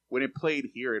like when it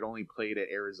played here, it only played at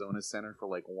Arizona Center for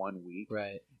like 1 week.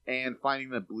 Right. And finding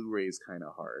the Blu-ray is kind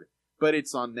of hard. But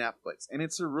it's on Netflix, and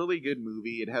it's a really good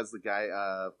movie. It has the guy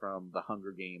from The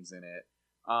Hunger Games in it.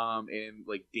 And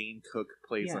like Dane Cook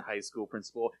plays the high school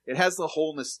principal. It has the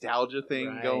whole nostalgia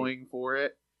thing going for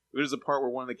it. There's a part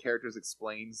where one of the characters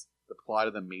explains the plot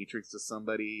of The Matrix to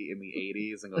somebody in the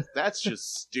 80s and goes, "That's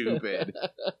just stupid."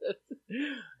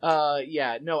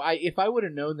 Yeah, no, if I would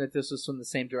have known that this was from the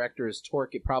same director as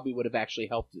Torque, it probably would have actually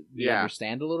helped me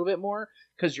understand a little bit more.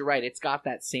 Because you're right, it's got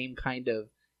that same kind of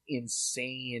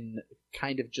insane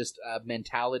kind of just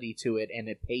mentality to it, and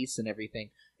it pace and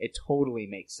everything. It totally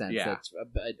makes sense. Yeah.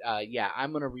 But yeah,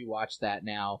 I'm gonna rewatch that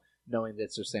now, knowing that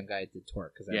it's the same guy that did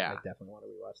Torque, because I definitely want to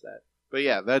rewatch that. But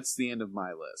yeah, that's the end of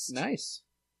my list. Nice.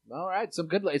 All right, some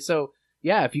good. So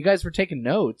yeah, if you guys were taking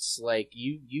notes, like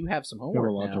you have some I have homework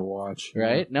a lot now, to watch.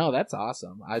 right? No, that's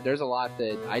awesome. There's a lot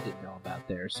that I didn't know about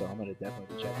there, so I'm gonna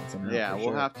definitely be checking some out. Yeah, for we'll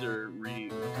sure. have to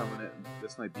coming in.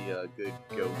 This might be a good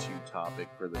go-to topic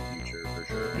for the future, for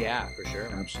sure. Yeah, for sure.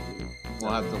 Absolutely.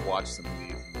 We'll have to watch some of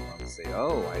these and we'll have to say,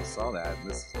 "Oh, I saw that, and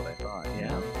this is what I thought." you Yeah.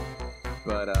 know?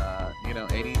 But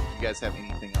you guys have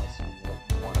anything else you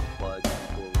want to plug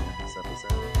before we end this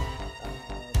episode?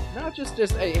 No, just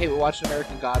hey, we're watching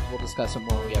American Gods. We'll discuss them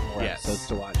more when we have more Yes. episodes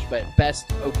to watch. But best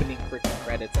opening freaking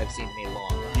credits I've seen in a long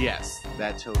time. Yes,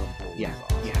 that totem pole Yeah, was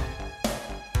awesome.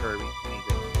 yeah. Kirby,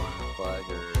 anything you want to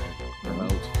plug or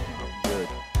promote? Good.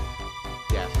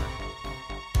 Yeah,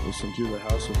 sir. Listen to the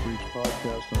House of Breach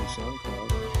podcast on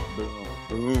SoundCloud. Boom.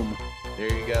 Boom.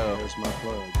 There you go. There's my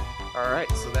plug. All right,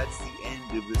 so that's the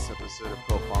end of this episode of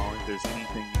Profiling. If there's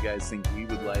anything you guys think we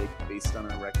would like based on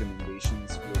our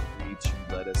recommendations, feel free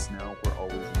to let us know. We're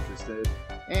always interested.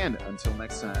 And until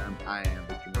next time, I am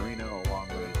Victor Marino along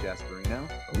with Jasperino.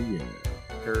 Oh, yeah.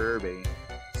 Kirby.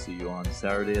 See you on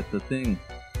Saturday at the thing.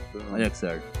 Boom. Next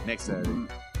Saturday. Next Saturday.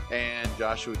 And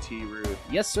Joshua T. Ruth.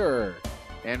 Yes, sir.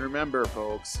 And remember,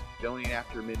 folks, don't eat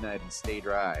after midnight and stay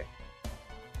dry.